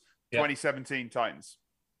Bengals, Yeah. 2017 Titans.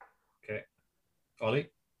 Okay, Ollie.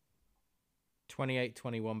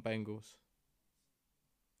 28-21 Bengals.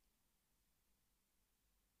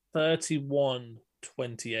 31-28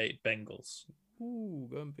 Bengals. Ooh,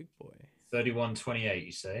 going big boy. 31-28,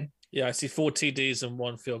 you say? Yeah, I see 4 TDs and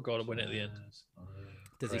 1 field goal to win at the end.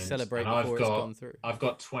 Does he Friends. celebrate And before it's gone through? I've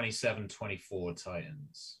got 27-24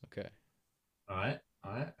 Titans. Okay. All right.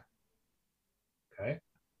 Okay.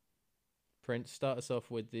 Prince, start us off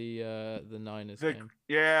with the Niners The- game.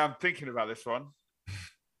 Yeah, I'm thinking about this one.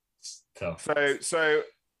 It's tough. So So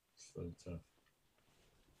tough.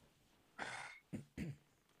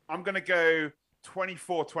 I'm going to go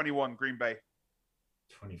 24-21 Green Bay.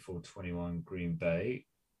 24-21 Green Bay.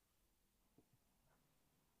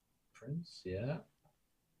 Prince, yeah.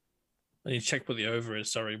 I need to check what the over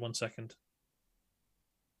is. Sorry, 1 second.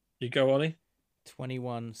 You go, Ollie.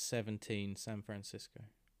 21-17 San Francisco.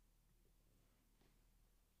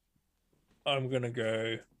 I'm going to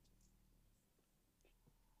go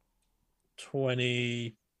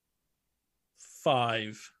 25-17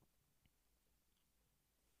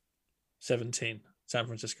 San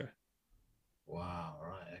Francisco. Wow,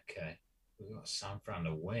 right, okay. We've got San Fran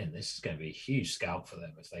to win. This is going to be a huge scalp for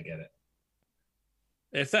them if they get it.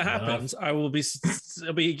 If that happens, I will be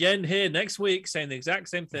I'll be again here next week saying the exact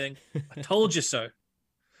same thing. I told you so.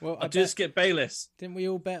 Well, I'll just get Bayless. Didn't we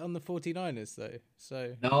all bet on the 49ers though?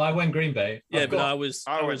 So No, I went Green Bay. Yeah, I've but got, I went was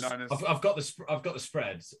Niners. I've got the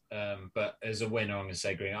spread, but as a winner, I'm going to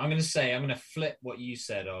say Green. I'm going to flip what you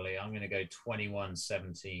said, Ollie. I'm going to go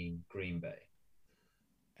 21-17 Green Bay.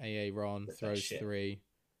 AA Ron That's throws shit. 3.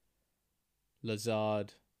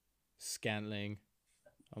 Lazard, Scantling,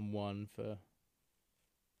 and 1 for.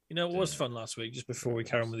 You know, it was fun last week, just before we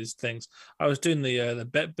carry on with these things. I was doing the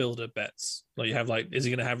bet builder bets. Like you have is he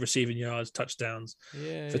going to have receiving yards, touchdowns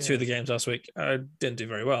for 2 of the games last week? I didn't do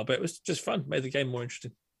very well, but it was just fun. Made the game more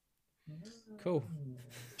interesting. Cool.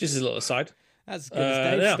 Just as a little aside. That's good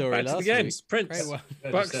as Dave's story back to last the games. week. Prince, Great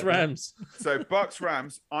one. Bucks, Rams. So Bucks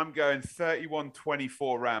Rams, I'm going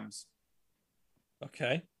 31-24 Rams.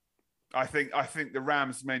 Okay. I think the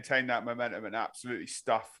Rams maintain that momentum and absolutely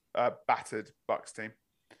battered Bucks team.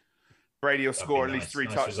 Brady will score at least 3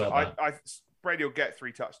 touchdowns. Brady will get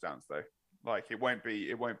 3 touchdowns though. Like it won't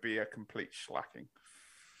be a complete slacking.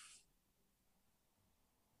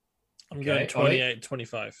 I'm going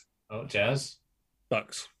 28-25. Oh, Jazz.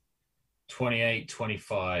 Bucks.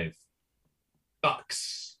 28-25.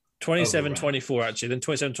 Bucks. 27-24 actually. Then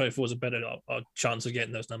 27-24 is a better chance of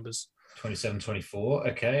getting those numbers.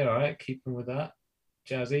 27-24. Okay, all right. Keeping with that.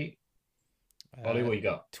 Jazzy. Ollie, what you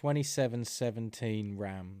got? 27-17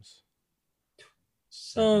 Rams.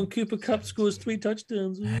 Cooper Kupp scores 3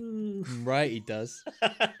 touchdowns. Right, he does.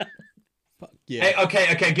 Fuck yeah. Hey,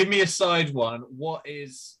 okay. Give me a side one.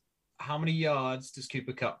 How many yards does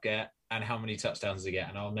Cooper Kupp get, and how many touchdowns does he get?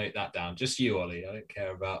 And I'll note that down. Just you, Ollie. I don't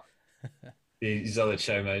care about these other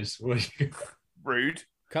chomos. Rude.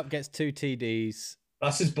 Kupp gets 2 TDs.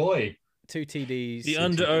 That's his boy. 2 TDs. The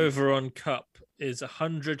under-over on Kupp is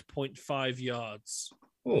 100.5 yards.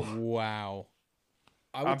 Ooh. Wow.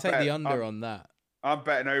 I would take the under on that. I'm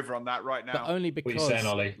betting over on that right now. But only because What are you saying,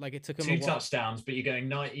 Ollie? like it took him 2 touchdowns, but you're going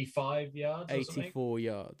 95 yards or 84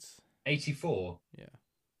 yards. 84? Yeah.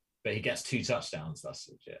 But he gets 2 touchdowns. That's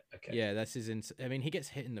legit. Okay. Yeah, that's his. I mean, he gets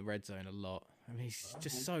hit in the red zone a lot. I mean, he's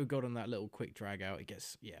just so good on that little quick drag out. He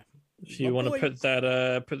gets, If you want to put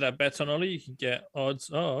that bet on Ollie, you can get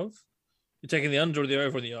odds of. You're taking the under or the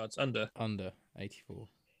over on the yards? Under. Under 84.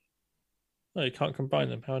 No, you can't combine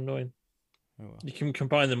them. How annoying. Oh well. You can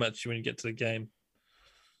combine them actually when you get to the game.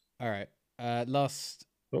 All right. Last.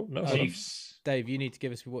 Oh no, Chiefs. Dave, you need to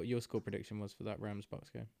give us what your score prediction was for that Rams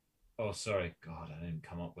Bucks game. Oh, sorry. God, I didn't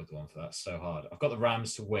come up with one for that. So hard. I've got the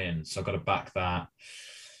Rams to win, so I've got to back that.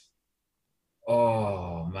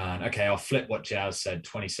 Oh, man. Okay, I'll flip what Jazz said.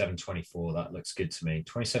 27-24. That looks good to me.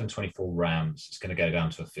 27-24 Rams. It's going to go down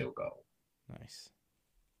to a field goal. Nice.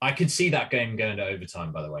 I could see that game going to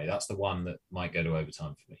overtime, by the way. That's the one that might go to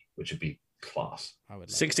overtime for me, which would be class. I would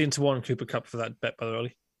 16-1 Cooper Kupp for that bet, by the way,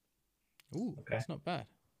 Ollie. Ooh, Okay. That's not bad.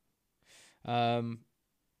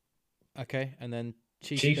 Okay, and then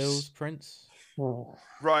Chiefs. Bills, Prince.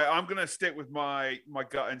 Right, I'm going to stick with my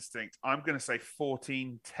gut instinct. I'm going to say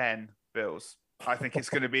 14-10 Bills. I think it's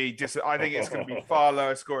going to be I think it's going to be far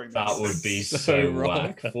lower scoring. That would be so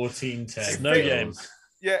whack. 14-10. No game.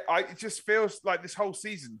 Yeah, it just feels like this whole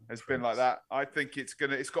season has been like that. I think it's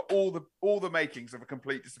got all the makings of a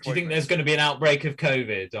complete disappointment. Do you think there's going to be an outbreak of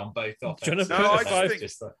COVID on both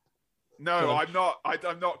offenses? No, I'm not.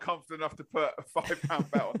 I'm not confident enough to put a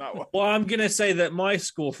 £5 bet on that one. Well, I'm going to say that my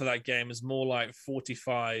score for that game is more like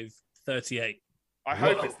 45-38. I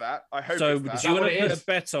hope it's that. So do you want to put a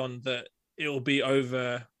bet on that it'll be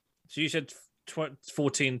over? So you said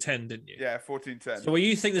 14-10, didn't you? Yeah, 14-10. So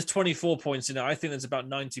you think there's 24 points in it. I think there's about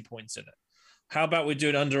 90 points in it. How about we do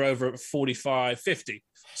an over at 45-50?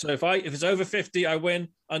 So if it's over 50, I win.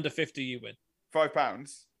 Under 50, you win. £5.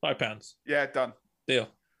 £5. Yeah, done. Deal.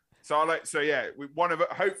 So we're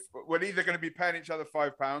either going to be paying each other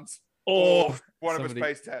 £5 or one of us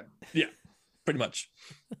pays 10. Yeah, pretty much.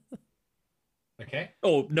 Okay.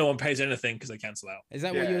 Oh, no one pays anything because they cancel out. Is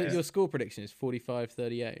that what your score prediction is?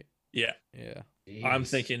 45-38? Yeah. Yeah. Jeez. I'm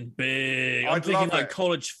thinking big. I'm thinking like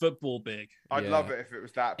college football big. I'd love it if it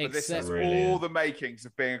was that, but this has all the makings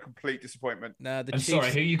of being a complete disappointment. Nah, I'm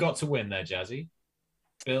sorry, who you got to win there, Jazzy?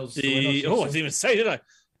 Bills. I didn't even say, did I?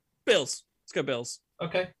 Bills. Let's go Bills.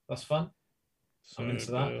 Okay, that's fun. I'm into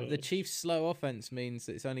that. The Chiefs' slow offense means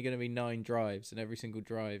that it's only going to be 9 drives, and every single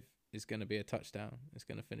drive is going to be a touchdown. It's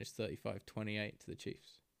going to finish 35-28 to the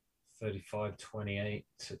Chiefs. 35-28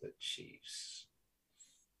 to the Chiefs.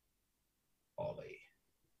 Ollie.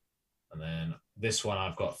 And then this one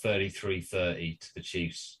I've got 33-30 to the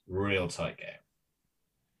Chiefs. Real tight game.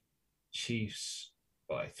 Chiefs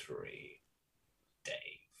by 3. Dave.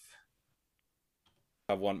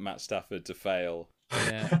 I want Matt Stafford to fail.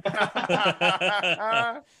 Yeah.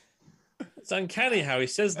 It's uncanny how he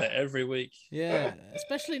says that every week. Yeah,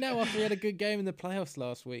 especially now after he had a good game in the playoffs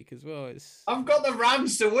last week as well. I've got the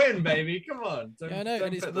Rams to win, baby. Come on. I know,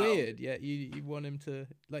 and it's weird. Yeah, you want him to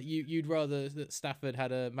you'd rather that Stafford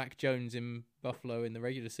had a Mac Jones in Buffalo in the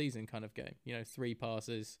regular season kind of game. 3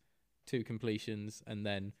 passes, 2 completions, and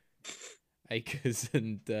then Akers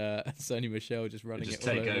and Sony Michel just running it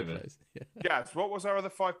all over the place. Yeah. What was our other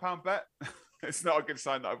 £5 bet? It's not a good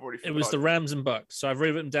sign that I've already forgotten. It was the Rams and Bucks. So I've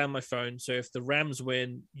written down my phone. So if the Rams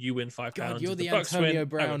win, you win £5. God, you're the Bucks Antonio win,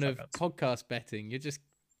 Brown of podcast betting. You're just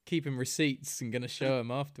keeping receipts and going to show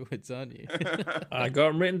them afterwards, aren't you? I got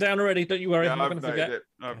them written down already. Don't you worry. I'm not going to forget.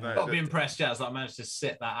 I've got to be impressed, Jazz, that I managed to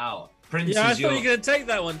sit that out. Prince I is thought you were going to take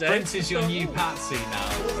that one, Dave. Prince is your new Patsy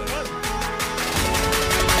now.